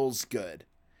feels good.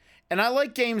 And I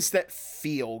like games that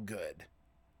feel good.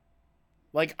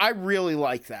 Like I really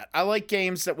like that. I like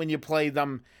games that when you play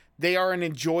them, they are an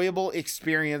enjoyable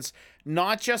experience,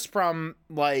 not just from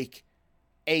like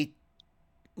a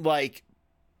like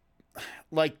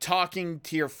talking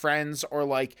to your friends or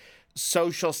like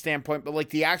social standpoint, but like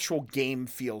the actual game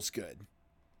feels good.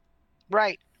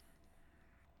 Right.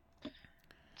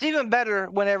 It's even better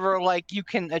whenever like you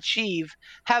can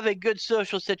have a good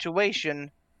social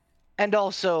situation, and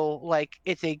also like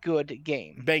it's a good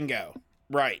game. Bingo.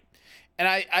 Right. And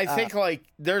I think like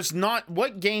there's not,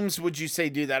 what games would you say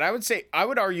do that? I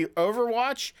would argue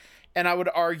Overwatch, and I would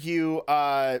argue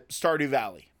Stardew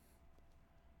Valley.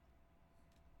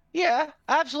 Yeah,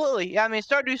 absolutely. Yeah, I mean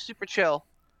Stardew's super chill.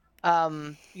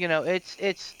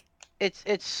 It's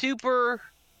super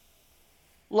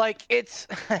like it's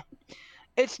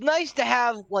it's nice to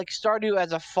have like Stardew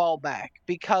as a fallback,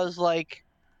 because like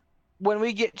when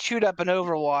we get chewed up in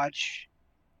Overwatch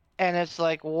and it's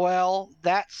like, well,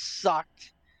 that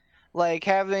sucked. Like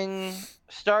having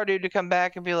Stardew to come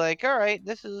back and be like, all right,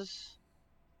 this is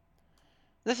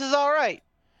all right.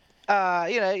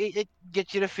 It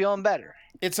gets you to feeling better.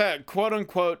 It's a quote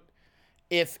unquote,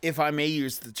 if I may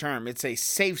use the term, it's a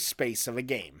safe space of a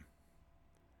game.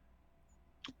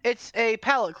 It's a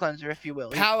palate cleanser, if you will.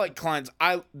 Palate cleanse.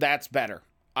 That's better.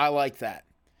 I like that.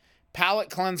 Palate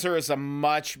cleanser is a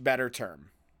much better term.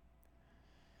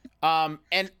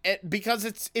 Because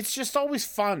it's just always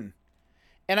fun.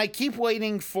 And I keep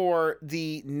waiting for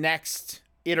the next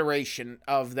iteration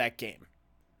of that game.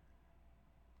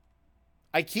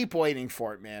 I keep waiting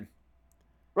for it, man.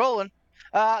 Rolling.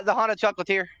 The Haunted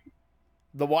Chocolatier.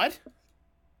 The what?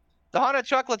 The Haunted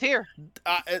Chocolatier.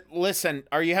 Listen,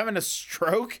 are you having a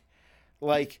stroke?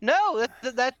 Like, No,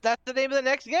 that's the name of the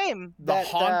next game. the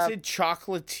Haunted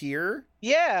Chocolatier?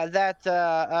 Yeah,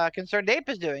 that Concerned Ape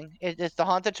is doing. It's the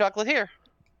Haunted Chocolatier.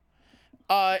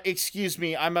 Excuse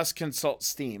me, I must consult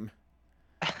Steam.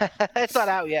 It's not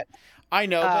out yet. I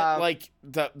know, but like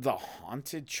the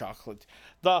Haunted Chocolate,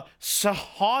 the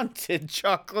Haunted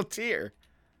Chocolatier.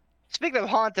 Speaking of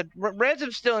haunted,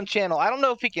 Ransom's still in channel. I don't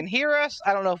know if he can hear us.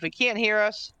 I don't know if he can't hear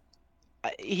us.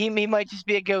 He might just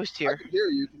be a ghost here. I can hear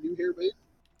you. Can you hear me?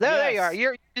 There you Yes. are.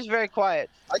 You're just very quiet.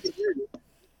 I can hear you.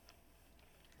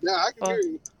 Yeah, I can hear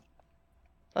you.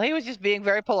 Well, he was just being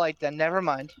very polite then. Never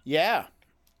mind. Yeah.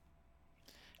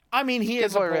 I mean, he Good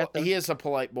is boy, Ransom. he is a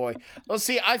polite boy. Well,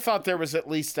 see, I thought there was at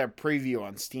least a preview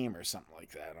on Steam or something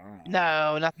like that. I don't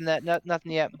know. No,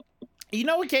 nothing yet. You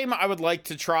know what game I would like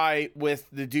to try with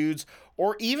the dudes,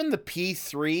 or even the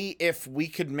P3, if we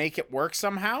could make it work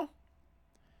somehow?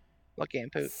 What game,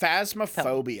 Poot?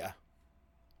 Phasmophobia.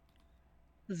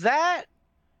 That,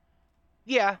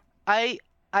 yeah, I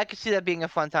could see that being a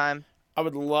fun time. I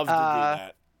would love to do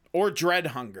that. Or Dread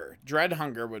Hunger. Dread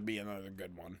Hunger would be another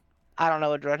good one. I don't know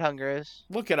what Dread Hunger is.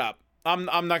 Look it up. I'm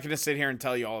not going to sit here and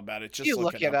tell you all about it. Just You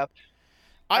look it up.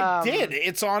 up. I did.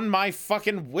 It's on my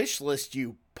fucking wish list,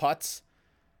 you putz.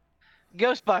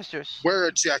 Ghostbusters. Wear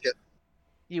a jacket.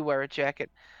 You wear a jacket.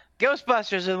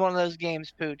 Ghostbusters is one of those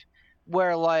games, Poot,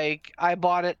 where like I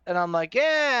bought it and I'm like,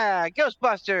 yeah,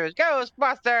 Ghostbusters,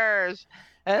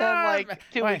 and then like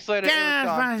 2 weeks later it was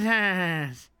gone.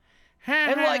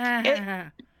 And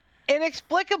like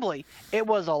inexplicably, it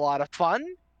was a lot of fun.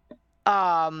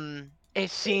 It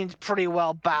seemed pretty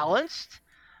well balanced.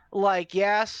 Like,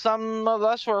 yeah, some of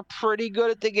us were pretty good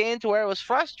at the game to where it was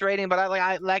frustrating, but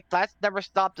I that's never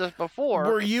stopped us before.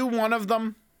 Were you one of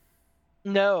them?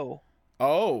 No.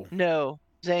 Oh. No.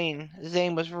 Zane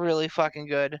was really fucking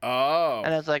good. Oh.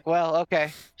 And I was like, well,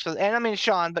 okay. So, and I mean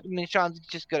Sean's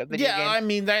just good at video games. Yeah, I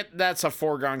mean that's a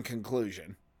foregone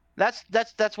conclusion.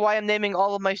 That's why I'm naming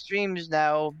all of my streams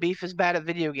now Beef is bad at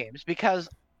video games, because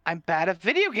I'm bad at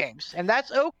video games, and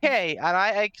that's okay. And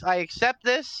I accept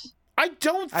this. I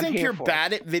don't think you're for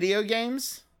bad at video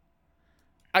games.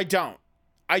 I don't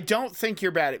think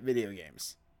you're bad at video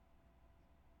games.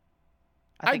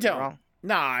 I think you're wrong.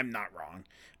 No, I'm not wrong.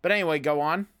 But anyway, go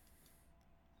on.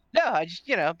 No, I just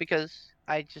because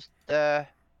I just but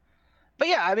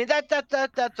yeah, I mean that's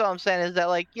all I'm saying is that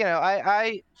like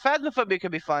I Phasmophobia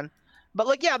could be fun, but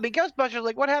like yeah, I mean Ghostbusters,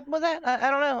 like what happened with that? I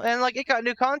don't know, and like it got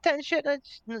new content and shit. And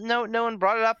no one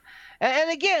brought it up,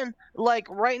 and again like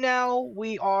right now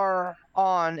we are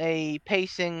on a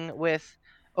pacing with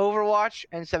Overwatch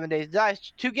and 7 Days to Die,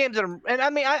 2 games that are, and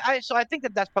I mean so I think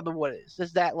that's probably what it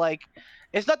is that like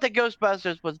it's not that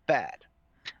Ghostbusters was bad.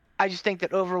 I just think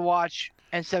that Overwatch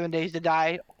and 7 Days to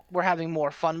Die we're having more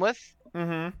fun with.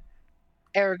 Mm-hmm.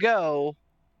 Ergo,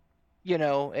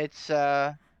 it's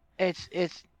gone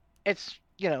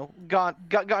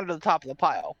to the top of the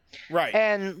pile. Right.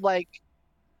 And like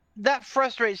that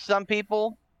frustrates some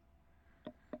people.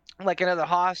 Like another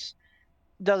Haas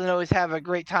doesn't always have a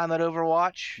great time at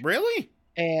Overwatch. Really?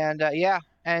 And yeah,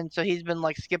 and so he's been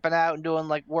like skipping out and doing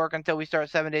like work until we start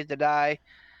 7 Days to Die.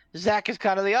 Zach is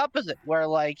kind of the opposite, where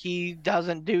like he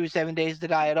doesn't do 7 Days to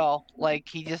Die at all. Like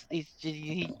he can't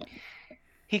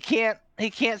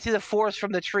see the forest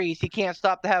from the trees. He can't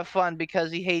stop to have fun because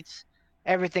he hates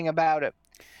everything about it.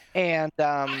 And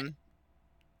I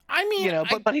mean,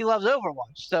 but he loves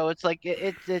Overwatch, so it's like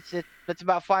it's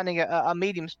about finding a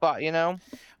medium spot, Well,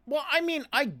 I mean,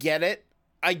 I get it.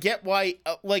 I get why.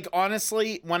 Like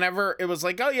honestly, whenever it was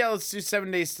like, oh yeah, let's do 7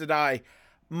 Days to Die,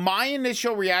 my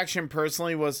initial reaction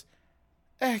personally was,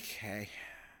 okay.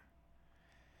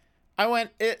 I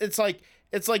went. It's like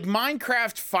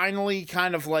Minecraft finally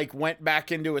kind of like went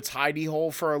back into its hidey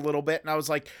hole for a little bit, and I was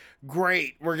like,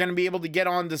 great, we're gonna be able to get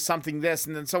on to something this,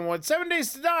 and then someone went 7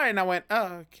 Days to Die, and I went,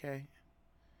 oh, okay,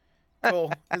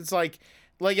 cool. It's like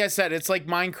I said, it's like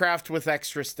Minecraft with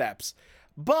extra steps.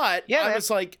 But yeah, I was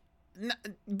like,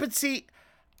 but see,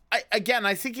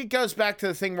 I think it goes back to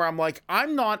the thing where I'm like,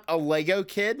 I'm not a Lego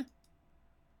kid,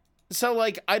 so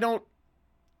like I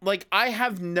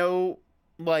have no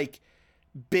like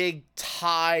big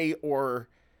tie or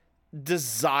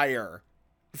desire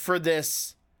for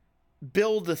this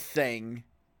build a thing,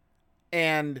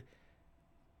 and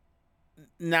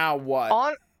now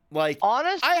what?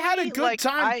 Honestly, I had a good like,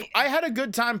 time. I had a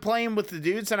good time playing with the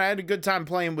dudes, and I had a good time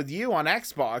playing with you on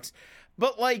Xbox.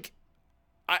 But like,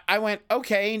 I went,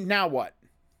 okay, now what?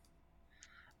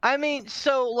 I mean,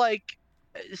 so like,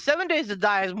 7 Days to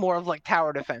Die is more of like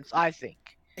tower defense, I think.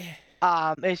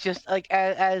 It's just like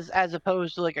as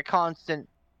opposed to like a constant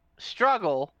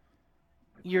struggle,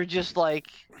 you're just like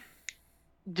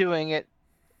doing it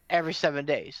every 7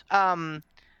 days. I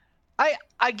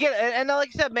get it, and like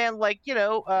I said, man, like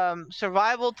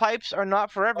survival types are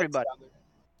not for everybody.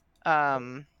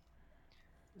 That's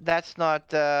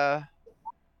not.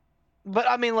 But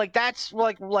I mean, like that's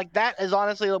like that is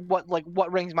honestly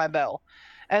what rings my bell,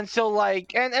 and so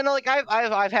like and like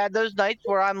I've had those nights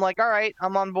where I'm like, all right,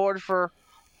 I'm on board for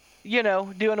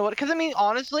doing what, because I mean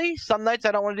honestly, some nights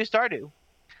I don't want to do Stardew.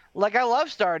 Like I love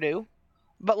Stardew,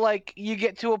 but like you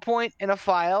get to a point in a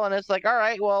file and it's like, all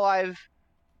right, well I've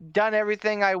done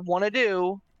everything I want to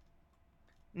do.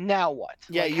 Now what?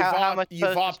 Yeah, Like how much you've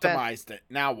supposed to spend? optimized it.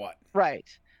 Now what? Right.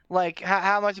 Like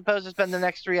how much supposed to spend the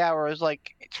next 3 hours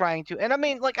like trying to? And I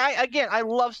mean, like I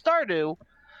love Stardew,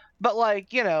 but like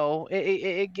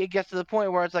it gets to the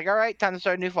point where it's like, all right, time to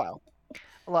start a new file.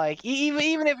 Like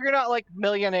even if you're not like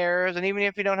millionaires, and even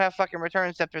if you don't have fucking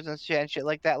return scepters and shit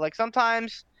like that, like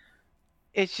sometimes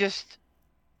it's just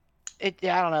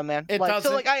yeah, I don't know, man. It Like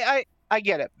so, doesn't. like I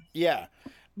get it. Yeah,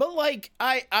 but like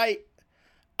I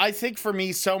think for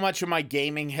me, so much of my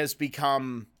gaming has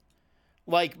become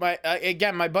like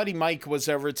my buddy Mike was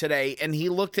over today, and he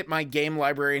looked at my game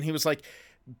library and he was like,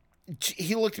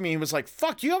 he looked at me and he was like,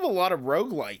 fuck, you have a lot of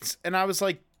roguelites. And I was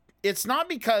like, it's not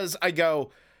because I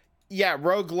go, yeah,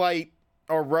 roguelite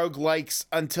or roguelikes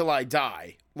until I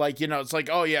die. Like, it's like,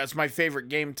 oh yeah, it's my favorite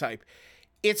game type.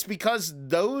 It's because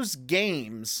those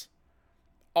games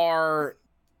are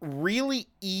really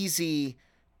easy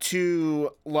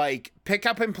to like pick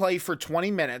up and play for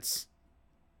 20 minutes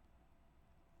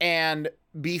and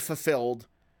be fulfilled.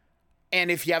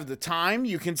 And if you have the time,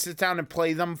 you can sit down and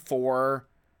play them for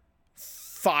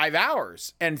 5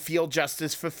 hours and feel just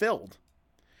as fulfilled.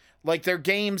 Like they're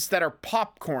games that are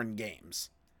popcorn games.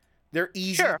 They're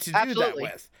easy to do absolutely.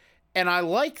 that with. And I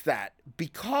like that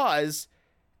because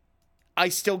I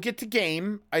still get to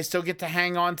game. I still get to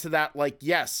hang on to that. Like,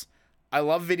 yes, I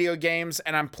love video games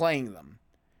and I'm playing them.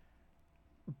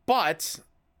 But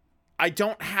I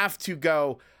don't have to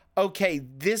go, okay,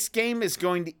 this game is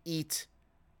going to eat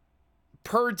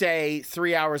per day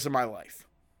 3 hours of my life.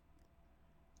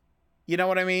 You know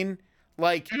what I mean?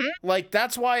 Like, like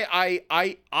that's why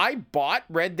I bought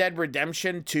Red Dead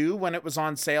Redemption 2 when it was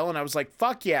on sale, and I was like,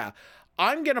 fuck yeah,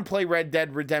 I'm gonna play Red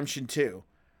Dead Redemption 2.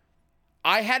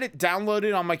 I had it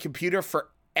downloaded on my computer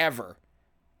forever,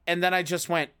 and then I just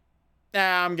went,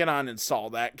 nah, I'm gonna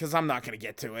uninstall that because I'm not gonna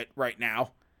get to it right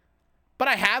now. But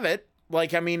I have it.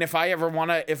 Like, I mean, if I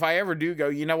ever do go,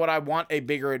 you know what, I want a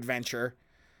bigger adventure,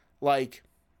 like,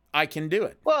 I can do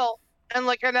it. Well, and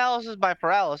like analysis by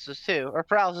paralysis too, or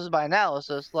paralysis by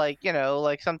analysis. Like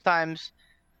like sometimes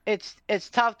it's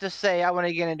tough to say I want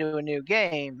to get into a new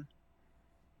game,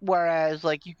 whereas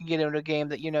like you can get into a game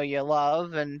that you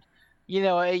love, and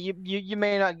you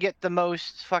may not get the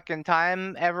most fucking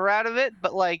time ever out of it,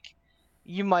 but like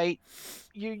you might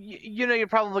you're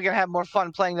probably gonna have more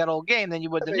fun playing that old game than you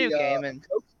would the new game. And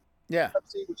yeah,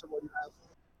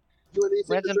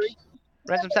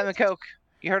 Ransom Salmon Coke.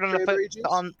 You heard on the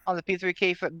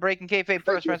P3 breaking Kayfabe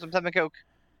first. Ransom Salmon Coke.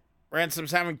 Ransom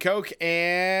Salmon Coke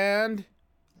and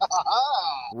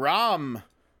rum.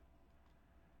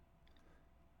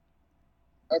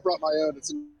 I brought my own.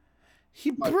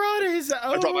 He brought his own.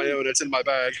 I brought my own. It's in my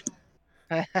bag.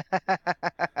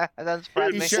 That's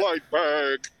surprised me. Flight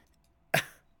bag.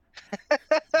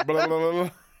 Blah, blah, blah, blah.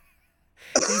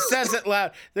 He says it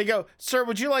loud. They go, sir,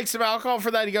 would you like some alcohol for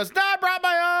that? He goes, no, I brought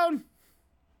my own.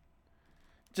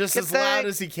 Just as loud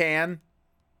as he can.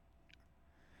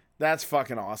 That's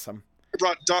fucking awesome. I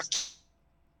brought Dr.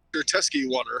 Teskey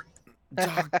water.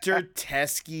 Dr.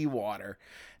 Teskey water.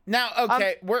 Now,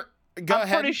 okay, Go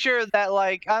ahead. I'm pretty sure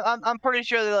that I'm pretty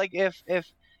sure that like if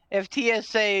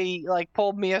TSA like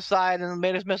pulled me aside and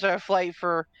made us miss our flight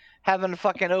for having a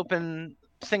fucking open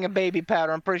singing baby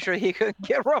powder, I'm pretty sure he couldn't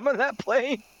get rum on that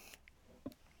plane.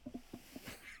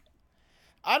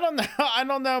 I don't know. I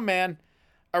don't know, man.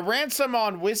 A ransom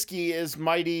on whiskey is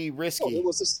mighty risky. Oh, it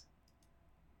was a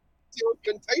sealed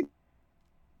container.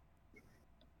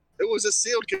 It was a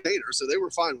sealed container, so they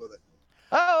were fine with it.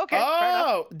 Oh, okay.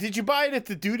 Oh, did you buy it at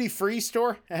the duty-free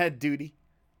store? I had duty.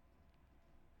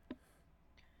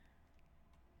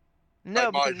 No,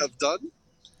 I might have done.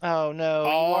 Oh no, you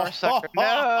are a sucker.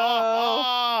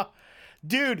 No.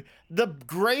 Dude, the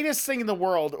greatest thing in the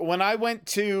world when I went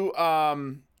to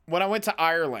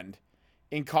Ireland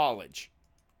in college.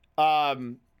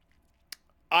 I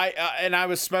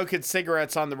was smoking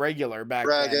cigarettes on the regular back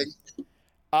Bragging.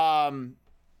 then.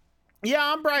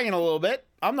 Yeah, I'm bragging a little bit.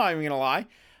 I'm not even gonna lie.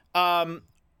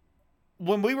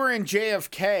 When we were in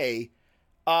JFK,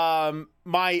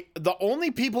 the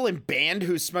only people in band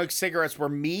who smoked cigarettes were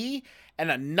me and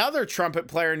another trumpet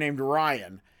player named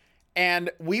Ryan.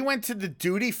 And we went to the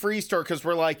duty-free store because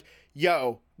we're like,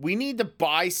 yo, we need to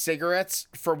buy cigarettes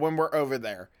for when we're over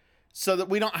there so that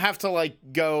we don't have to like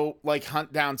go like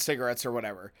hunt down cigarettes or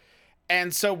whatever.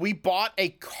 And so we bought a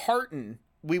carton.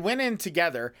 We went in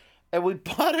together and we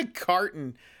bought a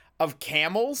carton of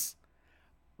Camels,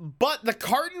 but the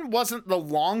carton wasn't the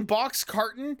long box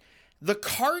carton. The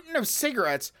carton of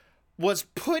cigarettes was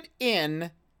put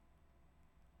in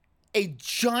a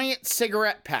giant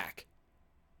cigarette pack.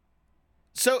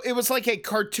 So it was like a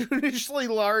cartoonishly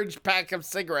large pack of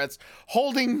cigarettes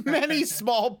holding many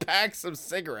small packs of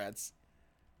cigarettes.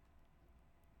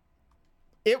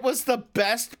 It was the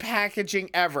best packaging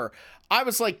ever. I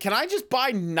was like, can I just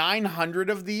buy 900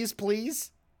 of these,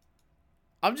 please?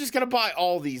 I'm just going to buy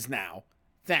all these now.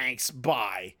 Thanks.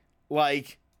 Bye.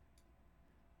 Like,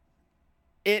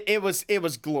 it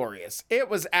was glorious. It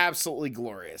was absolutely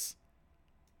glorious.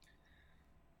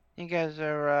 You guys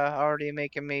are already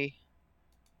making me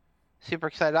super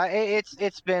excited.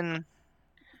 It's been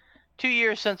 2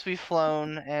 years since we've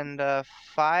flown and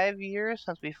 5 years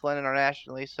since we've flown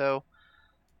internationally. So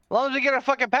as long as we get our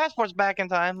fucking passports back in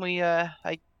time,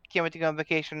 I can't wait to go on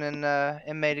vacation in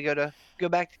May to go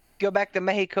back to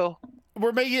Mexico.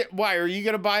 We're making it. Why are you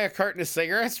gonna buy a carton of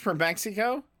cigarettes from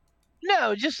Mexico?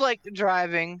 No, just like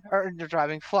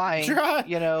flying.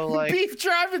 You know, like beef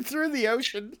driving through the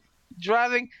ocean.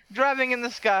 driving in the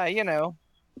sky. You know.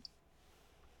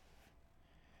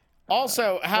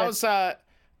 Also, how's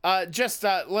let's just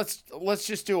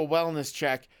do a wellness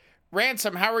check.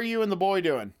 Ransom, how are you and the boy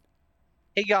doing?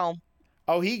 He gone.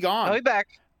 Oh, he gone. No, he back.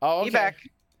 Oh, okay. He back.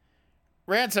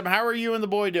 Ransom, how are you and the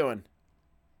boy doing?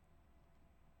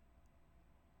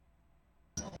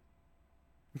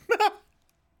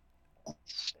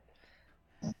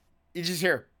 You just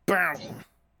hear, bam.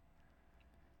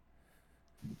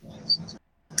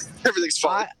 Everything's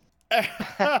fine.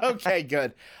 Okay,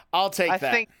 good. I'll take that.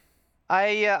 I think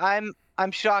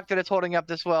I'm shocked that it's holding up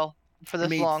this well for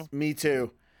this long. Me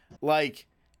too. Like,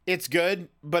 it's good,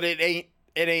 but it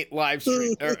ain't live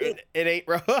stream. Or it ain't.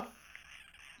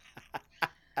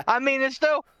 I mean, it's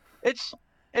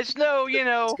no, you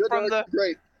know, It's good, from the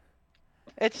great.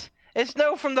 it's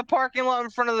no from the parking lot in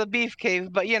front of the beef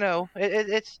cave, but you know,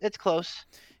 it's close.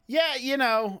 Yeah, you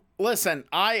know, listen,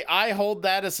 I hold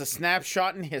that as a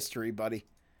snapshot in history, buddy.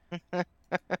 That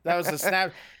was a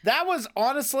snap. That was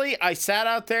honestly, I sat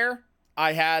out there.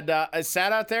 I had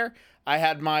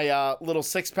my little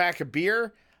 6-pack of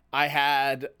beer. I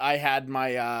had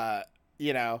my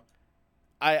you know,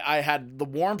 I had the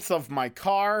warmth of my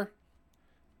car.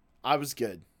 I was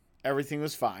good. Everything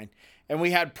was fine. And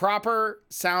we had proper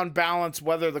sound balance.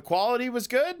 Whether the quality was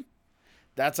good,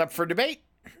 that's up for debate.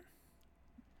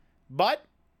 But,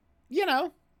 you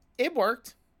know, it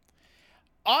worked.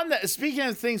 Speaking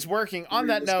of things working, on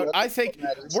that note, I think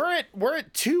we're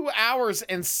at 2 hours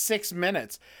and 6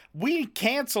 minutes. We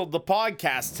canceled the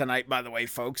podcast tonight, by the way,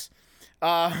 folks.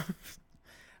 I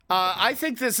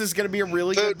think this is going to be a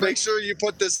really good. Make sure you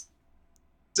put this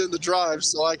in the drive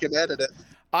so I can edit it.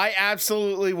 I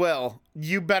absolutely will.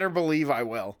 You better believe I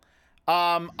will.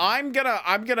 I'm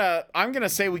gonna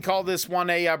say we call this one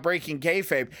a breaking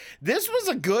kayfabe. This was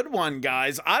a good one,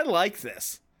 guys. I like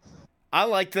this. I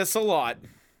like this a lot.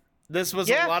 This was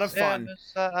a lot of fun.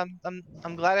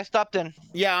 I'm glad I stopped in.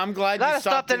 Yeah, I'm glad you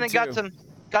stopped in and too.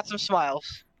 got some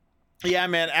smiles. Yeah,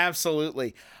 man,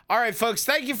 absolutely. All right, folks,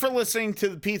 thank you for listening to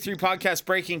the P3 podcast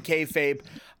Breaking Kayfabe.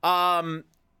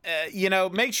 You know,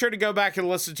 make sure to go back and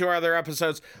listen to our other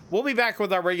episodes. We'll be back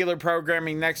with our regular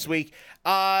programming next week.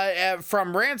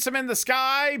 From Ransom in the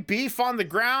Sky, Beef on the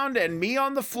Ground, and me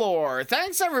on the floor.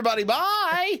 Thanks, everybody.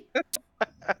 Bye.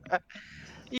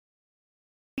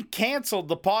 We canceled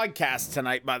the podcast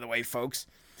tonight, by the way, folks.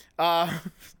 I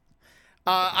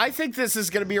think this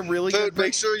is going to be a really good.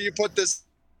 Make sure you put this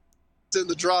in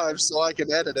the drive so I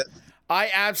can edit it. I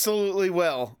absolutely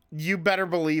will. You better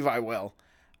believe I will.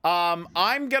 I'm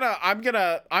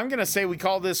gonna say we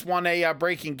call this one a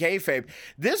breaking kayfabe.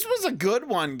 This was a good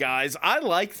one, guys. I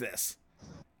like this.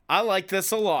 I like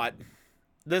this a lot.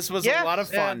 This was a lot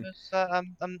of fun.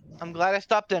 I'm glad I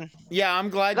stopped in. Yeah, I'm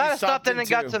glad you I stopped in too. and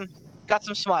got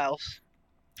some smiles.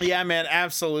 Yeah, man,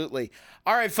 absolutely.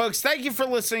 All right, folks, thank you for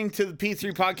listening to the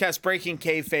P3 podcast, Breaking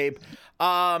Kayfabe.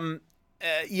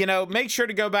 Make sure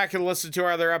to go back and listen to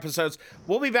our other episodes.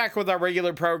 We'll be back with our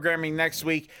regular programming next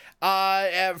week.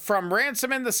 From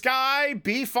Ransom in the Sky,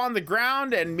 Beef on the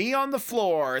Ground, and me on the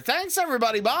floor. Thanks,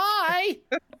 everybody. Bye.